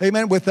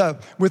 Amen. With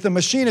a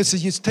machine. It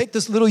says you take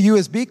this little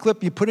USB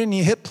clip, you put it in,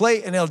 you hit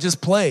play, and it'll just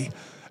play.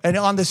 And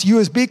on this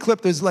USB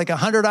clip, there's like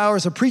 100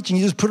 hours of preaching.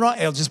 You just put it on,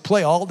 it'll just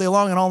play all day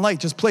long and all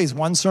night. Just plays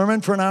one sermon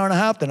for an hour and a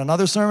half, then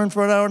another sermon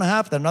for an hour and a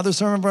half, then another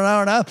sermon for an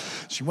hour and a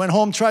half. She went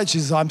home, tried. She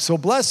says, I'm so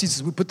blessed. She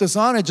says, we put this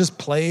on, it just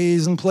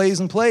plays and plays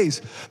and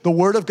plays. The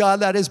Word of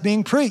God that is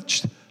being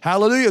preached.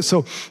 Hallelujah.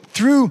 So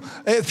through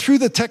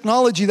the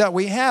technology that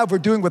we have, we're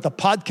doing with the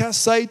podcast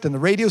site and the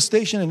radio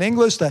station in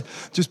English that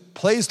just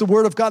plays the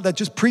Word of God, that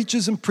just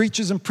preaches and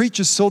preaches and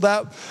preaches, so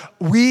that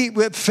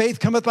faith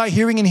cometh by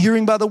hearing and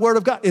hearing by the Word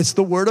of God. It's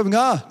the Word of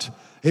God.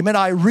 Amen.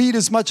 I read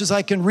as much as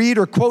I can read,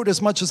 or quote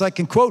as much as I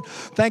can quote.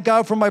 Thank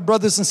God for my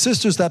brothers and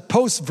sisters that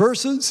post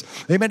verses.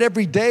 Amen.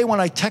 Every day when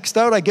I text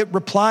out, I get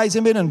replies,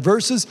 amen, and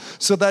verses,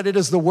 so that it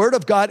is the Word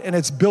of God, and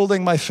it's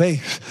building my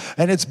faith.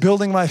 And it's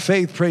building my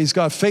faith, praise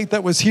God. Faith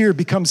that was here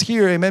becomes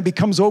here, amen,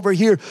 becomes over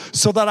here,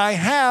 so that I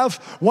have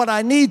what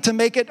I need to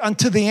make it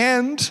unto the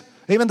end.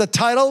 Amen. The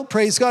title,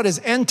 praise God, is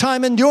End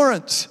Time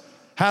Endurance.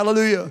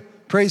 Hallelujah.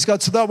 Praise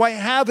God. So that I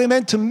have,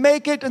 amen, to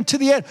make it unto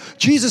the end.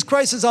 Jesus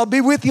Christ says, I'll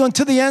be with you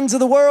unto the ends of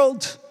the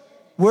world.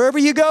 Wherever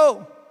you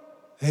go.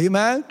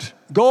 Amen.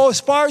 Go as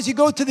far as you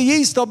go to the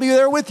east, I'll be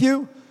there with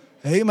you.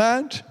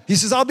 Amen. He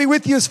says, I'll be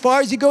with you as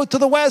far as you go to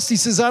the west. He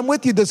says, I'm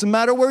with you. Doesn't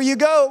matter where you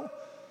go.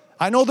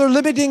 I know they're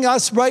limiting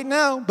us right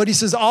now, but he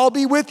says, I'll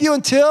be with you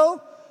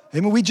until,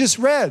 amen, we just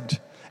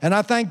read. And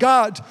I thank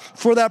God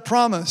for that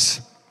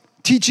promise.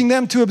 Teaching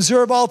them to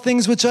observe all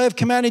things which I have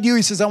commanded you.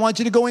 He says, I want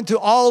you to go into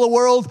all the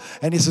world.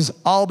 And he says,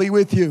 I'll be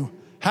with you.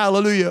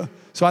 Hallelujah.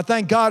 So I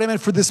thank God, amen,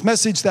 for this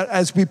message that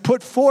as we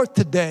put forth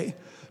today,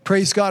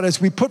 praise God,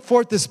 as we put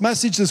forth this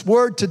message, this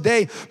word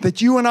today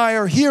that you and I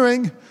are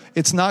hearing,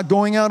 it's not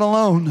going out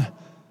alone.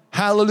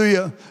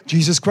 Hallelujah.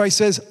 Jesus Christ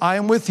says, I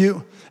am with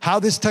you. How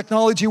this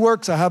technology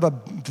works, I have a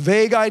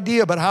vague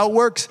idea, but how it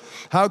works,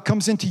 how it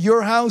comes into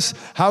your house,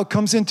 how it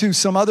comes into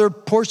some other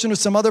portion or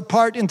some other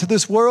part into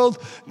this world,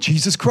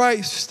 Jesus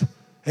Christ.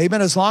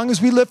 Amen. As long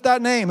as we lift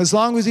that name, as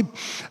long as we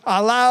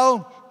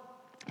allow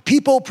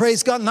people,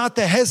 praise God, not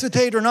to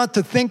hesitate or not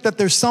to think that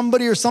there's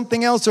somebody or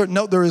something else, or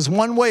no, there is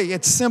one way.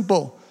 It's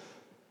simple.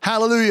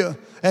 Hallelujah.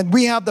 And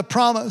we have the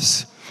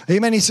promise.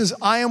 Amen. He says,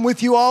 I am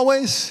with you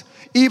always,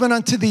 even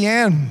unto the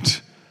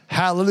end.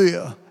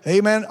 Hallelujah.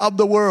 Amen. Of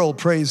the world.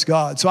 Praise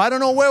God. So I don't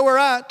know where we're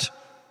at.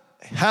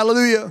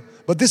 Hallelujah.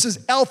 But this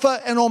is Alpha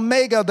and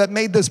Omega that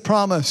made this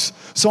promise.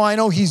 So I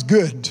know he's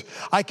good.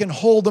 I can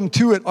hold them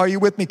to it. Are you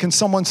with me? Can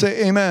someone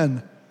say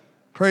amen?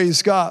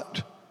 Praise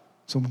God.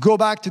 So go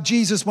back to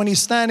Jesus when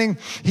he's standing.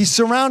 He's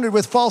surrounded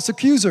with false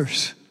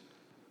accusers.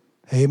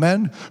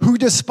 Amen. Who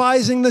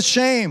despising the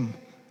shame.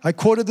 I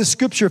quoted the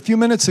scripture a few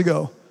minutes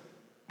ago.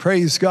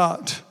 Praise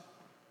God.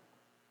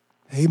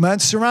 Amen.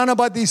 Surrounded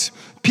by these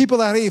people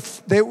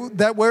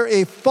that were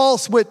a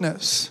false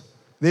witness.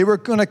 They were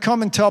going to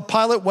come and tell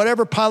Pilate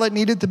whatever Pilate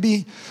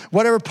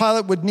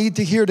would need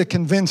to hear to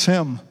convince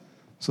him.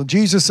 So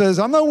Jesus says,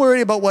 I'm not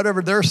worried about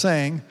whatever they're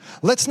saying.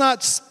 Let's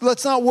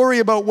not worry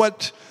about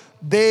what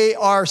they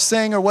are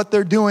saying or what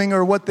they're doing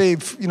or what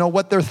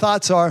what their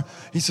thoughts are.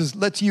 He says,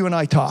 let's you and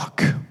I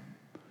talk.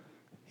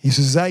 He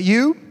says, is that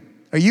you?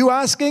 Are you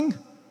asking?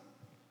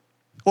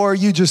 Or are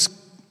you just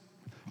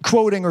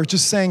quoting or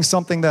just saying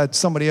something that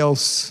somebody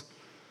else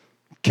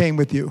came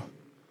with you?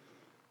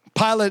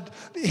 Pilate,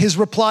 his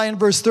reply in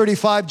verse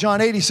 35, John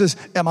 8, he says,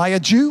 am I a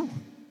Jew?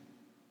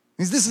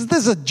 This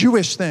is a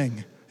Jewish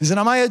thing. He said,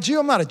 am I a Jew?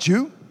 I'm not a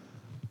Jew.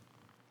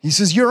 He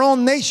says, your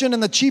own nation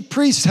and the chief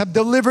priests have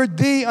delivered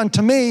thee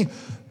unto me.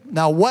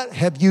 Now what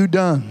have you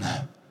done?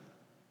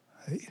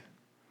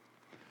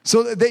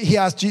 So he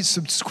asked Jesus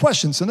some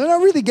questions, and they're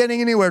not really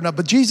getting anywhere now,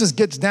 but Jesus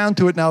gets down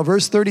to it now,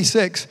 verse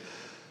 36.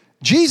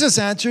 Jesus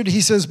answered,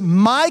 he says,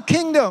 my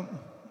kingdom.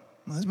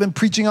 I've been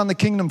preaching on the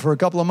kingdom for a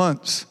couple of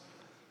months.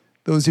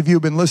 Those of you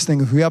who've been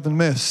listening, if we haven't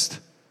missed.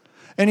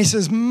 And he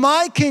says,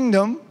 my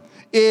kingdom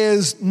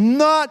is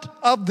not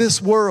of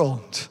this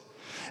world.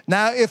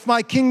 Now, if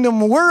my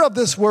kingdom were of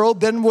this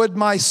world, then would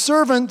my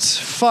servants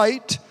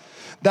fight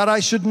that I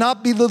should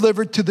not be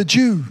delivered to the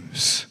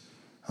Jews.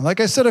 And like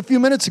I said a few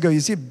minutes ago, you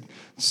see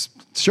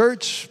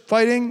church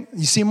fighting,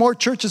 you see more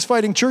churches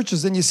fighting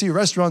churches than you see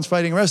restaurants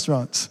fighting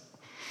restaurants.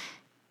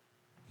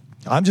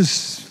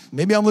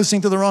 Maybe I'm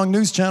listening to the wrong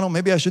news channel.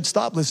 Maybe I should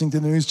stop listening to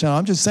the news channel.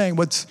 I'm just saying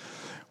what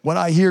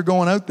I hear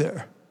going out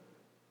there.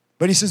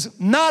 But he says,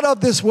 not of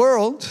this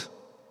world.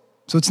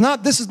 So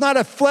this is not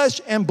a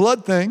flesh and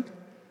blood thing.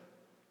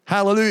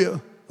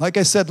 Hallelujah. Like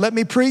I said, let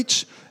me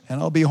preach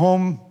and I'll be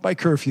home by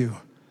curfew.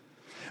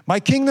 My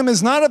kingdom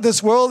is not of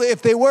this world.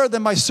 If they were,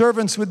 then my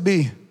servants would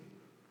be.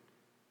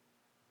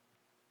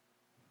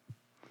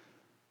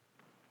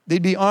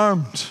 They'd be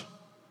armed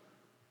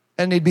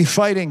and they'd be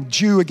fighting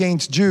Jew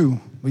against Jew.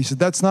 He said,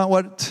 that's not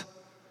what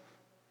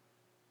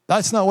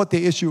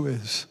the issue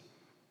is.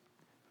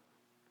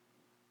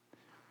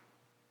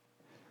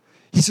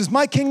 He says,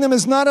 my kingdom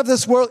is not of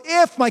this world.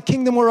 If my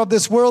kingdom were of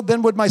this world,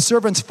 then would my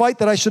servants fight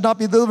that I should not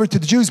be delivered to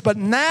the Jews. But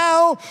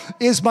now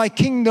is my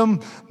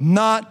kingdom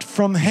not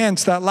from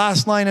hence. That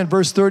last line in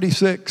verse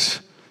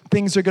 36.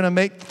 Things are going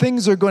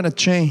to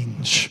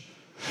change.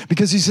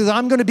 Because he says,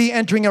 I'm going to be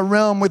entering a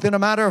realm. Within a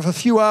matter of a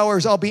few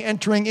hours, I'll be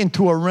entering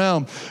into a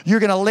realm.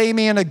 You're going to lay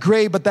me in a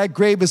grave, but that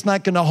grave is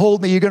not going to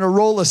hold me. You're going to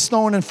roll a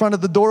stone in front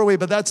of the doorway,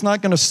 but that's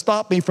not going to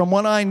stop me from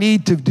what I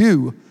need to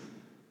do.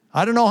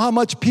 I don't know how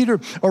much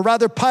Pilate,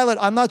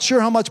 I'm not sure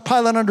how much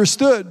Pilate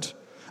understood.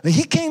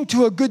 He came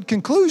to a good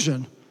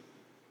conclusion.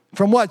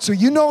 From what? So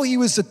he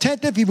was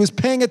attentive. He was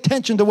paying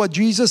attention to what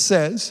Jesus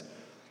says.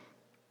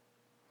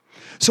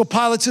 So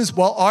Pilate says,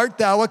 well, art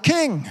thou a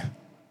king?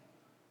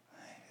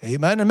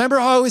 Amen. Remember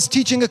how I was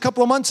teaching a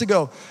couple of months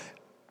ago?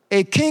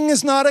 A king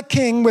is not a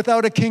king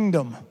without a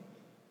kingdom.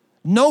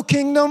 No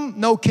kingdom,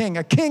 no king.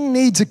 A king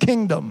needs a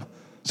kingdom.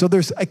 So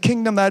there's a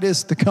kingdom that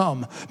is to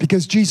come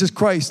because Jesus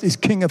Christ is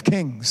King of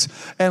kings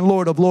and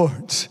Lord of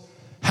lords.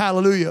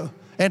 Hallelujah.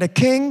 And a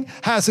king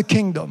has a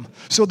kingdom.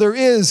 So there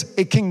is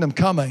a kingdom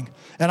coming.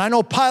 And I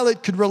know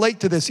Pilate could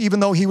relate to this, even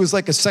though he was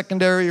like a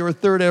secondary or a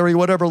third-area,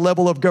 whatever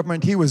level of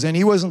government he was in.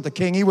 He wasn't the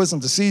king. He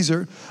wasn't the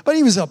Caesar. But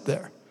he was up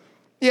there.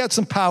 He had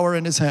some power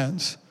in his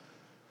hands.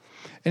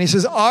 And he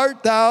says,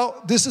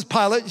 this is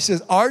Pilate. He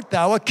says, art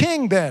thou a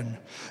king then?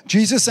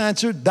 Jesus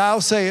answered, thou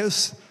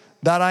sayest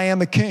that I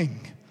am a king.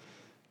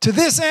 To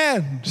this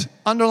end,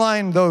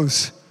 underline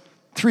those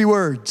 3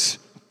 words.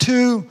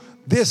 To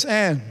this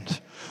end.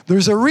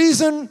 There's a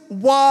reason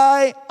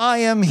why I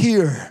am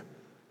here.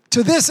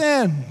 To this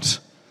end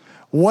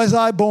was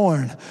I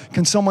born.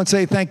 Can someone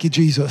say, thank you,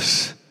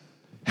 Jesus?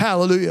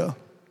 Hallelujah.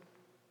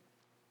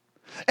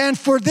 And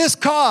for this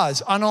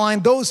cause,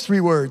 underline those 3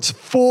 words.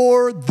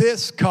 For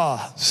this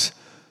cause.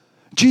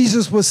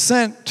 Jesus was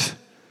sent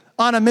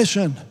on a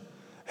mission.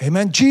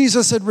 Amen.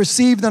 Jesus had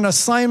received an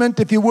assignment,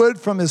 if you would,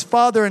 from his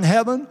Father in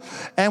heaven.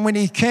 And when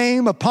he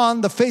came upon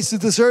the face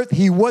of this earth,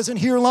 he wasn't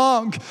here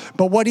long.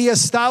 But what he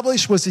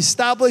established was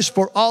established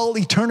for all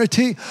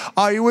eternity.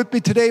 Are you with me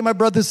today, my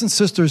brothers and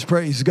sisters?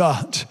 Praise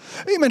God.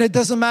 Amen. It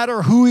doesn't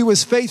matter who he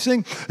was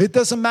facing. It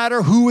doesn't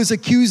matter who was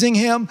accusing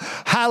him.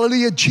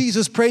 Hallelujah.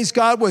 Jesus, praise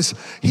God,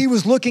 he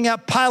was looking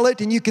at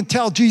Pilate, and you can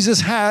tell Jesus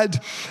had,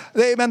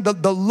 amen,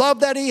 the love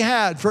that he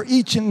had for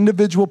each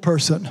individual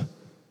person.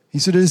 He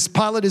said,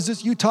 Pilate, is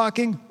this you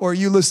talking, or are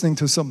you listening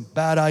to some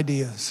bad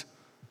ideas?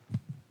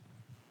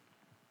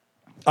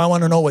 I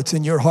want to know what's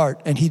in your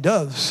heart. And he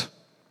does.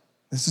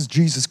 This is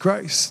Jesus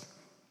Christ.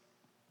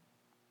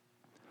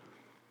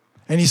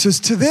 And he says,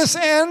 to this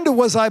end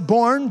was I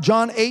born,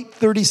 John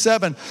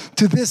 8:37.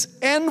 To this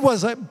end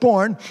was I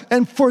born,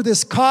 and for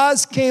this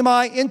cause came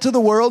I into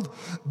the world,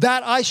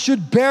 that I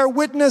should bear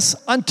witness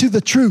unto the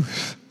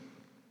truth.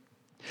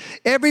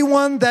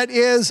 Everyone that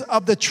is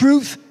of the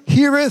truth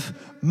heareth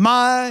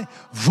my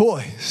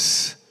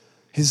voice.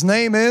 His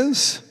name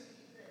is.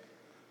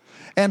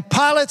 And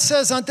Pilate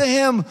says unto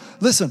him,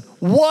 listen,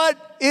 what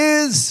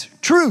is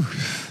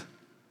truth?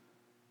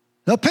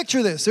 Now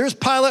picture this. There's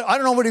Pilate. I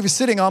don't know what he was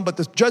sitting on, but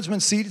the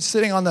judgment seat is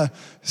sitting on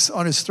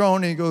his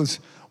throne. And he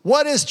goes,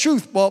 what is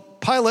truth? Well,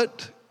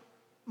 Pilate,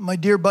 my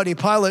dear buddy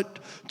Pilate,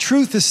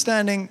 truth is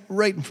standing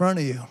right in front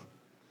of you.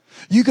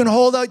 You can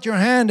hold out your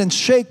hand and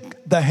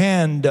shake the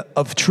hand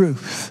of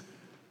truth.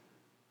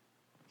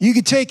 You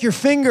could take your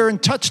finger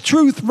and touch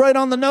truth right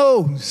on the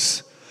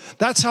nose.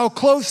 That's how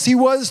close he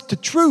was to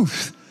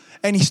truth.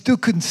 And he still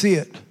couldn't see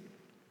it.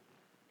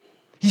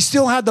 He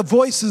still had the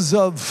voices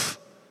of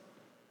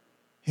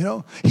You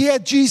know, he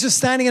had Jesus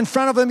standing in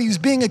front of him. He was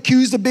being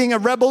accused of being a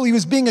rebel. He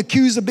was being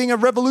accused of being a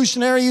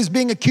revolutionary. He was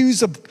being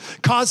accused of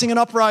causing an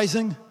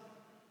uprising,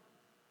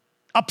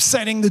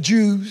 upsetting the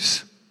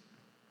Jews.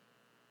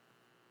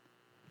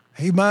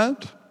 Amen.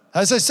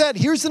 As I said,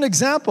 here's an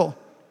example.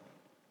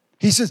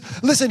 He says,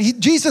 listen,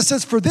 Jesus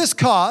says, for this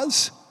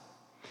cause,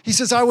 he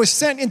says, I was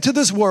sent into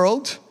this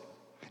world.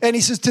 And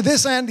he says, to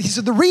this end, he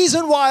said, the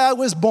reason why I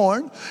was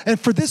born, and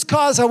for this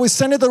cause I was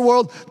sent into the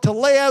world to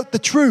lay out the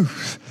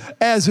truth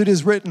as it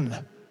is written.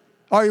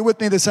 Are you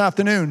with me this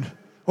afternoon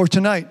or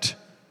tonight?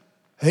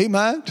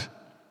 Amen.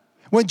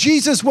 When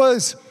Jesus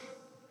was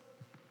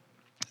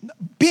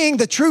being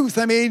the truth,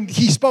 I mean,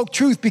 he spoke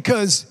truth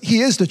because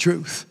he is the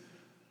truth.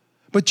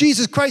 But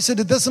Jesus Christ said,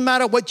 it doesn't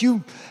matter what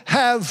you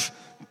have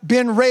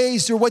been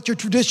raised or what your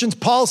traditions.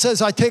 Paul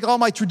says, I take all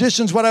my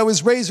traditions, what I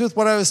was raised with,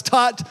 what I was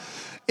taught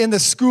in the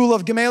school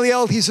of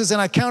Gamaliel. He says,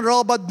 and I count it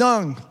all but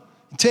dung.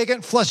 Take it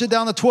and flush it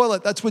down the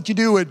toilet. That's what you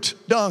do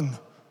with dung.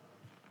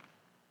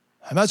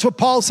 And that's what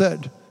Paul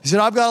said. He said,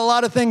 I've got a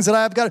lot of things that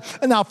I've got.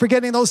 And now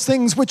forgetting those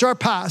things which are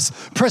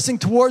past, pressing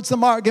towards the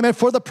mark, amen,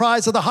 for the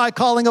prize of the high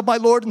calling of my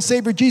Lord and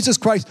Savior Jesus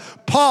Christ.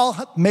 Paul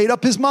made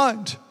up his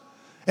mind.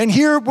 And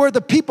here were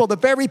the people, the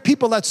very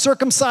people that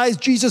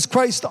circumcised Jesus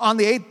Christ on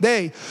the 8th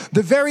day,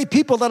 the very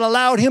people that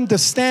allowed him to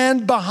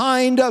stand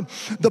behind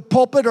the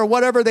pulpit or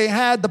whatever they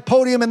had, the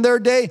podium in their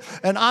day,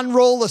 and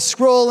unroll a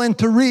scroll and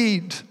to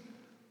read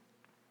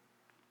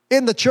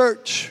in the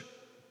church.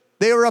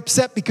 They were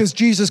upset because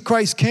Jesus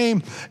Christ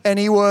came and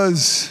he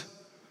was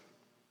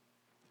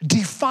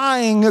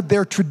defying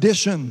their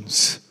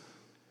traditions,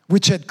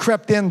 which had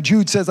crept in,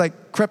 Jude says,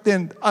 like crept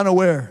in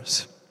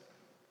unawares.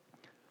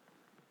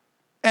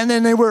 And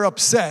then they were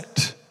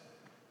upset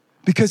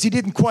because he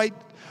didn't quite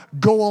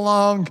go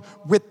along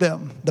with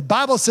them. The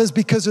Bible says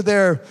because of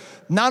their,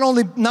 not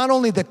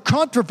only the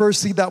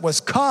controversy that was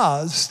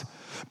caused,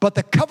 but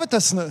the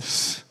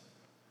covetousness.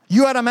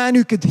 You had a man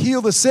who could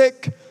heal the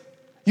sick.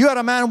 You had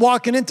a man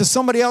walking into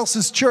somebody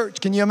else's church.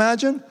 Can you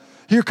imagine?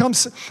 Here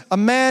comes a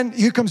man,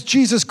 here comes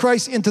Jesus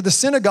Christ into the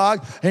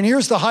synagogue, and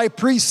here's the high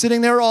priest sitting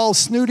there all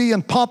snooty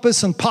and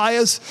pompous and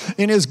pious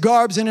in his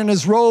garbs and in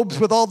his robes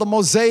with all the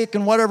mosaic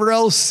and whatever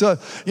else,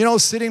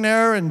 sitting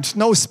there, and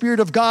no Spirit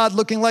of God,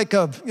 looking like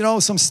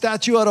some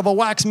statue out of a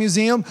wax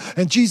museum.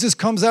 And Jesus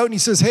comes out and he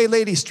says, hey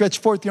lady, stretch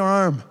forth your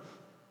arm.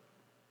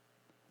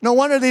 No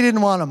wonder they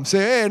didn't want him.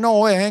 Say, hey, no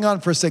way, hang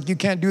on for a sec. You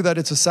can't do that.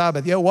 It's a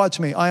Sabbath. Yeah, watch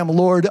me. I am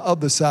Lord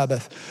of the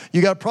Sabbath.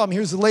 You got a problem.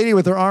 Here's the lady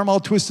with her arm all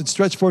twisted.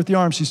 Stretch forth your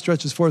arm. She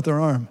stretches forth her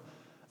arm.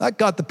 That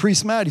got the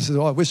priest mad. He says,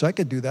 oh, I wish I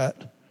could do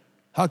that.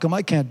 How come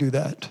I can't do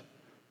that?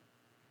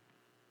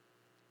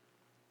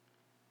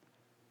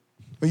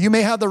 Well, you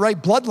may have the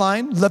right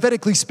bloodline,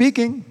 Levitically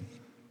speaking,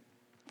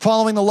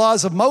 following the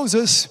laws of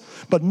Moses,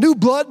 but new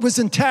blood was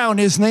in town.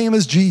 His name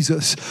is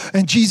Jesus.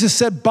 And Jesus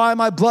said, by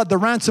my blood, the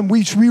ransom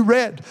which we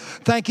read.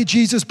 Thank you,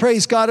 Jesus.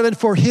 Praise God, and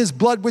for his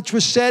blood which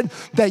was shed,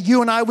 that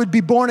you and I would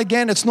be born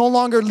again. It's no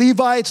longer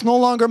Levi. It's no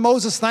longer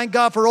Moses. Thank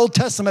God for Old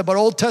Testament, but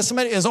Old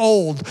Testament is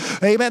old.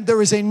 Amen.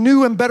 There is a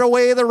new and better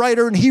way. The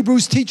writer in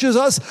Hebrews teaches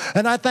us.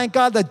 And I thank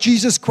God that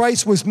Jesus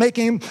Christ was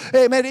making,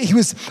 amen, he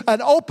was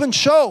an open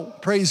show.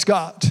 Praise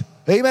God.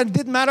 Amen. It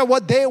didn't matter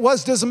what day it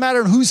was. Doesn't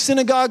matter whose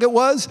synagogue it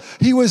was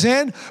he was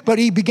in. But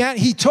he read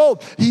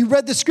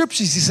the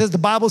scriptures. He says, the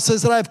Bible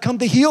says that I've come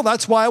to heal.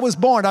 That's why I was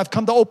born. I've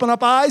come to open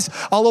up eyes.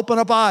 I'll open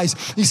up eyes.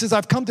 He says,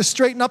 I've come to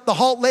straighten up the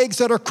halt legs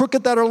that are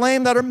crooked, that are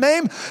lame, that are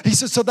maimed. He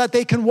says, so that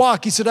they can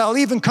walk. He said, I'll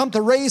even come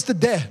to raise the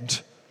dead.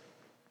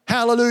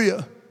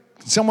 Hallelujah.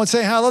 Can someone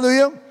say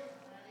hallelujah?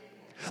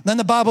 Then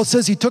the Bible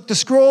says he took the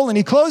scroll and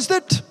he closed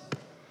it.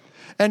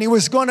 And he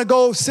was going to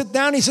go sit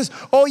down. He says,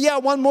 oh yeah,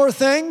 one more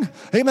thing.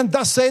 Amen.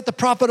 Thus saith the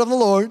prophet of the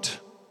Lord.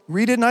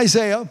 Read it in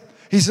Isaiah.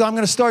 He says, I'm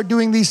going to start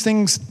doing these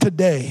things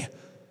today.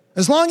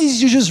 As long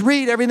as you just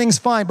read, everything's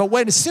fine. But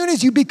as soon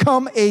as you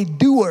become a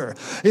doer,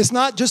 it's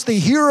not just the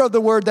hearer of the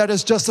word that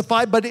is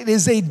justified, but it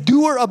is a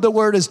doer of the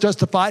word is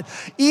justified.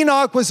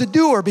 Enoch was a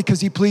doer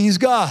because he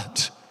pleased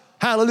God.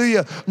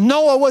 Hallelujah.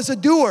 Noah was a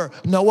doer.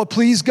 Noah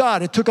pleased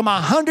God. It took him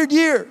 100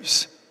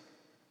 years.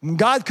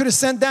 God could have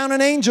sent down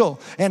an angel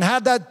and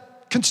had that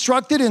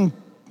constructed in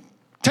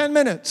 10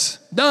 minutes,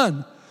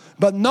 done.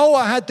 But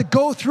Noah had to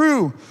go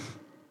through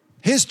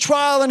his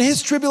trial and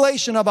his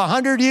tribulation of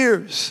 100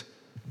 years.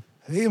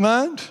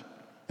 Amen.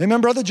 Amen,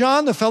 Brother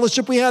John, the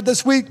fellowship we had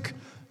this week.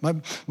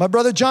 My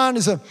brother John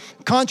is a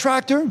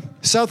contractor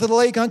south of the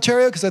lake,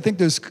 Ontario, because I think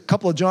there's a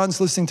couple of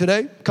Johns listening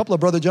today, a couple of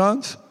Brother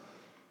Johns.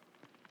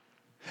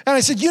 And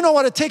I said, you know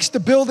what it takes to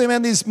build,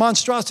 amen, these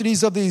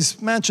monstrosities of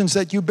these mansions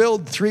that you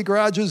build, 3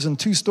 garages and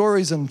 2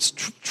 stories and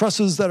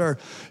trusses that are,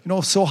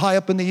 so high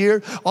up in the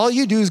air. All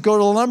you do is go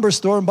to the lumber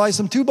store and buy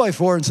some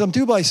 2x4 and some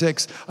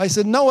 2x6. I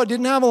said, Noah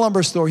didn't have a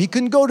lumber store. He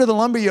couldn't go to the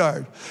lumber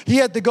yard. He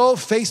had to go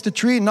face the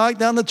tree, knock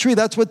down the tree.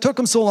 That's what took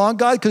him so long.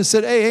 God could have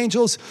said, hey,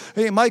 angels,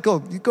 hey,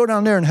 Michael, you go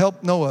down there and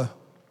help Noah.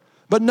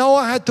 But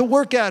Noah had to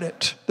work at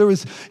it.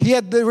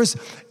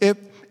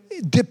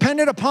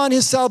 dependent upon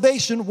his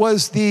salvation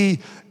was the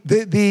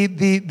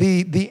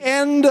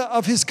end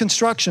of his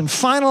construction,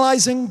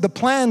 finalizing the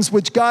plans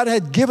which God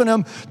had given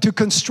him to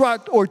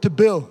construct or to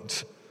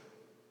build.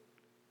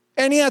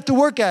 And he had to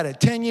work at it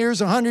 10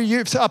 years, 100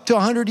 years, up to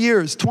 100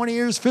 years, 20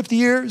 years, 50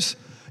 years.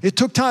 It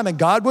took time, and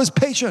God was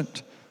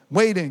patient,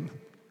 waiting.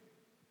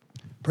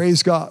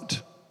 Praise God.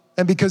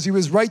 And because he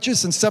was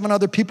righteous and 7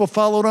 other people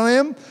followed on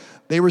him,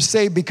 they were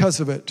saved because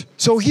of it.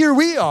 So here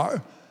we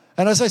are.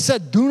 And as I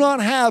said, do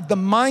not have the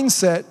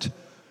mindset,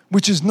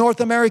 which is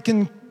North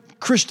American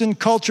Christian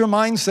culture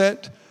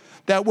mindset,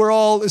 that we're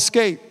all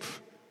escape.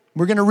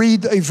 We're going to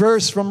read a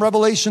verse from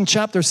Revelation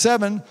chapter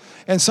 7,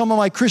 and some of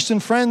my Christian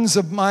friends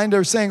of mine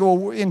are saying,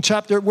 well, in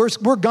chapter,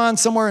 we're gone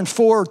somewhere in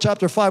 4 or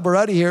chapter 5, we're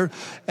out of here.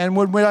 And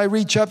when I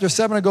read chapter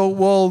 7, I go,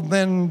 well,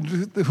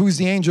 then who's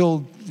the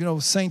angel,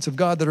 saints of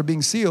God that are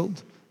being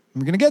sealed?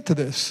 We're going to get to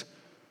this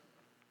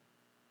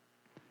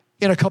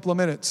in a couple of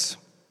minutes.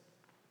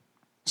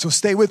 So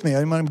stay with me.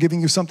 I'm giving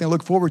you something to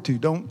look forward to.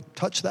 Don't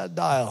touch that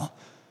dial.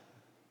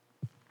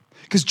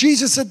 Because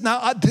Jesus said,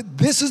 now,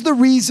 this is the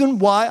reason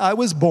why I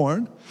was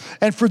born.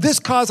 And for this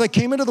cause I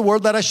came into the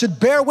world, that I should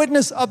bear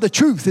witness of the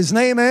truth. His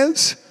name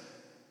is,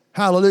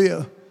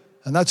 hallelujah.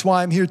 And that's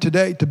why I'm here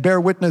today, to bear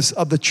witness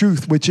of the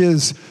truth, which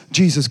is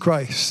Jesus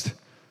Christ.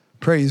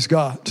 Praise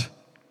God.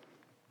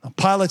 Now,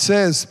 Pilate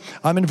says,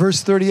 I'm in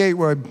verse 38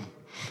 where I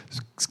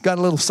got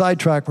a little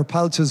sidetracked, where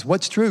Pilate says,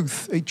 what's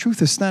truth? A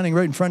truth is standing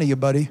right in front of you,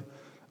 buddy.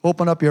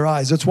 Open up your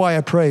eyes. That's why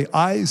I pray.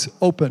 Eyes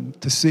open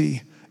to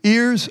see.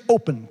 Ears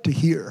open to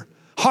hear.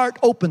 Heart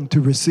open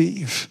to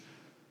receive.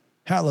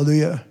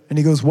 Hallelujah. And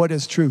he goes, what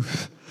is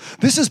truth?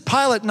 This is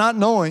Pilate not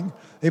knowing.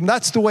 And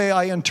that's the way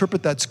I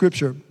interpret that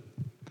scripture.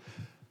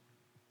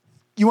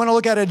 You want to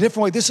look at it a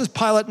different way. This is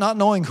Pilate not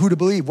knowing who to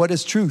believe. What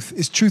is truth?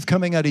 Is truth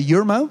coming out of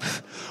your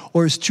mouth?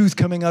 Or is truth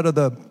coming out of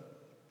the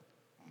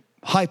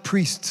high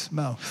priest's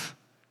mouth?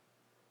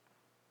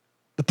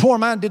 The poor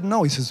man didn't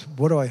know. He says,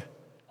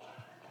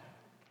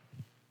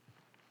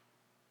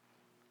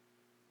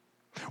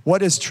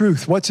 What is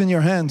truth? What's in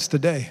your hands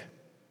today?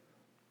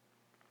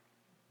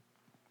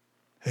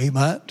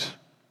 Amen.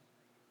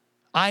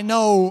 I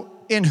know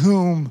in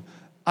whom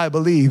I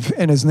believe,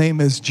 and his name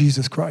is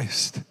Jesus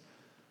Christ.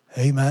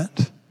 Amen.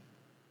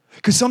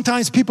 Because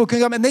sometimes people can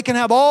come and they can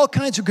have all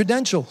kinds of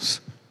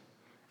credentials.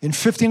 In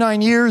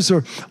 59 years,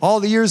 or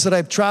all the years that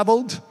I've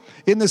traveled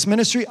in this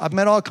ministry, I've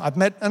met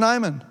an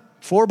Iman,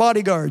 4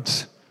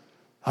 bodyguards.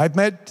 I've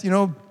met,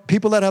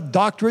 people that have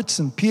doctorates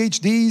and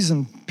PhDs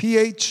and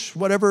PH,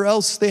 whatever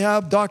else they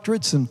have,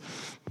 doctorates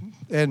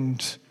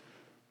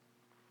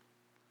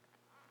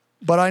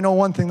but I know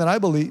one thing that I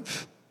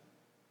believe.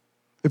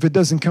 If it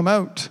doesn't come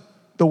out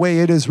the way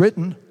it is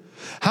written.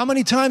 How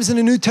many times in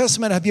the New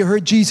Testament have you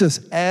heard Jesus,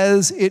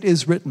 as it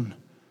is written?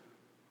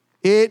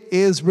 It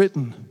is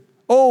written.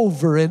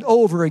 Over and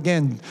over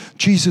again,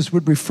 Jesus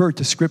would refer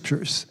to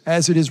scriptures.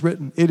 As it is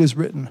written, it is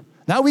written.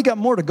 Now we got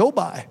more to go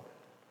by.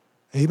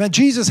 Amen.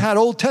 Jesus had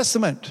Old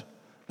Testament.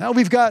 Now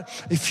we've got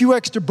a few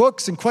extra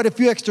books and quite a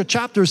few extra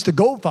chapters to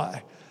go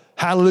by.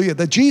 Hallelujah.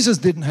 That Jesus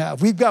didn't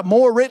have. We've got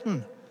more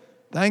written.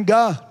 Thank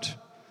God.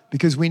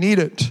 Because we need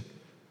it.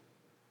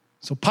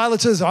 So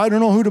Pilate says, I don't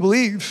know who to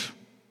believe.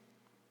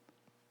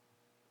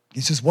 He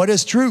says, what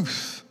is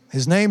truth?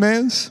 His name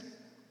is.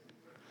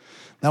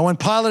 Now when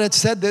Pilate had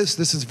said this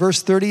is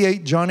verse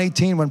 38, John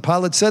 18. When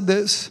Pilate said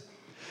this,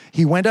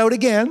 he went out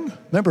again.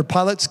 Remember,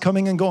 Pilate's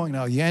coming and going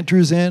now. He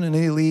enters in and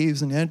he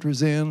leaves and he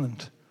enters in,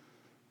 and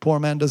poor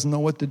man doesn't know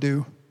what to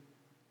do.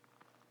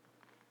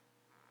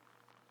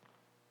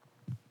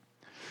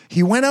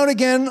 He went out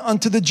again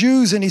unto the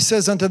Jews, and he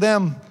says unto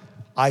them,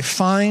 I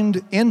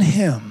find in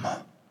him.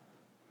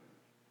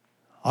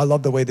 I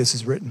love the way this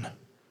is written.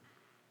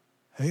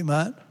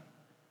 Amen.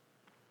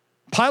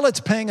 Pilate's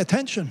paying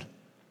attention.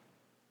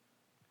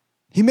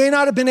 He may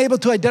not have been able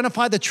to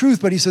identify the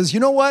truth, but he says, you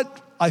know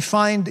what? I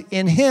find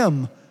in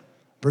him,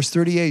 verse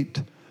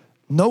 38,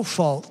 no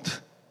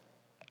fault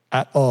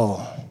at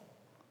all.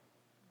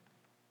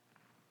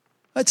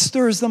 That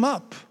stirs them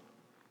up.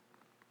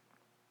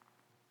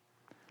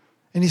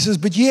 And he says,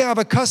 but ye have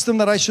a custom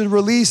that I should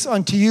release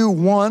unto you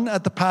one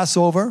at the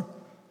Passover.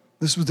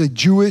 This was a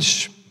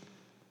Jewish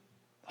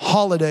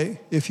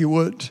holiday, if you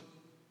would.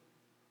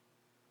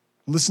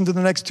 Listen to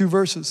the next 2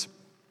 verses.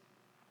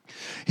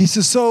 He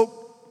says,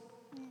 so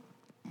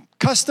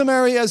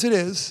customary as it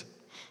is,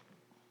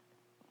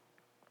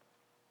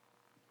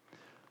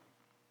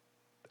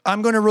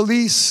 I'm going to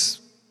release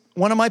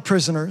one of my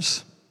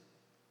prisoners.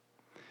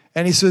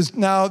 And he says,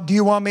 now, do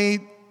you want me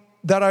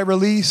that I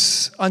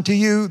release unto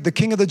you the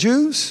King of the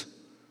Jews?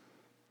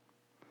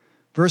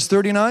 Verse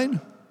 39.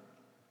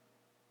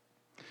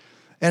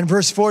 And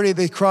verse 40,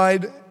 they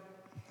cried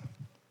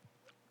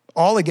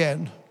all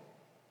again,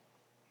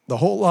 the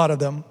whole lot of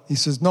them. He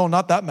says, no,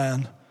 not that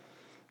man.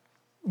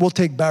 We'll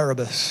take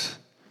Barabbas.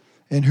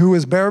 And who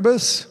is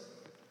Barabbas?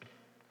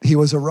 He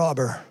was a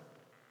robber.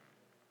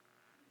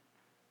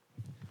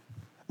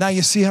 Now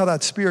you see how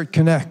that spirit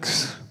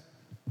connects.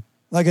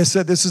 Like I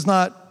said, this is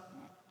not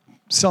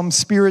some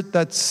spirit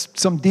that's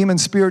some demon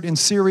spirit in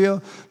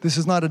Syria. This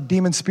is not a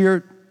demon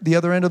spirit, the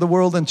other end of the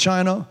world in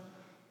China.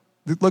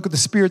 Look at the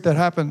spirit that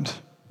happened.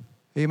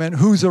 Amen.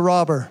 Who's a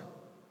robber?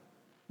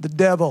 The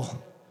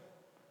devil.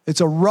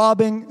 It's a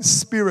robbing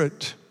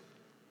spirit.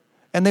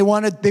 And they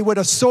would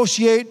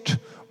associate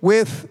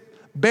with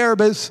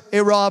Barabbas,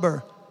 a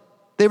robber.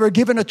 They were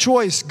given a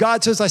choice.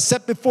 God says, I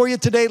set before you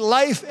today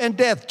life and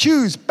death.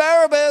 Choose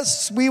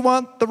Barabbas. We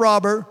want the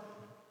robber.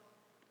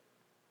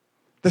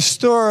 The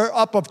stir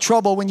up of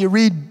trouble when you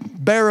read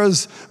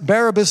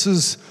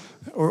Barabbas's,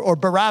 or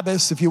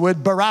Barabbas, if you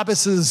would,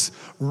 Barabbas's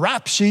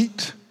rap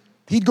sheet.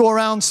 He'd go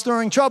around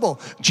stirring trouble.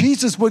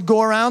 Jesus would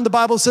go around, the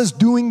Bible says,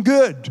 doing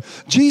good.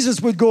 Jesus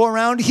would go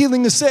around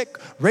healing the sick,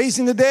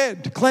 raising the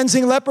dead,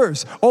 cleansing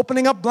lepers,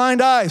 opening up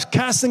blind eyes,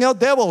 casting out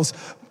devils.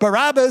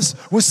 Barabbas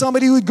was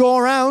somebody who would go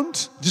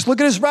around, just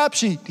look at his rap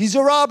sheet. He's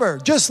a robber,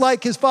 just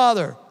like his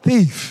father,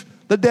 thief,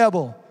 the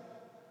devil.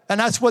 And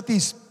that's what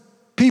these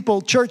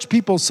people, church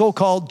people,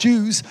 so-called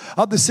Jews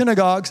of the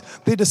synagogues,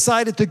 they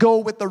decided to go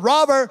with the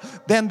robber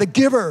than the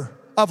giver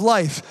of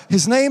life.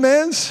 His name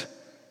is...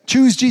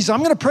 Choose Jesus.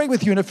 I'm going to pray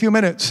with you in a few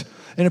minutes.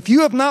 And if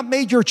you have not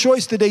made your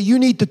choice today, you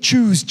need to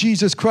choose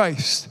Jesus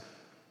Christ.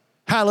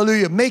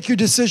 Hallelujah. Make your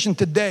decision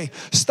today.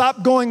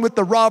 Stop going with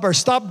the robber.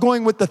 Stop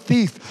going with the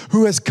thief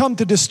who has come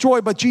to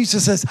destroy. But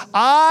Jesus says,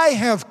 I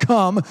have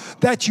come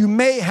that you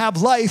may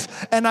have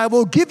life, and I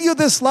will give you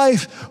this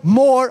life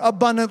more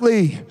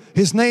abundantly.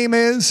 His name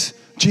is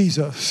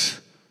Jesus.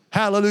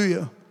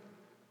 Hallelujah.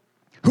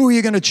 Who are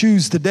you going to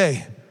choose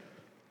today?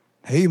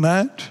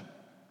 Amen.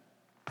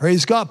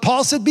 Praise God.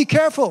 Paul said, be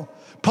careful.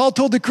 Paul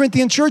told the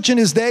Corinthian church in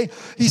his day,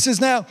 he says,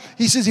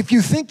 if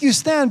you think you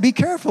stand, be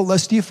careful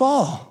lest you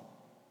fall.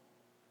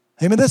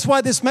 Amen. That's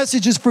why this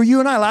message is for you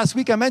and I. Last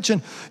week I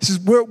mentioned, he says,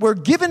 we're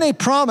given a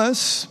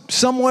promise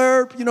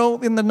somewhere,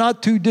 in the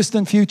not too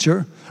distant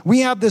future.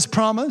 We have this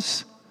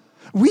promise.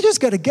 We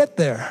just got to get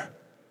there.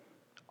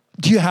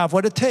 Do you have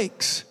what it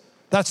takes?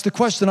 That's the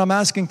question I'm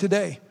asking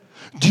today.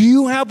 Do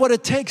you have what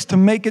it takes to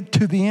make it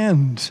to the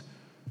end?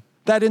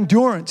 That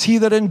endurance, he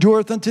that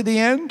endureth unto the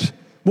end.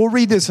 We'll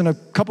read this in a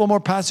couple more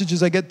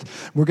passages.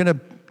 We're going to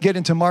get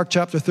into Mark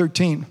chapter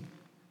 13.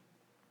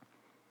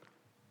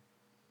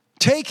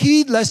 Take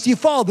heed lest you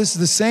fall. This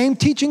is the same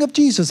teaching of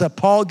Jesus that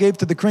Paul gave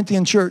to the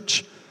Corinthian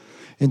church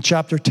in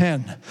chapter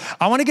 10.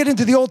 I want to get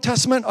into the Old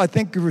Testament. I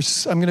think I'm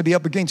going to be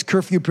up against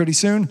curfew pretty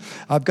soon.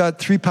 I've got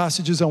 3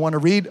 passages I want to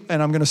read,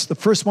 and the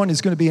first one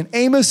is going to be in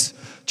Amos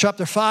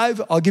chapter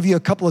 5. I'll give you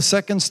a couple of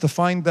seconds to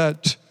find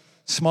that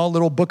small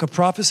little book of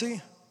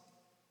prophecy.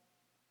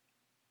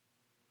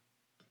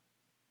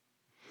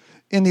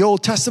 In the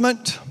Old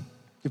Testament,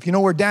 if you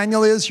know where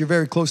Daniel is, you're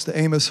very close to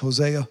Amos,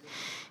 Hosea.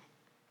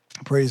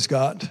 Praise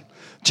God.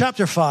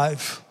 Chapter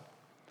 5.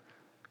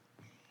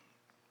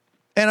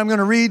 And I'm going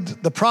to read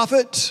the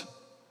prophet.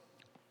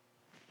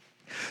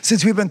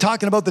 Since we've been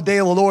talking about the day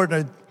of the Lord,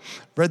 and I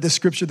read this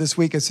scripture this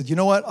week, I said, you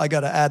know what? I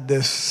got to add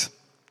this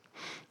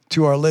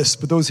to our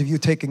list. For those of you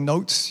taking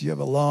notes, you have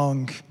a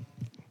long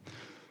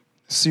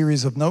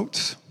series of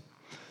notes.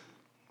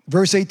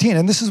 Verse 18,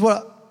 and this is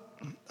what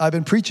I've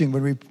been preaching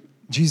when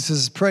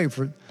Jesus prayed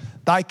for,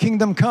 thy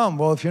kingdom come.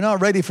 Well, if you're not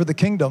ready for the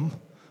kingdom,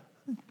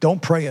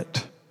 don't pray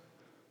it.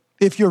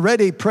 If you're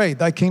ready, pray,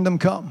 thy kingdom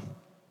come,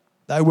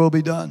 thy will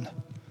be done.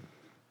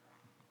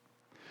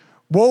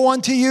 Woe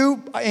unto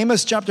you,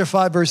 Amos chapter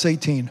 5, verse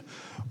 18.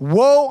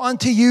 Woe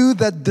unto you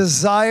that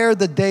desire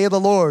the day of the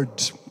Lord.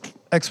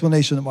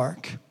 Exclamation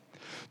mark.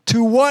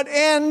 To what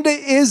end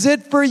is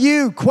it for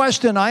you?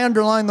 Question, I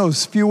underline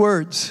those few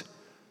words,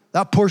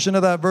 that portion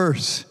of that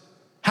verse.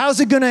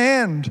 How's it going to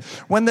end?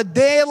 When the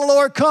day of the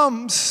Lord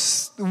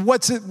comes,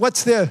 what's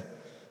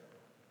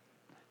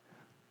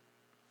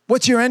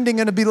your ending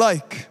going to be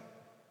like?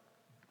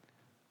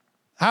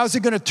 How's it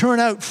going to turn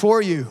out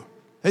for you?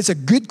 It's a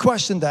good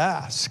question to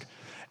ask.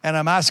 And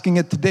I'm asking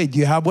it today. Do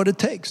you have what it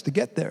takes to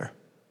get there?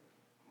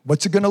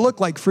 What's it going to look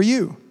like for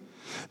you?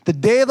 The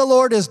day of the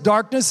Lord is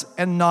darkness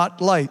and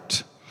not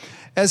light.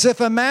 As if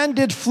a man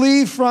did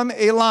flee from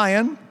a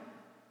lion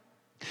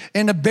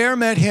and a bear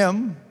met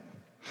him.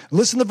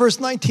 Listen to verse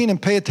 19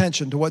 and pay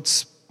attention to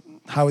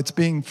how it's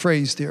being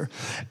phrased here.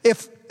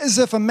 As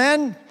if a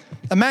man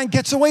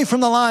gets away from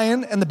the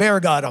lion and the bear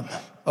got him.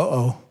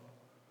 Uh-oh.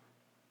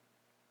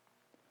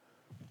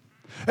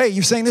 Hey,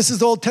 you're saying this is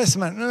the Old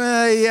Testament.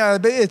 Yeah,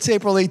 it's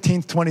April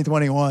 18th,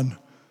 2021.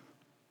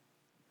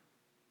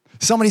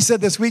 Somebody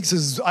said this week,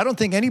 says, I don't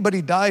think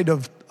anybody died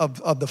of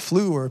the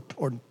flu or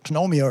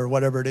pneumonia or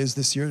whatever it is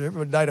this year.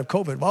 Everybody died of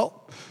COVID.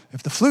 Well,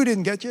 if the flu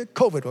didn't get you,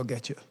 COVID will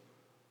get you.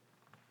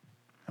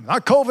 If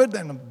not COVID,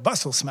 then the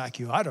bus will smack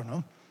you. I don't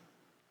know.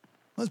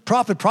 Well, the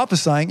prophet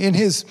prophesying in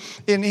his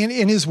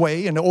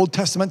way, in the Old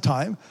Testament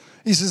time.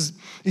 He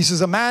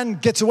says, a man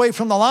gets away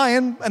from the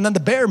lion and then the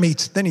bear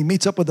meets. Then he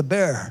meets up with the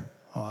bear.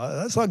 Oh,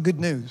 that's not good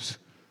news.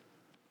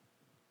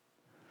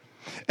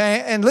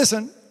 And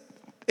listen,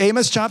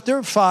 Amos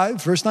chapter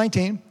 5, verse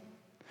 19.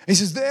 He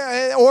says,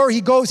 or he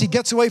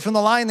gets away from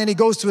the lion, then he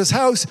goes to his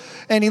house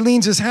and he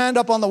leans his hand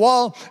up on the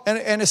wall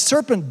and a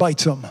serpent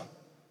bites him.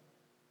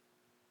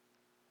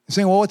 You're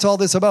saying, well, what's all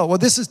this about? Well,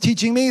 this is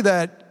teaching me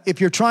that if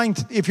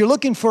you're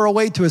looking for a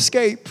way to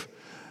escape,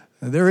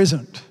 there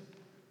isn't.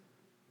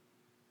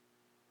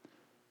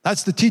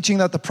 That's the teaching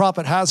that the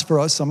prophet has for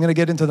us. I'm going to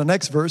get into the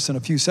next verse in a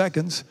few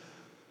seconds.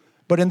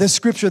 But in this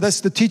scripture,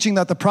 that's the teaching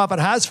that the prophet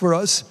has for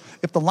us.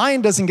 If the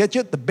lion doesn't get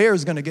you, the bear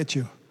is going to get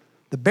you.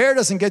 The bear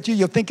doesn't get you,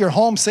 you'll think you're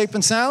home safe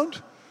and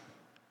sound.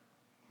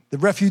 The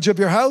refuge of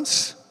your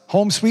house.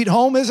 Home sweet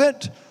home, is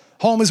it?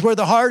 Home is where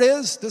the heart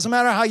is. Doesn't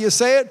matter how you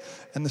say it.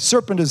 And the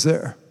serpent is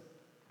there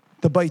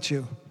to bite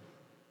you.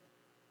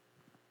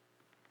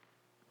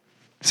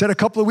 I said a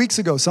couple of weeks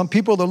ago, some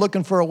people, they're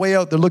looking for a way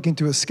out. They're looking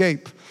to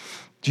escape.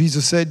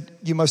 Jesus said,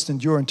 you must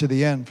endure unto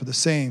the end, for the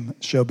same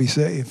shall be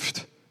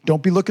saved.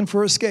 Don't be looking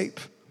for escape.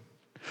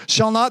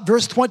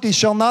 Verse 20,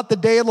 shall not the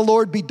day of the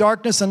Lord be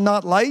darkness and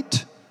not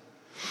light?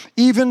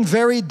 Even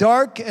very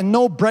dark and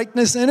no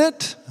brightness in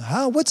it?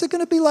 What's it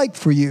going to be like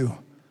for you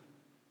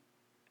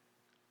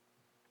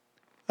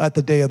at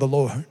the day of the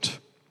Lord?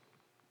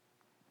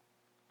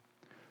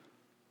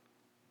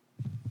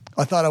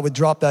 I thought I would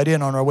drop that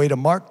in on our way to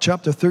Mark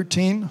chapter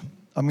 13.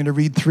 I'm going to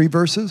read 3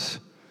 verses.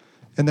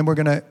 And then we're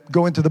going to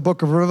go into the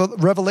book of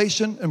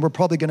Revelation, and we're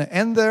probably going to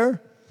end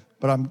there.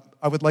 But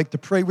I would like to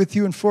pray with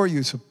you and for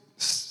you, so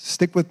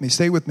stick with me.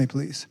 Stay with me,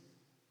 please.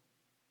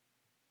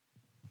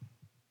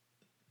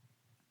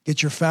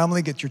 Get your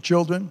family, get your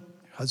children.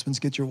 Husbands,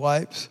 get your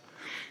wives.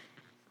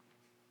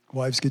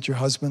 Wives, get your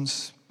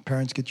husbands.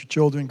 Parents, get your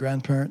children,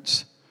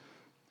 grandparents.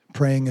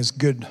 Praying is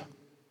good.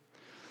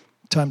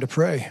 Time to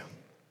pray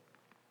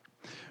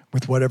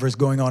with whatever's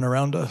going on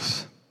around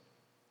us.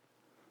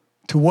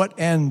 To what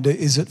end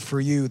is it for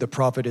you? The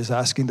prophet is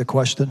asking the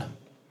question.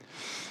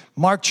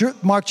 Mark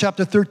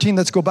chapter 13,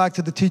 let's go back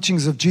to the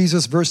teachings of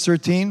Jesus, verse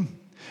 13.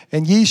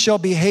 And ye shall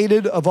be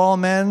hated of all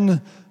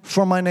men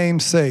for my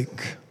name's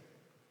sake.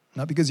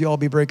 Not because you all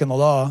be breaking the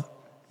law.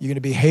 You're going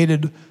to be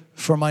hated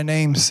for my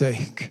name's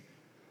sake.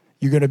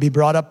 You're going to be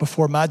brought up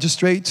before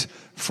magistrates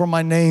for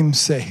my name's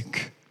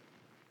sake.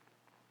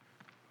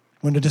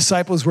 When the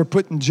disciples were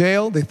put in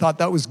jail, they thought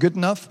that was good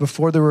enough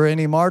before there were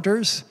any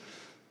martyrs.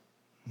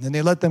 And then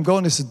they let them go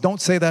and they said, don't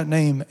say that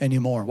name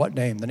anymore. What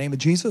name? The name of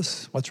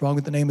Jesus? What's wrong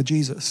with the name of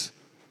Jesus?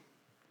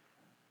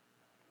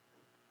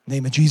 The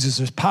name of Jesus,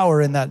 there's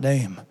power in that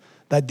name.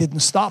 That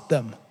didn't stop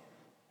them.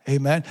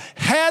 Amen.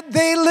 Had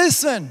they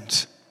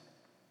listened.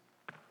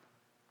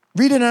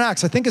 Read it in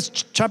Acts. I think it's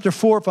chapter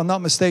 4 if I'm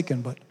not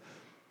mistaken. But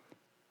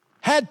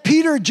had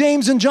Peter,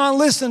 James, and John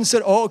listened and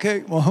said, oh,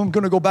 okay, well, I'm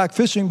going to go back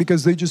fishing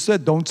because they just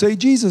said, don't say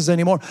Jesus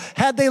anymore.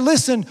 Had they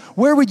listened,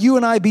 where would you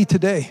and I be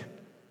today?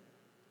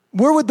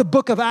 Where would the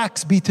book of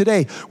Acts be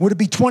today? Would it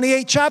be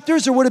 28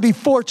 chapters or would it be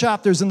 4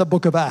 chapters in the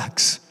book of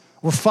Acts?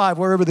 Or 5,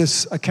 wherever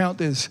this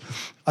account is.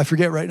 I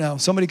forget right now.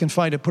 Somebody can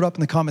find it. Put it up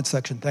in the comment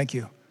section. Thank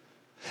you.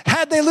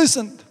 Had they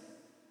listened,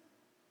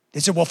 they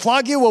said, we'll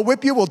flog you, we'll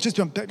whip you, we'll just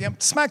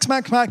smack,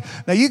 smack, smack.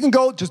 Now you can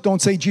go, just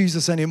don't say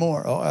Jesus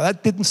anymore. Oh,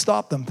 that didn't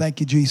stop them. Thank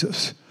you,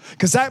 Jesus.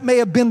 Because that may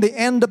have been the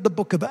end of the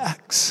book of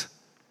Acts.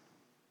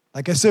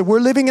 Like I said,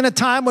 we're living in a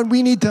time when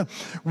we need to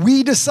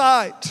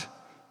redecide.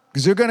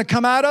 Because they're going to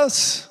come at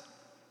us.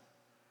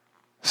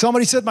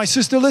 Somebody said, my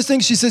sister listening,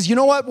 she says, you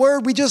know what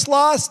word we just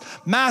lost?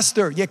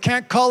 Master. You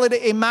can't call it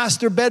a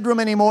master bedroom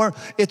anymore.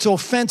 It's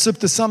offensive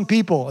to some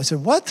people. I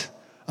said, what?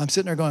 I'm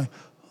sitting there going,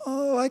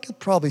 oh, I could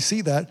probably see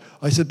that.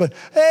 I said, but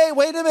hey,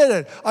 wait a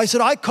minute. I said,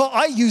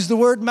 I use the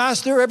word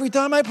master every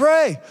time I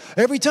pray,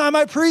 every time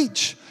I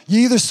preach.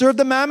 You either serve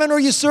the mammon or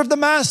you serve the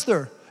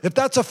master. If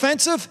that's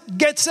offensive,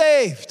 get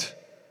saved.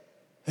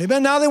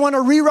 Amen. Now they want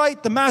to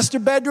rewrite the master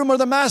bedroom or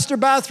the master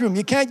bathroom.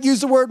 You can't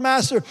use the word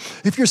master.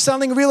 If you're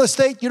selling real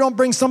estate, you don't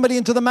bring somebody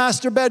into the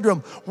master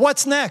bedroom.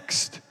 What's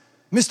next?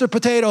 Mr.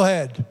 Potato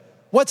Head.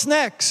 What's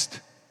next?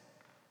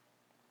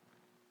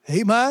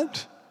 Amen.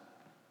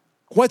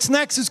 What's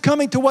next is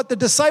coming to what the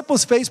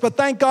disciples faced, but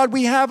thank God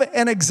we have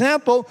an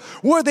example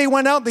where they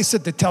went out, they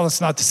said, they tell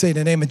us not to say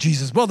the name of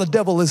Jesus. Well, the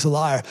devil is a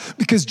liar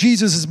because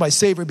Jesus is my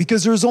Savior,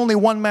 because there is only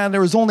one man,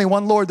 there is only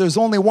one Lord, there's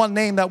only one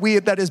name that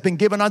has been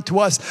given unto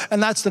us,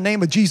 and that's the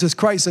name of Jesus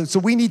Christ. And so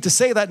we need to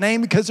say that name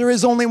because there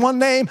is only one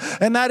name,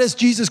 and that is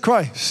Jesus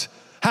Christ.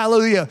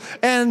 Hallelujah.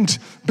 And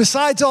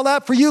besides all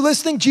that, for you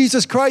listening,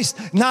 Jesus Christ,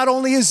 not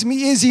only is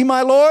he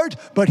my Lord,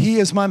 but he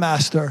is my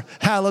master.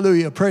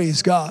 Hallelujah.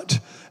 Praise God.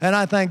 And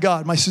I thank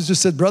God. My sister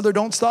said, brother,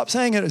 don't stop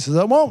saying it. I said,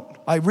 I won't.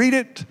 I read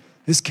it.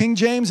 It's King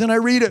James and I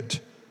read it.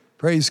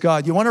 Praise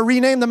God. You want to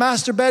rename the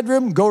master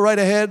bedroom? Go right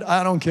ahead.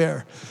 I don't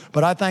care.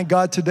 But I thank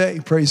God today,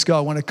 praise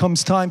God, when it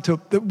comes time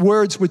to the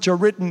words which are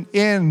written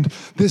in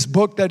this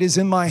book that is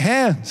in my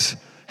hands.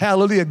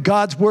 Hallelujah.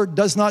 God's word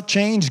does not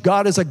change.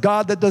 God is a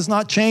God that does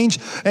not change,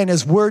 and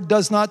his word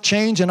does not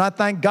change. And I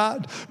thank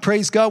God.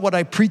 Praise God. What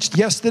I preached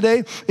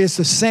yesterday is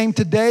the same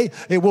today.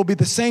 It will be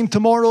the same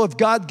tomorrow if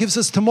God gives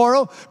us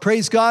tomorrow.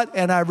 Praise God.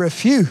 And I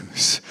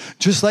refuse.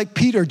 Just like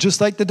Peter, just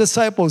like the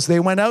disciples,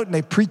 they went out and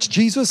they preached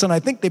Jesus, and I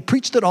think they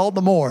preached it all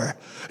the more.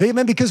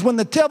 Amen. Because when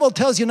the devil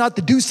tells you not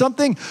to do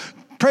something,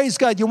 Praise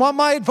God. You want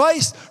my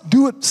advice?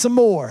 Do it some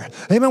more.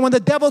 Amen. When the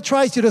devil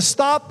tries you to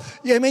stop,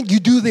 amen, you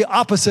do the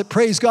opposite.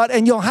 Praise God.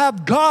 And you'll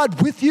have God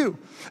with you.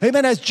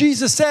 Amen. As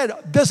Jesus said,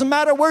 doesn't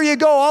matter where you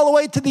go, all the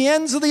way to the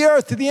ends of the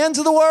earth, to the ends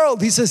of the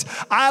world. He says,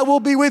 I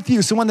will be with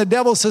you. So when the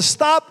devil says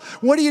stop,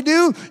 what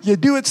do? You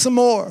do it some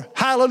more.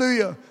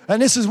 Hallelujah.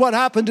 And this is what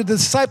happened to the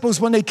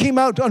disciples when they came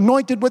out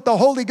anointed with the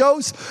Holy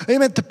Ghost.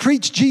 Amen. To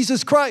preach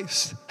Jesus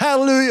Christ.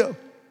 Hallelujah.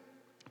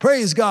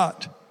 Praise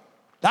God.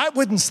 That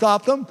wouldn't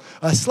stop them.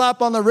 A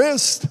slap on the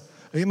wrist.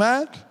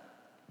 Amen.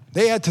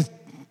 They had to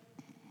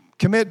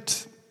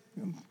commit,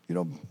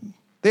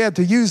 they had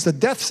to use the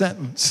death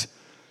sentence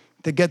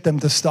to get them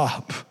to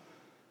stop.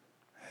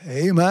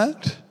 Amen.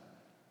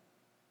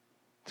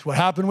 That's what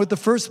happened with the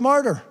first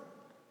martyr.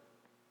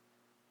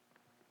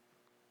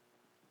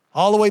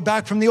 All the way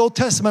back from the Old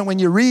Testament, when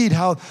you read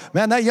how,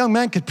 man, that young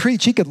man could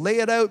preach. He could lay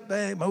it out.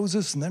 Hey,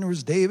 Moses, and then there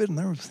was David,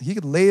 and he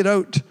could lay it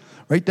out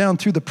right down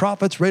through the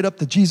prophets, right up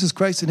to Jesus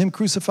Christ and him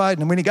crucified.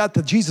 And when he got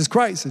to Jesus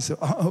Christ, they said,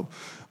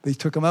 they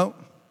took him out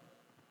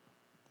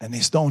and they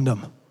stoned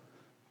him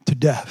to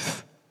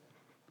death.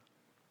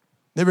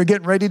 They were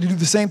getting ready to do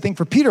the same thing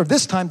for Peter.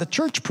 This time, the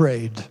church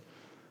prayed.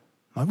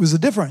 What was the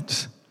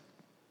difference?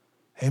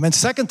 Amen.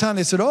 Second time,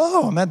 they said,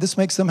 oh, man, this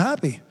makes them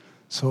happy.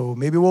 So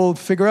maybe we'll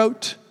figure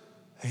out,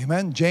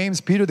 amen, James,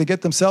 Peter, they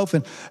get themselves,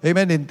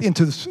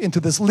 into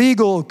this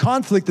legal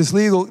conflict, this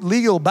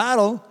legal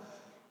battle.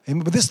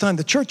 Amen. But this time,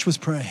 the church was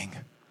praying.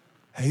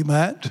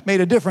 Amen. It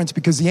made a difference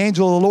because the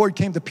angel of the Lord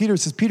came to Peter and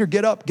says, Peter,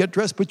 get up, get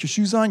dressed, put your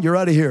shoes on, you're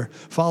out of here.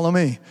 Follow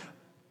me.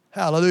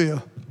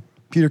 Hallelujah.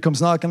 Peter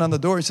comes knocking on the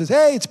door. He says,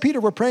 hey, it's Peter.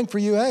 We're praying for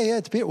you. Hey,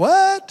 it's Peter.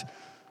 What?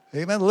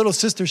 Amen. The little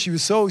sister, she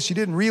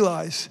didn't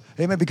realize.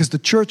 Amen. Because the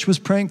church was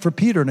praying for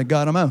Peter and it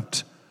got him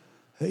out.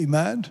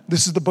 Amen.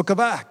 This is the book of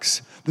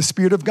Acts. The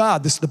Spirit of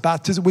God. This is the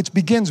baptism, which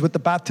begins with the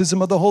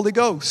baptism of the Holy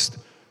Ghost.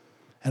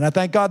 And I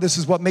thank God this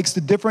is what makes the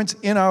difference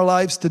in our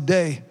lives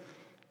today.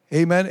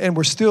 Amen. And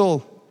we're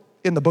still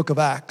in the book of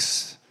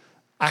Acts.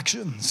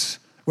 Actions.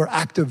 We're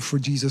active for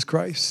Jesus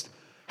Christ.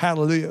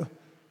 Hallelujah.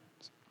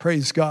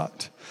 Praise God.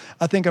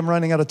 I think I'm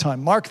running out of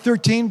time. Mark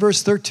 13,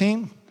 verse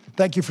 13.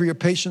 Thank you for your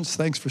patience.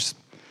 Thanks for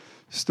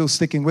still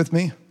sticking with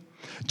me.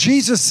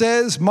 Jesus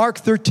says, Mark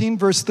 13,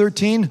 verse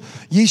 13,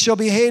 ye shall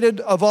be hated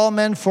of all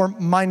men for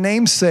my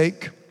name's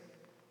sake.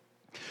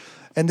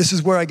 And this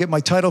is where I get my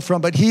title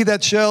from. But he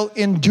that shall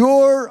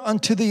endure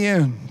unto the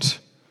end,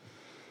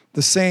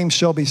 the same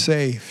shall be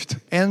saved.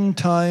 End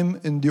time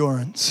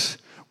endurance.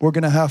 We're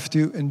going to have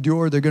to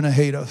endure. They're going to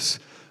hate us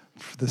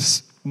for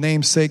the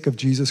name's sake of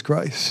Jesus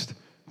Christ.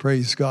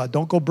 Praise God.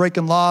 Don't go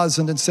breaking laws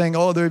and then saying,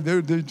 oh, they're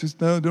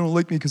just, no, they don't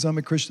like me because I'm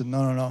a Christian.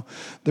 No.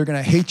 They're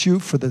going to hate you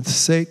for the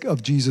sake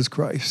of Jesus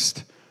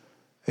Christ.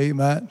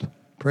 Amen.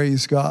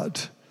 Praise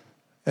God.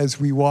 As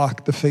we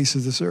walk the face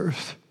of this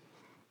earth.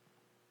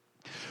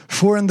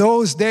 For in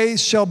those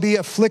days shall be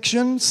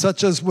affliction,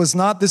 such as was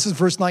not. This is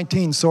verse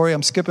 19. Sorry,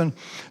 I'm skipping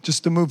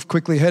just to move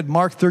quickly ahead.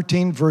 Mark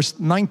 13, verse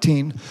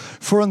 19.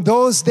 For in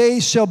those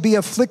days shall be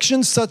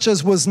affliction, such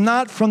as was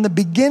not from the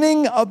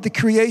beginning of the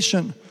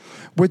creation,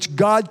 which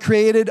God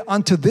created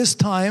unto this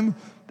time,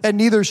 and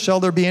neither shall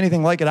there be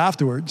anything like it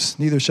afterwards.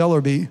 Neither shall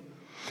there be.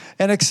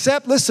 And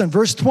except, listen,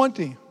 verse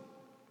 20.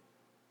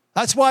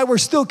 That's why we're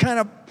still kind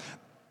of,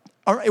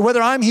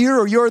 whether I'm here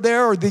or you're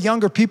there or the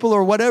younger people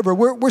or whatever,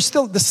 we're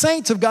still, the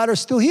saints of God are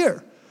still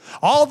here.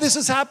 All this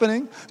is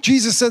happening.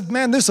 Jesus said,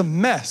 man, there's a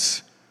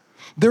mess.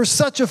 There's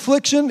such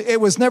affliction.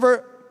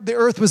 The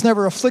earth was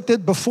never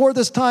afflicted before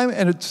this time,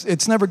 and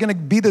it's never going to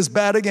be this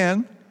bad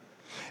again.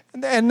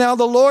 And now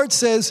the Lord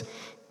says,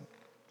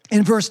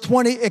 in verse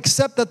 20,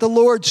 except that the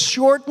Lord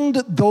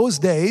shortened those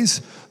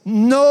days,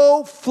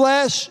 no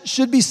flesh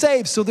should be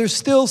saved. So there's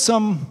still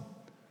some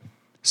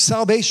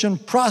salvation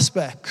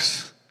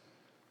prospects.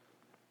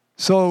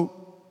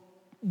 So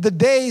the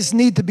days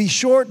need to be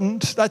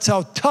shortened. That's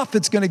how tough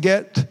it's going to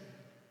get.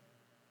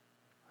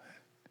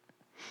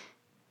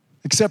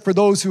 Except for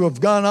those who have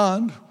gone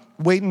on,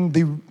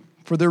 waiting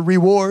for their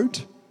reward.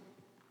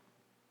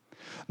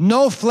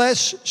 No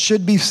flesh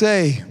should be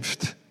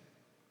saved.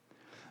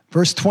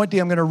 Verse 20,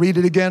 I'm going to read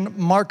it again.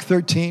 Mark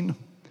 13.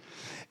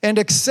 And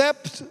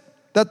except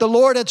that the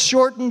Lord had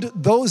shortened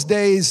those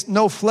days,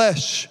 no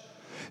flesh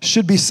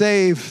should be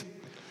saved.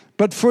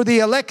 But for the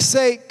elect's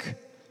sake,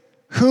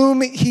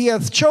 whom he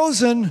hath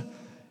chosen,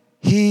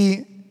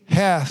 he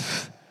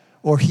hath,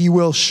 or he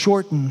will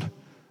shorten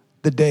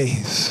the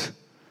days.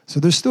 So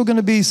there's still going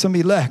to be some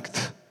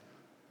elect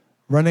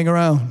running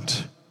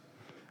around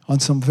on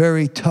some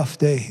very tough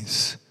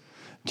days.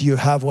 Do you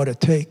have what it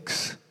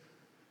takes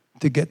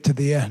to get to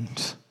the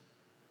end?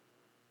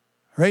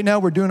 Right now,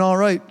 we're doing all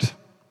right.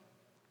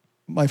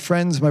 My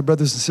friends, my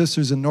brothers and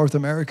sisters in North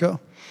America,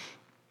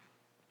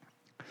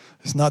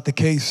 it's not the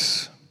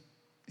case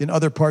in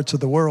other parts of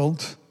the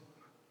world.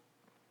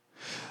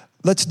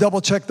 Let's double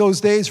check those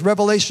days.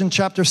 Revelation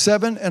chapter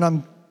 7,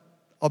 and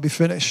I'll be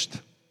finished.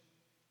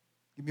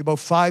 Give me about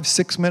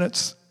 5-6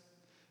 minutes,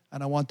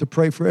 and I want to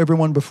pray for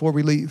everyone before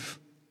we leave.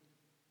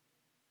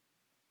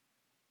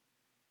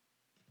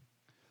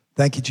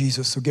 Thank you,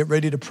 Jesus. So get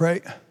ready to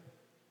pray.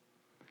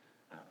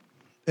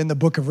 In the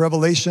book of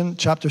Revelation,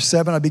 chapter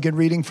 7, I begin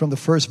reading from the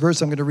first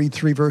verse. I'm going to read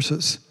 3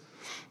 verses.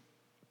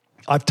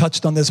 I've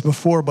touched on this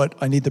before, but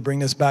I need to bring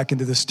this back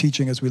into this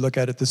teaching as we look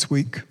at it this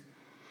week,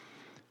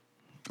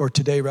 or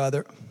today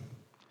rather.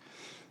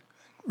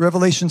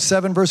 Revelation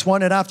 7, verse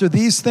 1, and after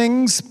these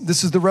things,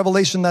 this is the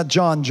revelation that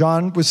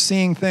John was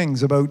seeing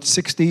things about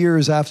 60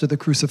 years after the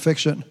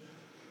crucifixion.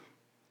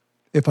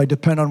 If I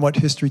depend on what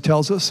history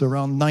tells us,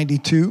 around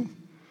 92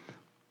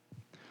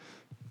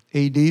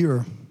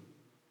 AD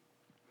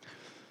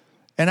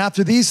And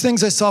after these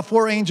things, I saw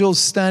 4 angels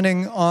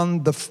standing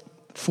on the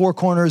 4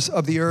 corners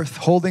of the earth,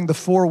 holding the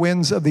 4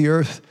 winds of the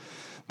earth,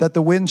 that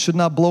the wind should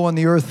not blow on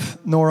the earth,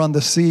 nor on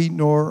the sea,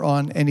 nor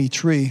on any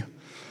tree.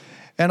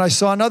 And I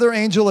saw another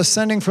angel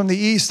ascending from the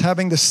east,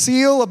 having the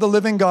seal of the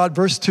living God,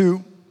 verse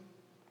 2.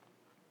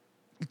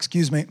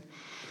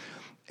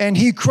 And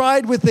he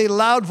cried with a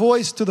loud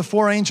voice to the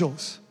 4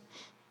 angels.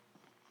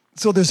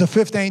 So there's a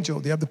 5th angel.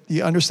 Do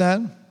you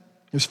understand?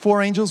 There's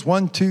 4 angels,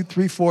 1, 2,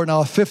 3, 4.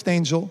 Now a 5th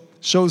angel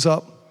shows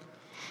up.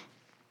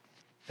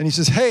 And he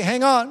says, hey,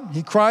 hang on.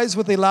 He cries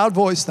with a loud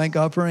voice, thank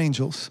God for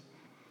angels.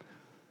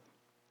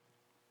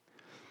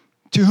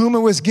 To whom it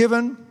was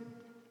given.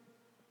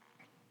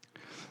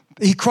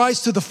 He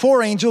cries to the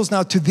 4 angels.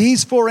 Now to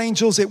these 4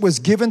 angels it was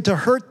given to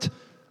hurt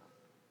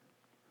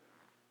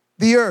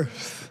the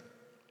earth.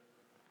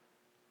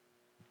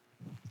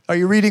 Are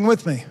you reading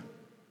with me?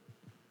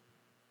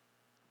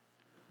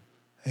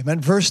 Amen.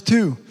 Verse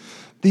 2.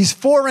 These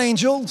 4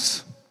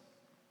 angels,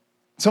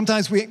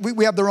 sometimes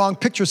we have the wrong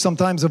picture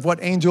sometimes of what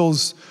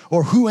angels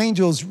or who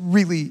angels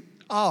really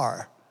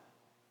are.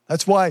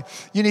 That's why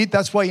you need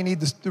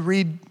to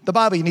read the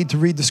Bible. You need to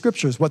read the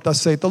scriptures. What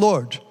thus saith the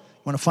Lord.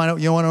 You want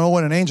to know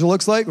what an angel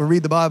looks like? Well,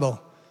 read the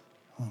Bible.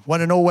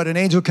 Want to know what an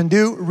angel can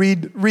do?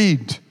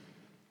 Read.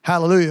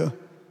 Hallelujah.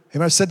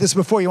 I've said this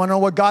before. You want to know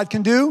what God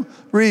can do?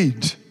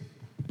 Read.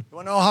 You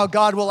want to know how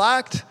God will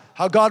act?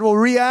 How God will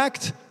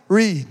react?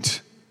 Read.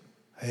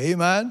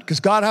 Amen. Because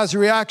God has a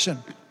reaction.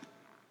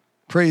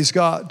 Praise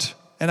God.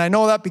 And I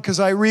know that because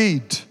I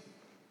read.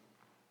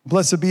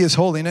 Blessed be his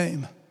holy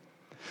name.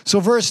 So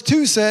verse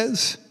 2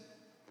 says,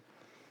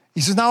 he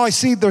says, now I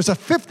see there's a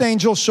 5th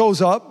angel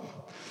shows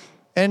up,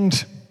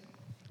 and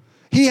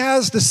he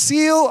has the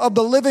seal of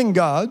the living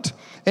God,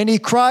 and he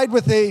cried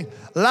with a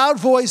loud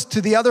voice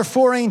to the other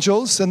 4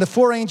 angels, and the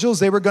 4 angels,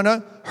 they were going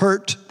to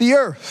hurt the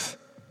earth.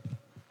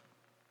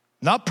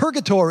 Not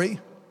purgatory,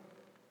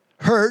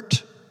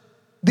 hurt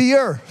the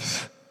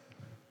earth.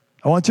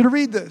 I want you to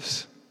read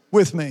this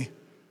with me.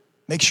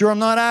 Make sure I'm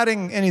not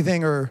adding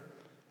anything. Or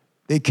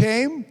they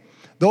came,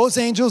 those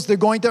angels, they're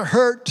going to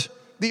hurt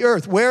the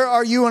earth. Where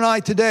are you and I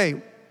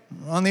today?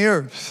 On the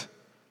earth.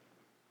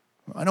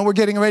 I know we're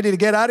getting ready to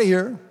get out of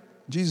here.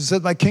 Jesus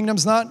said, my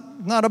kingdom's not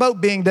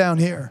about being down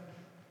here.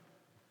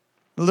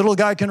 The little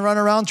guy can run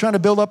around trying to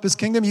build up his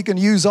kingdom. You can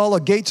use all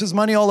of Gates'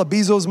 money, all of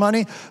Bezos'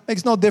 money.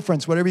 Makes no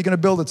difference. Whatever you're going to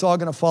build, it's all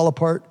going to fall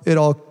apart. It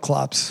all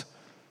collapses.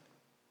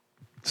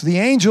 So the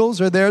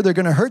angels are there. They're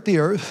going to hurt the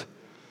earth.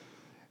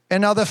 And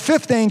now the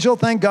 5th angel,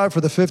 thank God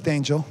for the 5th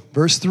angel,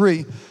 verse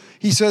 3,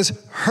 he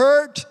says,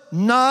 hurt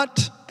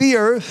not the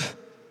earth,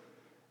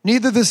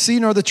 neither the sea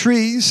nor the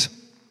trees,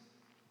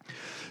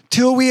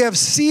 till we have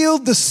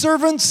sealed the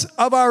servants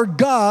of our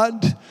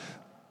God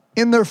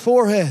in their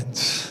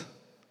foreheads.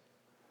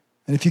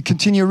 And if you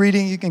continue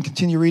reading, you can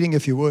continue reading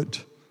if you would.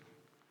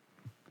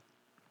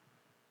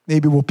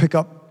 Maybe we'll pick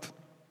up,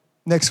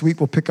 next week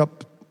we'll pick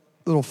up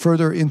a little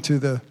further into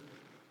the...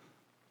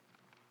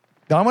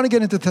 Now I want to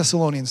get into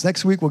Thessalonians.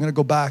 Next week we're going to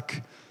go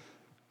back,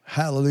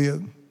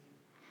 hallelujah,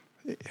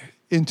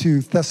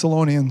 into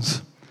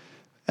Thessalonians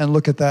and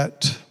look at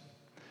that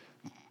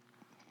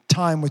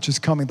time which is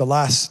coming, the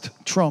last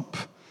trump.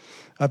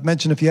 I've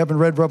mentioned if you haven't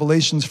read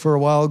Revelations for a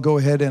while, go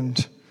ahead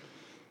and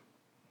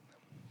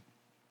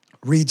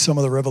read some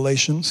of the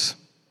Revelations.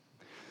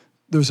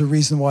 There's a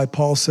reason why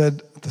Paul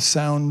said the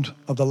sound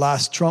of the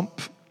last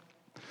trump,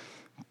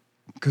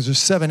 because there's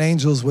 7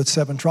 angels with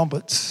 7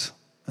 trumpets.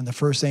 And the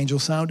first angel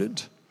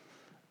sounded.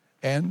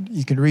 And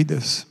you can read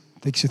this.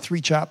 It takes you 3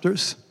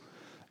 chapters.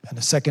 And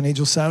the second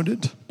angel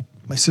sounded.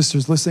 My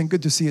sister's listening.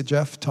 Good to see you,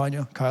 Jeff,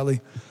 Tanya, Kylie.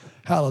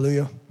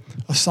 Hallelujah.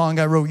 A song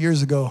I wrote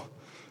years ago.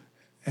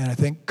 And I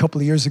think a couple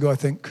of years ago,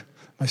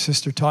 my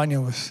sister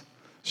Tanya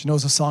she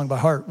knows a song by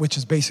heart, which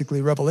is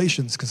basically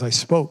Revelations, because I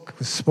spoke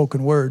with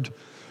spoken word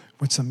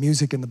with some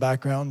music in the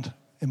background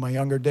in my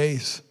younger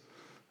days.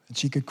 And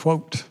she could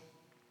quote.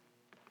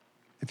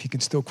 If you can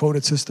still quote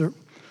it, sister.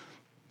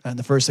 And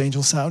the first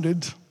angel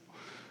sounded,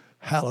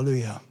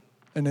 hallelujah.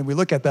 And then we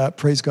look at that,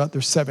 praise God,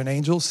 there's 7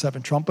 angels,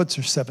 7 trumpets,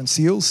 there's 7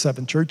 seals,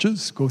 7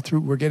 churches. Go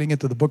through, we're getting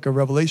into the book of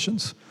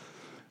Revelations.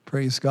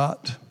 Praise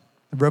God.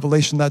 The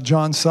revelation that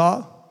John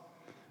saw,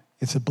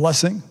 it's a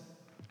blessing.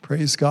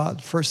 Praise God.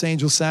 First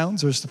angel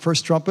sounds, there's the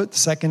first trumpet,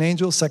 second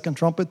angel, second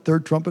trumpet,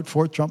 third trumpet,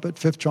 fourth trumpet,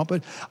 fifth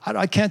trumpet.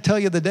 I can't tell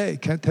you the day,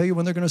 can't tell you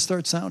when they're going to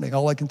start sounding.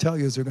 All I can tell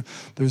you is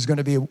there's going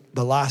to be,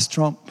 the last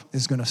trump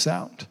is going to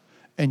sound.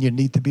 And you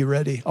need to be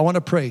ready. I want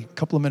to pray a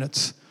couple of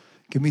minutes.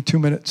 Give me 2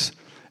 minutes.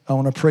 I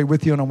want to pray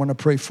with you and I want to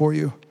pray for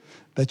you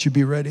that you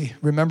be ready.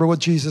 Remember what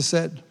Jesus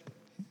said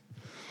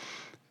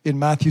in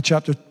Matthew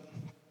chapter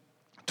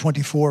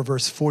 24,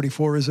 verse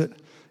 44, is it?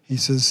 He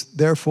says,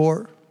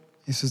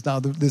 now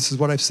this is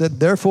what I've said,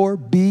 therefore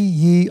be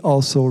ye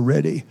also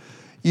ready.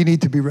 You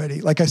need to be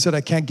ready. Like I said,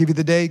 I can't give you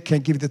the day,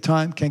 can't give you the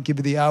time, can't give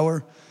you the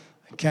hour.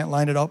 I can't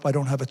line it up. I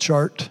don't have a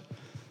chart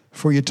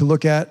for you to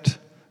look at.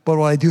 But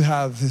what I do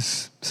have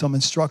is some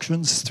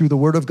instructions through the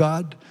Word of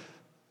God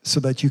so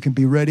that you can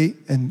be ready,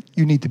 and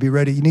you need to be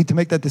ready. You need to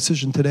make that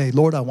decision today.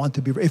 Lord, I want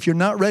to be ready. If you're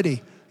not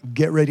ready,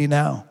 get ready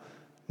now.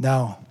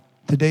 Now.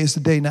 Today is the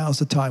day. Now is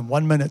the time.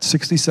 1 minute,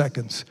 60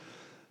 seconds.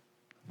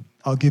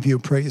 I'll give you,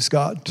 praise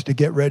God, to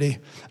get ready.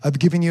 I've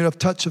given you a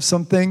touch of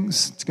some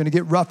things. It's going to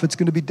get rough. It's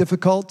going to be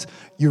difficult.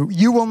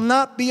 You will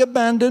not be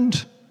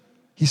abandoned.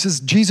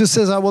 Jesus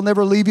says, I will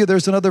never leave you.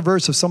 There's another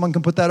verse, if someone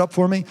can put that up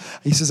for me.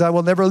 He says, I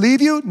will never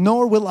leave you,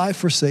 nor will I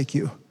forsake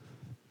you.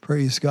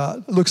 Praise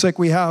God. It looks like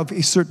we have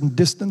a certain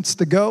distance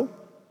to go.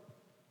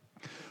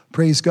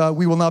 Praise God.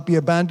 We will not be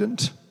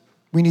abandoned.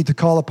 We need to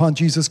call upon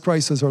Jesus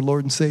Christ as our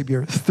Lord and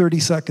Savior. 30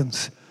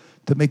 seconds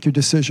to make your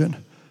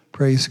decision.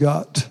 Praise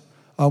God.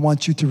 I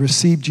want you to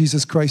receive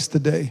Jesus Christ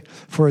today.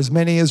 For as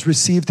many as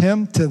received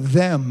him, to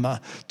them,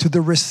 to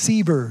the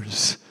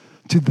receivers,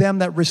 to them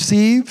that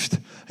received,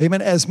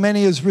 amen, as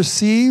many as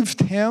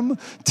received him,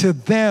 to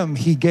them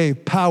he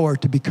gave power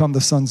to become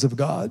the sons of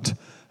God.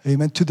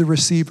 Amen. To the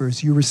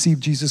receivers, you receive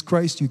Jesus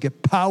Christ, you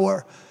get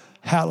power.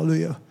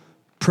 Hallelujah.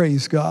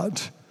 Praise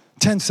God.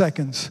 10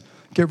 seconds.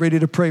 Get ready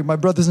to pray. My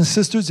brothers and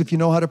sisters, if you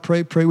know how to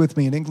pray, pray with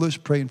me in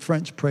English, pray in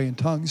French, pray in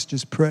tongues,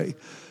 just pray.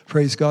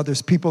 Praise God.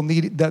 There's people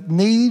that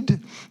need,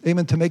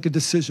 amen, to make a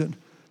decision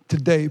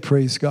today.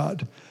 Praise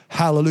God.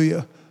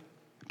 Hallelujah.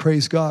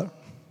 Praise God.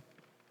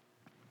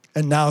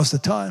 And now's the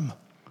time.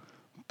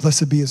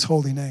 Blessed be his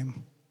holy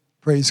name.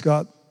 Praise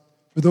God.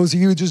 For those of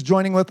you just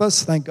joining with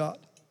us, thank God.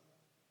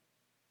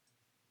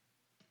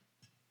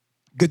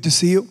 Good to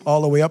see you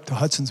all the way up to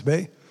Hudson's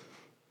Bay.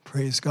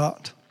 Praise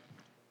God.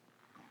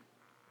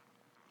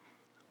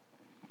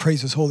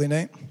 Praise his holy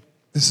name.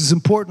 This is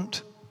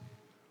important.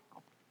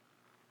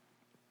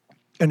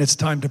 And it's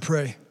time to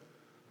pray.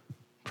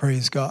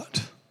 Praise God.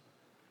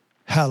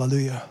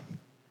 Hallelujah.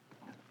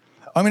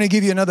 I'm going to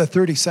give you another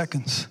 30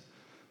 seconds.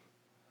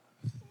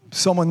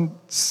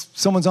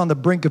 Someone's on the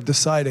brink of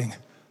deciding.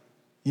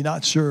 You're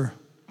not sure.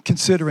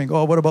 Considering,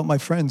 what about my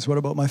friends? What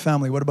about my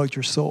family? What about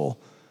your soul?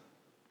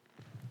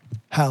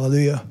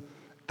 Hallelujah.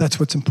 That's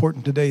what's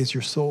important today is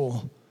your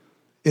soul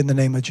in the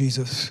name of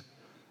Jesus.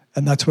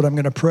 And that's what I'm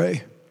going to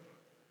pray.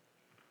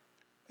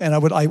 And I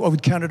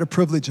would count it a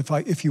privilege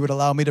if you would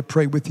allow me to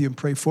pray with you and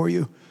pray for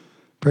you.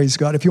 Praise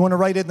God. If you want to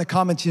write it in the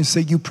comments and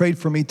say, you prayed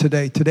for me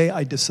today. Today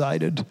I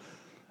decided.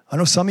 I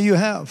know some of you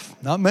have.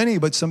 Not many,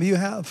 but some of you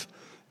have.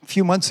 A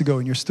few months ago,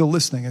 and you're still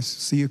listening. I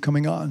see you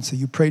coming on. So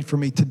you prayed for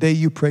me. Today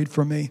you prayed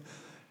for me.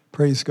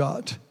 Praise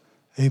God.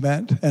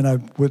 Amen. And I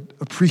would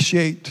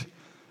appreciate,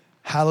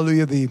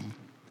 hallelujah, the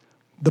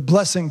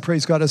blessing,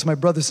 praise God, as my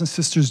brothers and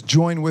sisters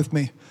join with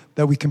me,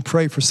 that we can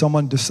pray for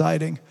someone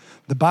deciding.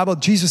 The Bible,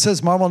 Jesus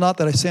says, marvel not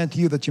that I say unto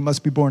you that you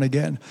must be born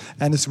again.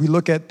 And as we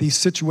look at these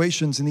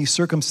situations and these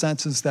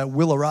circumstances that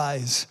will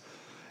arise,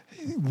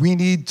 we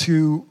need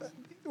to,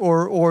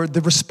 or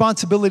the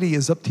responsibility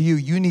is up to you.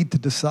 You need to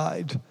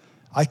decide.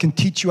 I can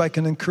teach you, I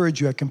can encourage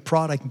you, I can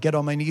prod, I can get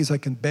on my knees, I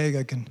can beg,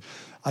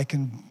 I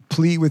can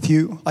plead with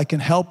you, I can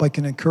help, I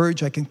can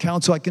encourage, I can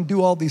counsel, I can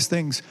do all these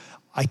things.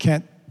 I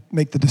can't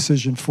make the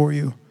decision for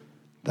you.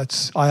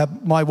 I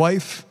have my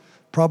wife,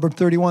 Proverb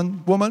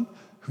 31 woman,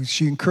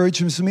 she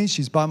encourages me.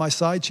 She's by my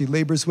side. She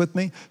labors with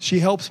me. She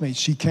helps me.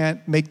 She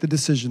can't make the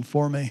decision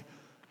for me.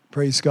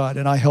 Praise God.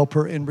 And I help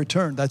her in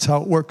return. That's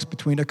how it works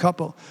between a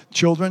couple.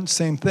 Children,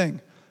 same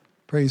thing.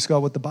 Praise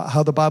God,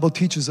 how the Bible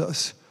teaches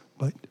us.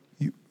 But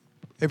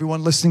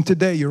everyone listening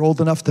today, you're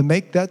old enough to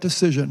make that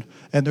decision.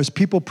 And there's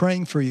people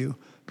praying for you.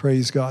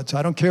 Praise God. So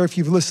I don't care if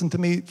you've listened to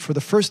me for the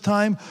first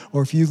time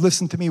or if you've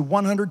listened to me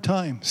 100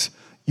 times.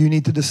 You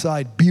need to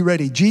decide. Be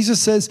ready. Jesus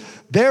says,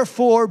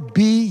 therefore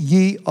be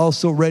ye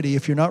also ready.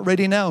 If you're not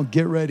ready now,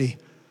 get ready.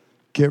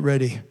 Get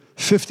ready.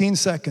 15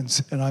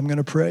 seconds, and I'm going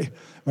to pray.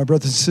 My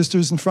brothers and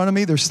sisters in front of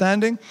me, they're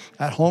standing.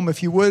 At home,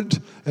 if you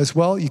would, as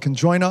well, you can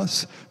join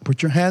us.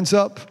 Put your hands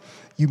up.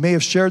 You may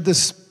have shared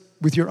this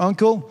with your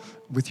uncle,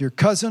 with your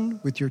cousin,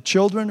 with your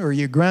children, or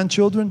your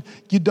grandchildren.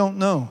 You don't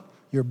know.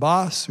 Your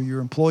boss, or your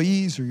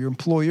employees, or your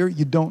employer,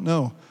 you don't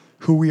know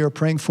who we are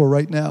praying for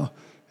right now.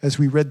 As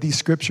we read these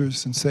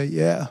scriptures and say,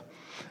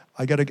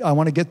 I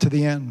want to get to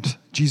the end.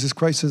 Jesus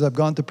Christ says, I've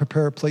gone to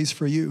prepare a place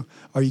for you.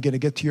 Are you going to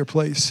get to your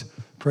place?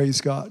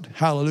 Praise God.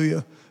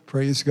 Hallelujah.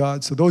 Praise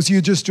God. So those of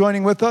you just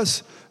joining with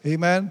us,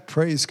 amen.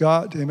 Praise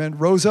God. Amen.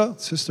 Rosa,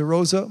 Sister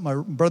Rosa, my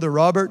brother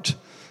Robert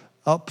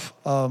up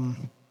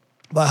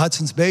by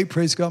Hudson's Bay.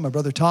 Praise God. My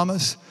brother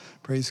Thomas.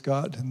 Praise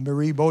God. And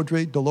Marie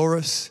Baudry,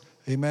 Dolores.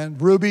 Amen.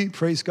 Ruby.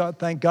 Praise God.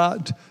 Thank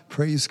God.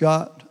 Praise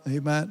God.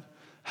 Amen.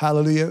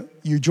 Hallelujah.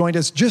 You joined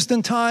us just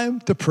in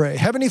time to pray.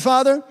 Heavenly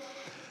Father,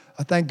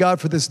 I thank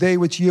God for this day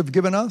which you have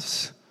given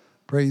us.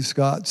 Praise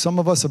God. Some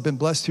of us have been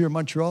blessed here in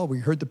Montreal. We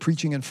heard the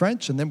preaching in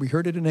French, and then we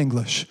heard it in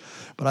English.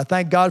 But I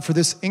thank God for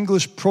this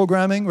English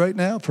programming right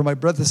now for my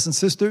brothers and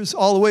sisters,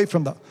 all the way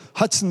from the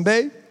Hudson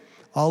Bay,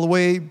 all the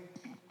way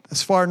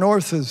as far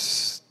north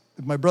as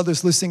my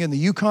brothers listening in the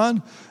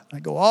Yukon.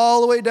 I go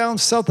all the way down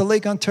south of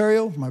Lake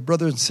Ontario. My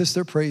brother and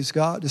sister, praise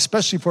God,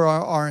 especially for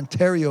our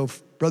Ontario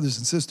brothers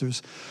and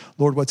sisters.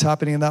 Lord, what's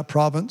happening in that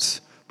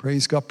province?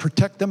 Praise God.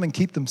 Protect them and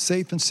keep them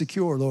safe and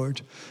secure,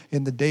 Lord,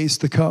 in the days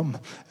to come.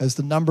 As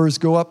the numbers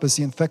go up, as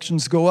the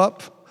infections go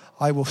up,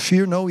 I will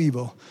fear no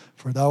evil,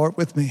 for thou art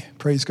with me.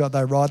 Praise God.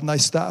 Thy rod and thy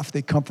staff,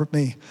 they comfort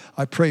me.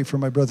 I pray for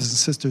my brothers and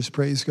sisters,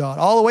 praise God.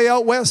 All the way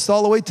out west,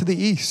 all the way to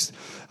the east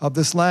of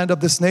this land, of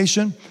this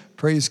nation.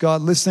 Praise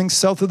God. Listening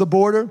south of the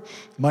border,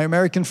 my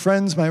American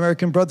friends, my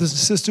American brothers and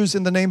sisters,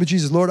 in the name of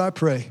Jesus, Lord, I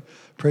pray.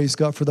 Praise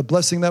God for the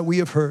blessing that we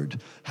have heard.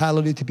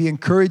 Hallelujah. To be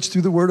encouraged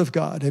through the word of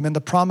God. Amen.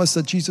 The promise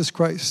that Jesus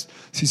Christ,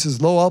 he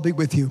says, lo, I'll be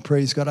with you.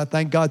 Praise God. I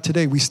thank God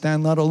today we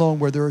stand not alone.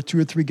 Where there are 2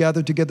 or 3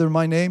 gathered together in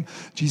my name,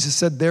 Jesus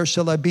said, there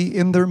shall I be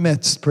in their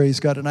midst. Praise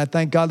God. And I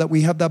thank God that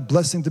we have that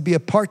blessing to be a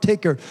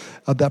partaker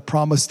of that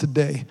promise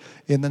today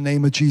in the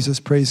name of Jesus.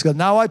 Praise God.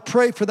 Now I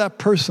pray for that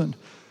person,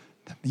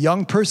 the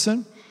young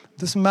person,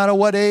 doesn't matter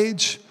what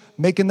age,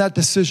 making that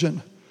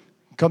decision.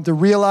 Come to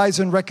realize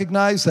and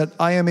recognize that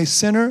I am a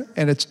sinner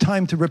and it's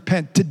time to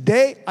repent.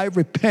 Today I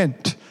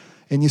repent.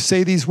 And you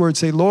say these words,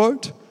 say,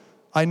 Lord,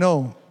 I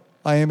know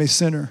I am a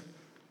sinner,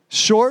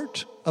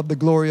 short of the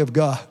glory of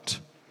God,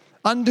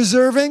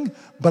 undeserving,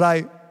 but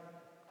I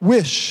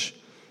wish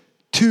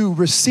to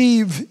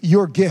receive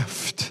your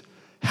gift.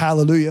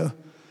 Hallelujah.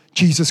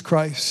 Jesus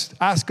Christ.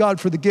 Ask God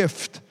for the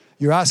gift.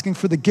 You're asking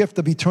for the gift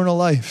of eternal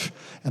life.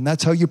 And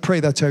that's how you pray.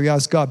 That's how you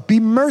ask God. Be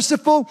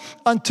merciful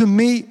unto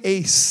me,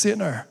 a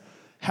sinner.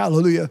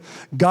 Hallelujah.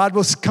 God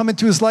will come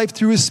into his life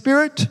through his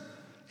Spirit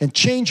and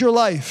change your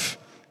life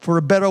for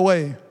a better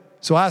way.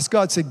 So ask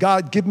God, say,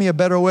 God, give me a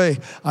better way.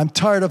 I'm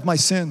tired of my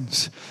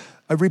sins.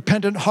 A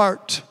repentant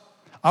heart.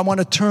 I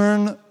want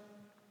to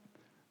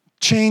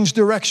change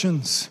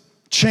directions,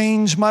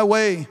 change my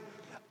way.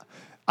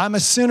 I'm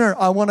a sinner.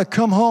 I want to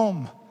come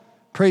home.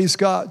 Praise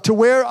God. To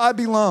where I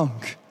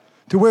belong.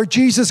 To where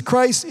Jesus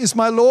Christ is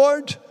my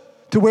Lord.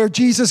 To where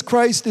Jesus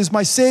Christ is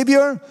my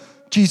Savior.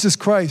 Jesus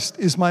Christ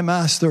is my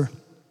Master.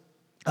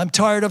 I'm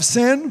tired of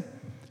sin.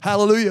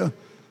 Hallelujah.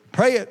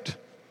 Pray it.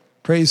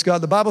 Praise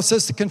God. The Bible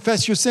says to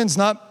confess your sins,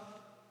 not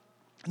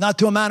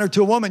to a man or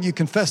to a woman. You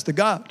confess to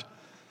God.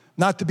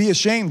 Not to be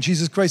ashamed.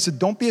 Jesus Christ said,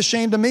 don't be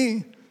ashamed of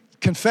me.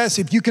 Confess.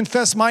 If you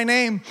confess my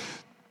name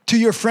to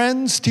your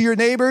friends, to your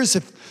neighbors,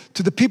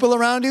 to the people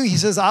around you, he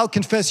says, I'll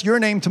confess your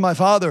name to my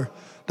Father.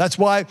 That's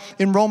why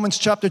in Romans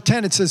chapter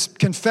 10, it says,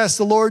 confess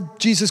the Lord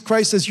Jesus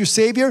Christ as your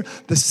Savior.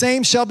 The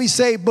same shall be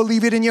saved.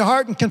 Believe it in your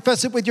heart and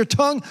confess it with your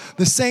tongue.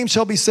 The same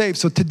shall be saved.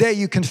 So today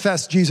you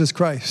confess Jesus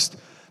Christ.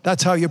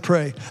 That's how you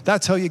pray.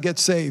 That's how you get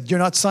saved. You're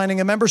not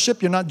signing a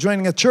membership. You're not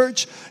joining a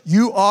church.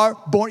 You are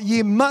born.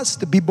 You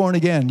must be born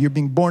again. You're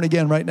being born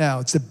again right now.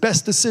 It's the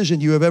best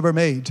decision you have ever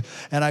made.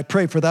 And I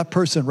pray for that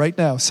person right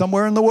now,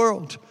 somewhere in the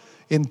world.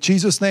 In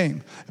Jesus'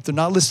 name. If they're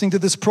not listening to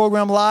this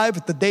program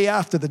live, the day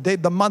after,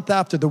 the month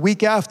after, the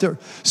week after,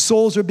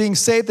 souls are being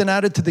saved and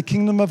added to the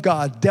kingdom of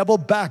God. Devil,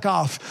 back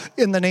off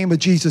in the name of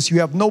Jesus. You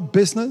have no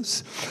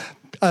business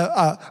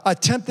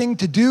attempting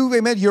to do,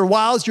 amen, your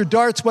wiles, your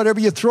darts, whatever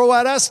you throw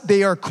at us,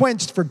 they are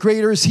quenched. For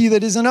greater is he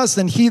that is in us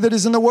than he that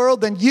is in the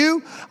world, than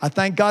you. I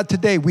thank God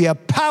today we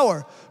have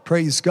power,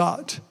 praise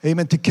God,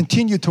 amen, to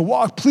continue to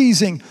walk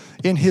pleasing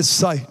in his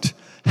sight.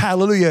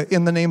 Hallelujah,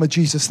 in the name of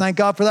Jesus. Thank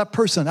God for that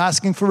person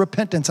asking for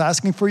repentance,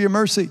 asking for your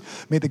mercy.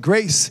 May the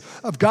grace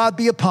of God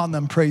be upon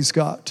them, praise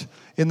God.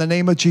 In the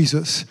name of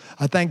Jesus.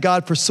 I thank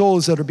God for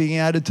souls that are being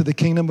added to the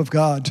kingdom of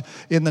God.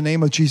 In the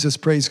name of Jesus,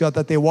 praise God,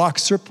 that they walk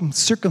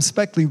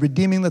circumspectly,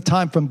 redeeming the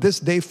time from this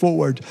day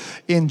forward.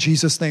 In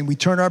Jesus' name, we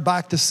turn our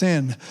back to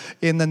sin.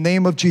 In the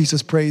name of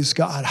Jesus, praise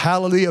God.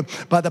 Hallelujah.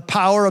 By the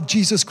power of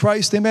Jesus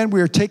Christ, amen,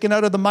 we are taken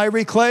out of the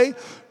miry clay.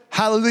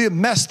 Hallelujah,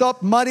 messed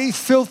up, muddy,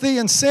 filthy,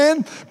 and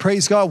sin.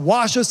 Praise God,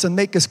 wash us and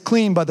make us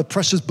clean by the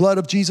precious blood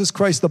of Jesus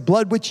Christ, the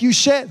blood which you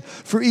shed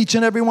for each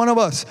and every one of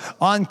us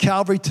on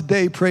Calvary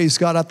today. Praise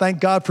God. I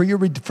thank God for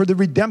the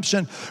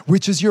redemption,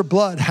 which is your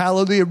blood.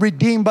 Hallelujah,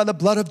 redeemed by the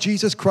blood of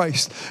Jesus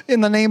Christ.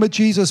 In the name of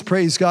Jesus,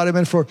 praise God.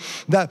 Amen. For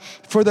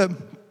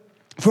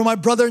my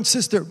brother and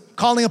sister,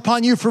 calling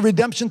upon you for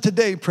redemption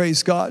today,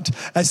 praise God,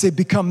 as they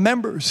become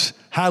members.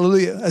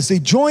 Hallelujah, as they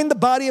join the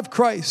body of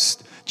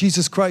Christ.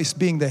 Jesus Christ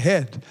being the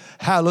head.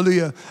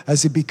 Hallelujah.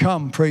 As they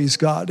become, praise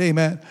God.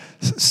 Amen.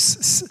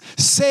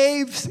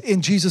 Saved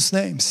in Jesus'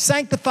 name.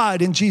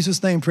 Sanctified in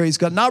Jesus' name, praise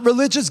God. Not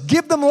religious.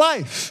 Give them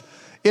life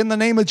in the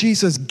name of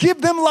Jesus.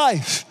 Give them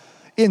life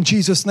In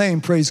Jesus' name,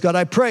 praise God.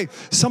 I pray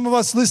some of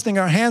us listening,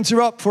 our hands are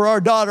up for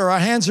our daughter, our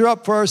hands are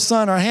up for our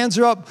son, our hands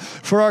are up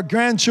for our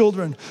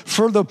grandchildren,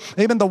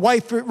 even the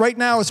wife right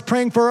now is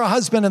praying for her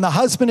husband, and the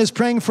husband is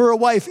praying for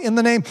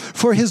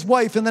for his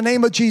wife, in the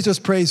name of Jesus,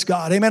 praise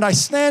God. Amen. I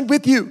stand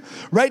with you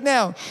right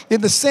now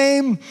in the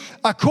same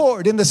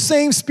accord, in the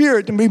same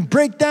spirit, and we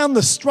break down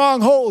the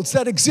strongholds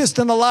that exist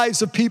in the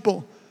lives of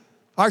people,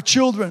 our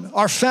children,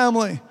 our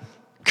family,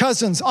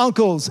 cousins,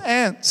 uncles,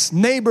 aunts,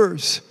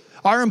 neighbors,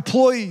 our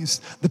employees,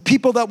 the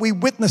people that we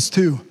witness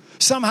to.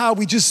 Somehow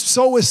we just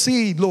sow a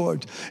seed,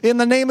 Lord. In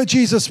the name of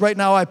Jesus right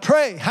now, I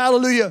pray,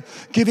 hallelujah,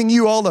 giving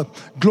you all the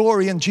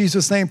glory in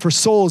Jesus' name for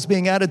souls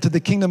being added to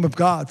the kingdom of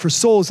God, for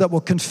souls that will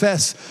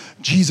confess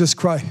Jesus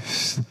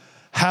Christ.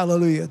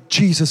 Hallelujah,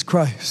 Jesus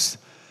Christ.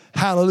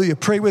 Hallelujah.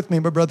 Pray with me,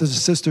 my brothers and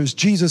sisters.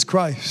 Jesus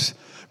Christ.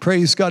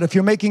 Praise God. If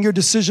you're making your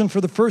decision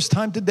for the first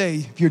time today,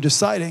 if you're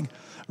deciding,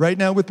 right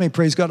now with me,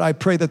 praise God, I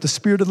pray that the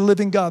Spirit of the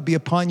living God be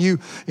upon you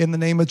in the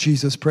name of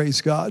Jesus,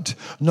 praise God.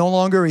 No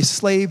longer a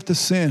slave to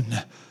sin.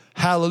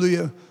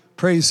 Hallelujah,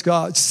 praise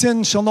God.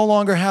 Sin shall no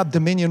longer have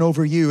dominion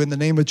over you in the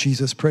name of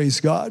Jesus,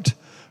 praise God.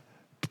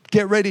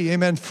 Get ready,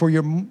 amen, for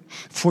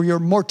your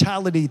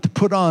mortality to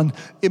put on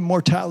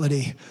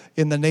immortality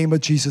in the name of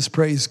Jesus,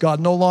 praise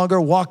God. No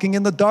longer walking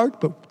in the dark,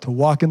 but to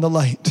walk in the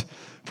light.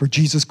 For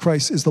Jesus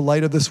Christ is the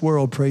light of this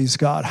world. Praise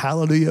God.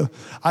 Hallelujah.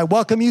 I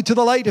welcome you to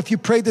the light. If you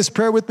prayed this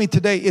prayer with me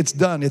today, it's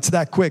done. It's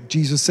that quick.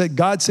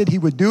 God said he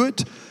would do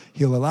it.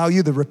 He'll allow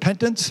you the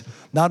repentance.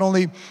 Not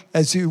only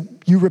as you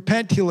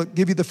repent, he'll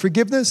give you the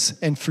forgiveness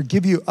and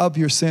forgive you of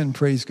your sin.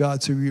 Praise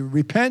God. So you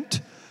repent.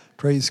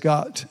 Praise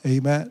God.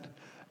 Amen.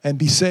 And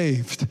be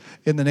saved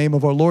in the name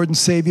of our Lord and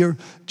Savior,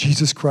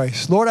 Jesus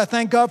Christ. Lord, I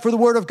thank God for the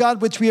word of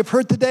God which we have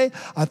heard today.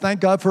 I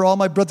thank God for all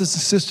my brothers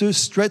and sisters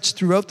stretched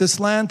throughout this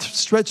land,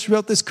 stretched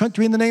throughout this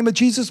country in the name of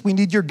Jesus. We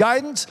need your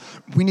guidance.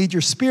 We need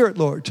your Spirit,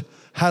 Lord.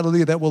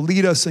 Hallelujah, that will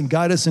lead us and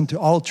guide us into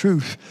all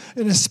truth.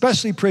 And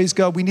especially, praise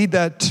God, we need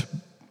that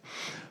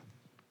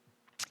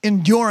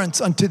endurance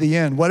unto the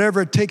end.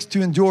 Whatever it takes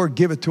to endure,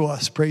 give it to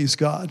us. Praise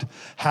God.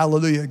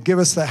 Hallelujah. Give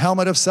us the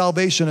helmet of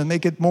salvation and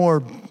make it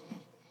more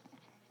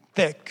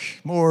thick,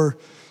 more,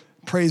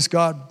 praise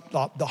God,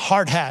 the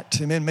hard hat,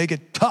 amen, make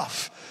it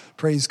tough,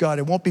 praise God.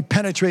 It won't be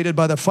penetrated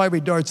by the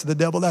fiery darts of the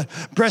devil. That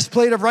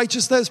breastplate of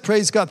righteousness,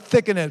 praise God,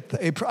 thicken it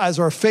as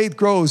our faith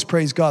grows,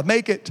 praise God.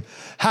 Make it,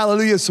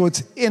 hallelujah, so it's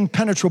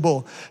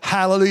impenetrable.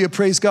 Hallelujah,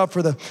 praise God,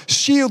 for the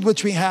shield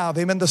which we have,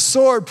 amen, the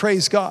sword,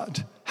 praise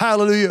God,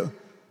 hallelujah.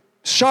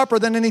 Sharper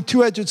than any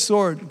two-edged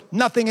sword.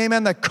 Nothing,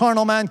 amen, that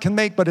carnal man can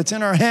make, but it's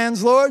in our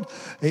hands, Lord.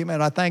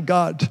 Amen. I thank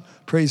God.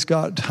 Praise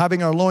God.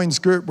 Having our loins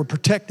girt, we're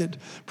protected.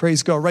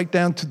 Praise God. Right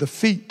down to the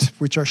feet,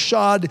 which are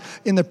shod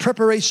in the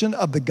preparation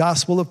of the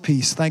gospel of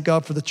peace. Thank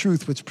God for the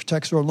truth which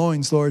protects our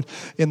loins, Lord,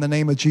 in the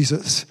name of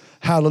Jesus.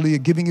 Hallelujah.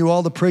 Giving you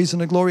all the praise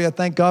and the glory. I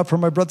thank God for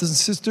my brothers and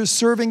sisters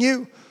serving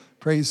you.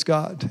 Praise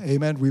God.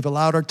 Amen. We've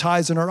allowed our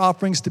tithes and our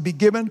offerings to be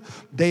given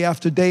day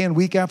after day and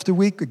week after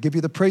week. We give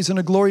you the praise and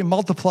the glory.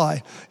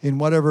 Multiply in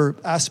whatever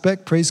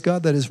aspect, praise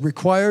God, that is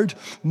required,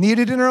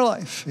 needed in our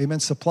life.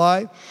 Amen.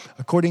 Supply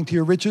according to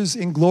your riches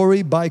in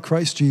glory by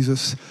Christ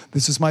Jesus.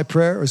 This is my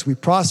prayer as we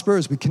prosper,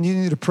 as we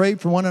continue to pray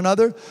for one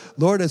another.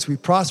 Lord, as we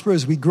prosper,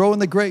 as we grow in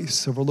the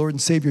grace of our Lord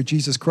and Savior,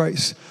 Jesus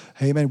Christ.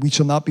 Amen. We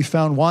shall not be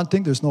found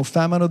wanting. There's no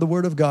famine of the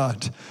word of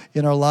God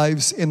in our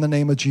lives in the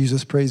name of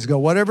Jesus. Praise God.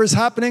 Whatever is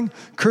happening,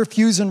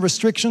 curfews and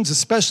restrictions,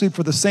 especially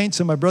for the saints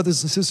and my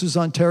brothers and sisters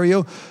in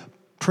Ontario,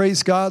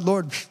 praise God,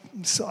 Lord.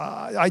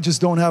 I just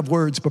don't have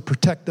words, but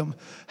protect them.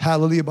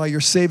 Hallelujah, by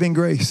your saving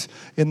grace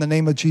in the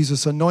name of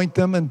Jesus. Anoint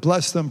them and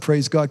bless them,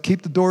 praise God.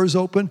 Keep the doors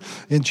open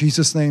in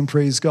Jesus' name,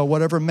 praise God.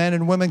 Whatever men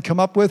and women come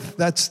up with,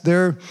 that's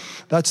their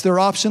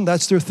option,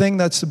 that's their thing.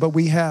 But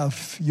we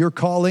have your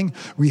calling,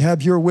 we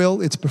have your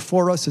will. It's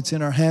before us, it's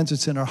in our hands,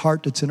 it's in our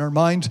heart, it's in our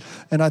mind.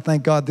 And I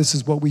thank God this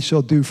is what we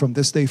shall do from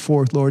this day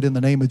forth, Lord, in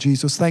the name of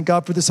Jesus. Thank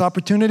God for this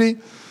opportunity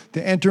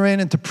to enter in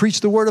and to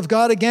preach the word of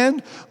God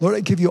again. Lord,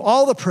 I give you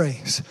all the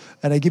praise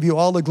and I give you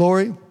all the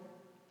glory.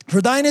 For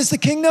thine is the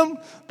kingdom,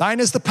 thine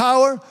is the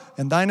power,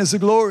 and thine is the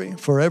glory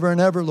forever and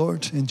ever,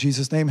 Lord. In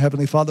Jesus' name,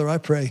 Heavenly Father, I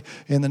pray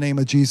in the name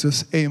of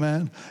Jesus.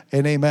 Amen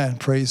and amen.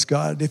 Praise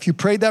God. If you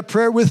prayed that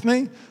prayer with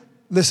me,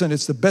 listen,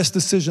 it's the best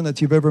decision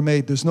that you've ever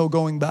made. There's no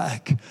going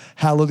back.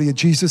 Hallelujah.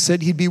 Jesus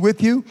said he'd be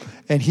with you,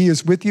 and he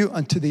is with you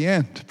unto the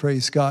end.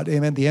 Praise God.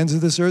 Amen. The ends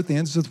of this earth, the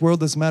ends of this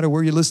world, doesn't matter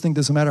where you're listening,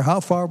 doesn't matter how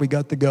far we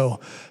got to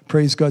go.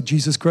 Praise God.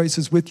 Jesus Christ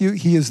is with you.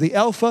 He is the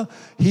Alpha.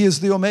 He is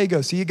the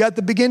Omega. So you got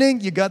the beginning,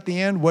 you got the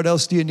end. What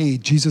else do you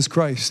need? Jesus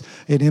Christ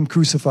and him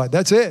crucified.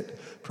 That's it.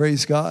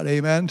 Praise God.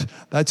 Amen.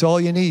 That's all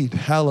you need.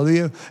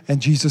 Hallelujah.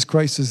 And Jesus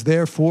Christ is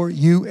there for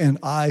you and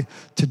I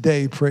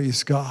today.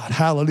 Praise God.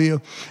 Hallelujah.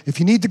 If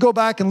you need to go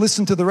back and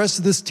listen to the rest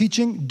of this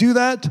teaching, do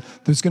that.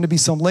 There's going to be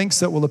some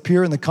links that will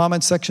appear in the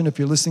comment section if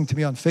you're listening to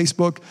me on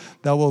Facebook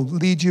that will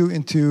lead you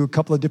into a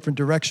couple of different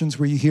directions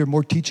where you hear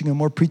more teaching and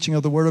more preaching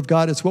of the Word of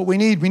God. It's what we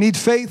need. We need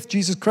faith.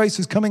 Jesus Christ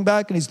is coming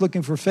back and he's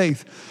looking for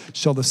faith.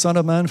 Shall the Son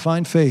of Man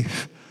find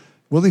faith?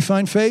 Will he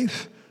find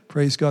faith?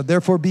 Praise God.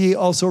 Therefore, be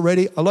also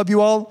ready. I love you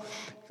all.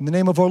 In the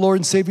name of our Lord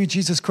and Savior,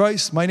 Jesus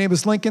Christ, my name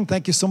is Lincoln.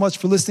 Thank you so much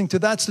for listening to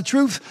That's the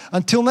Truth.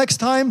 Until next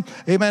time,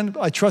 amen.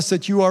 I trust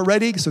that you are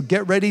ready. So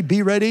get ready,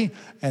 be ready,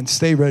 and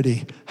stay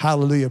ready.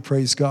 Hallelujah.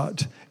 Praise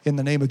God. In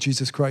the name of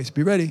Jesus Christ,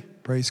 be ready.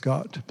 Praise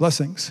God.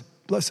 Blessings.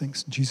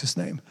 Blessings in Jesus'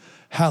 name.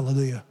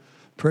 Hallelujah.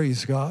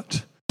 Praise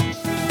God.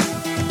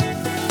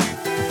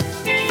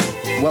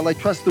 Well, I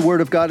trust the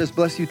word of God has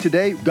blessed you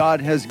today.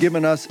 God has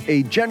given us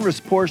a generous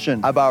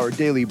portion of our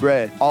daily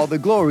bread. All the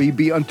glory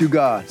be unto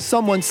God.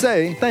 Someone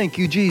say, thank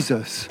you,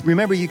 Jesus.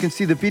 Remember, you can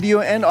see the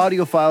video and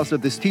audio files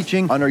of this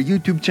teaching on our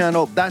YouTube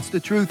channel, That's the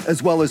Truth,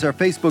 as well as our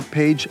Facebook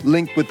page,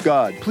 Linked with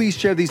God. Please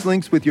share these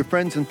links with your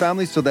friends and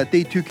family so that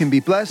they too can be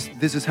blessed.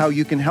 This is how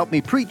you can help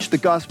me preach the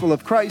gospel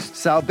of Christ,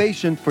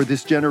 salvation for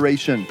this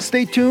generation.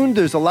 Stay tuned.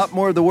 There's a lot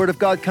more of the word of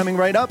God coming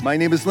right up. My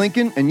name is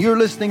Lincoln, and you're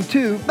listening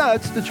to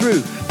That's the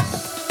Truth.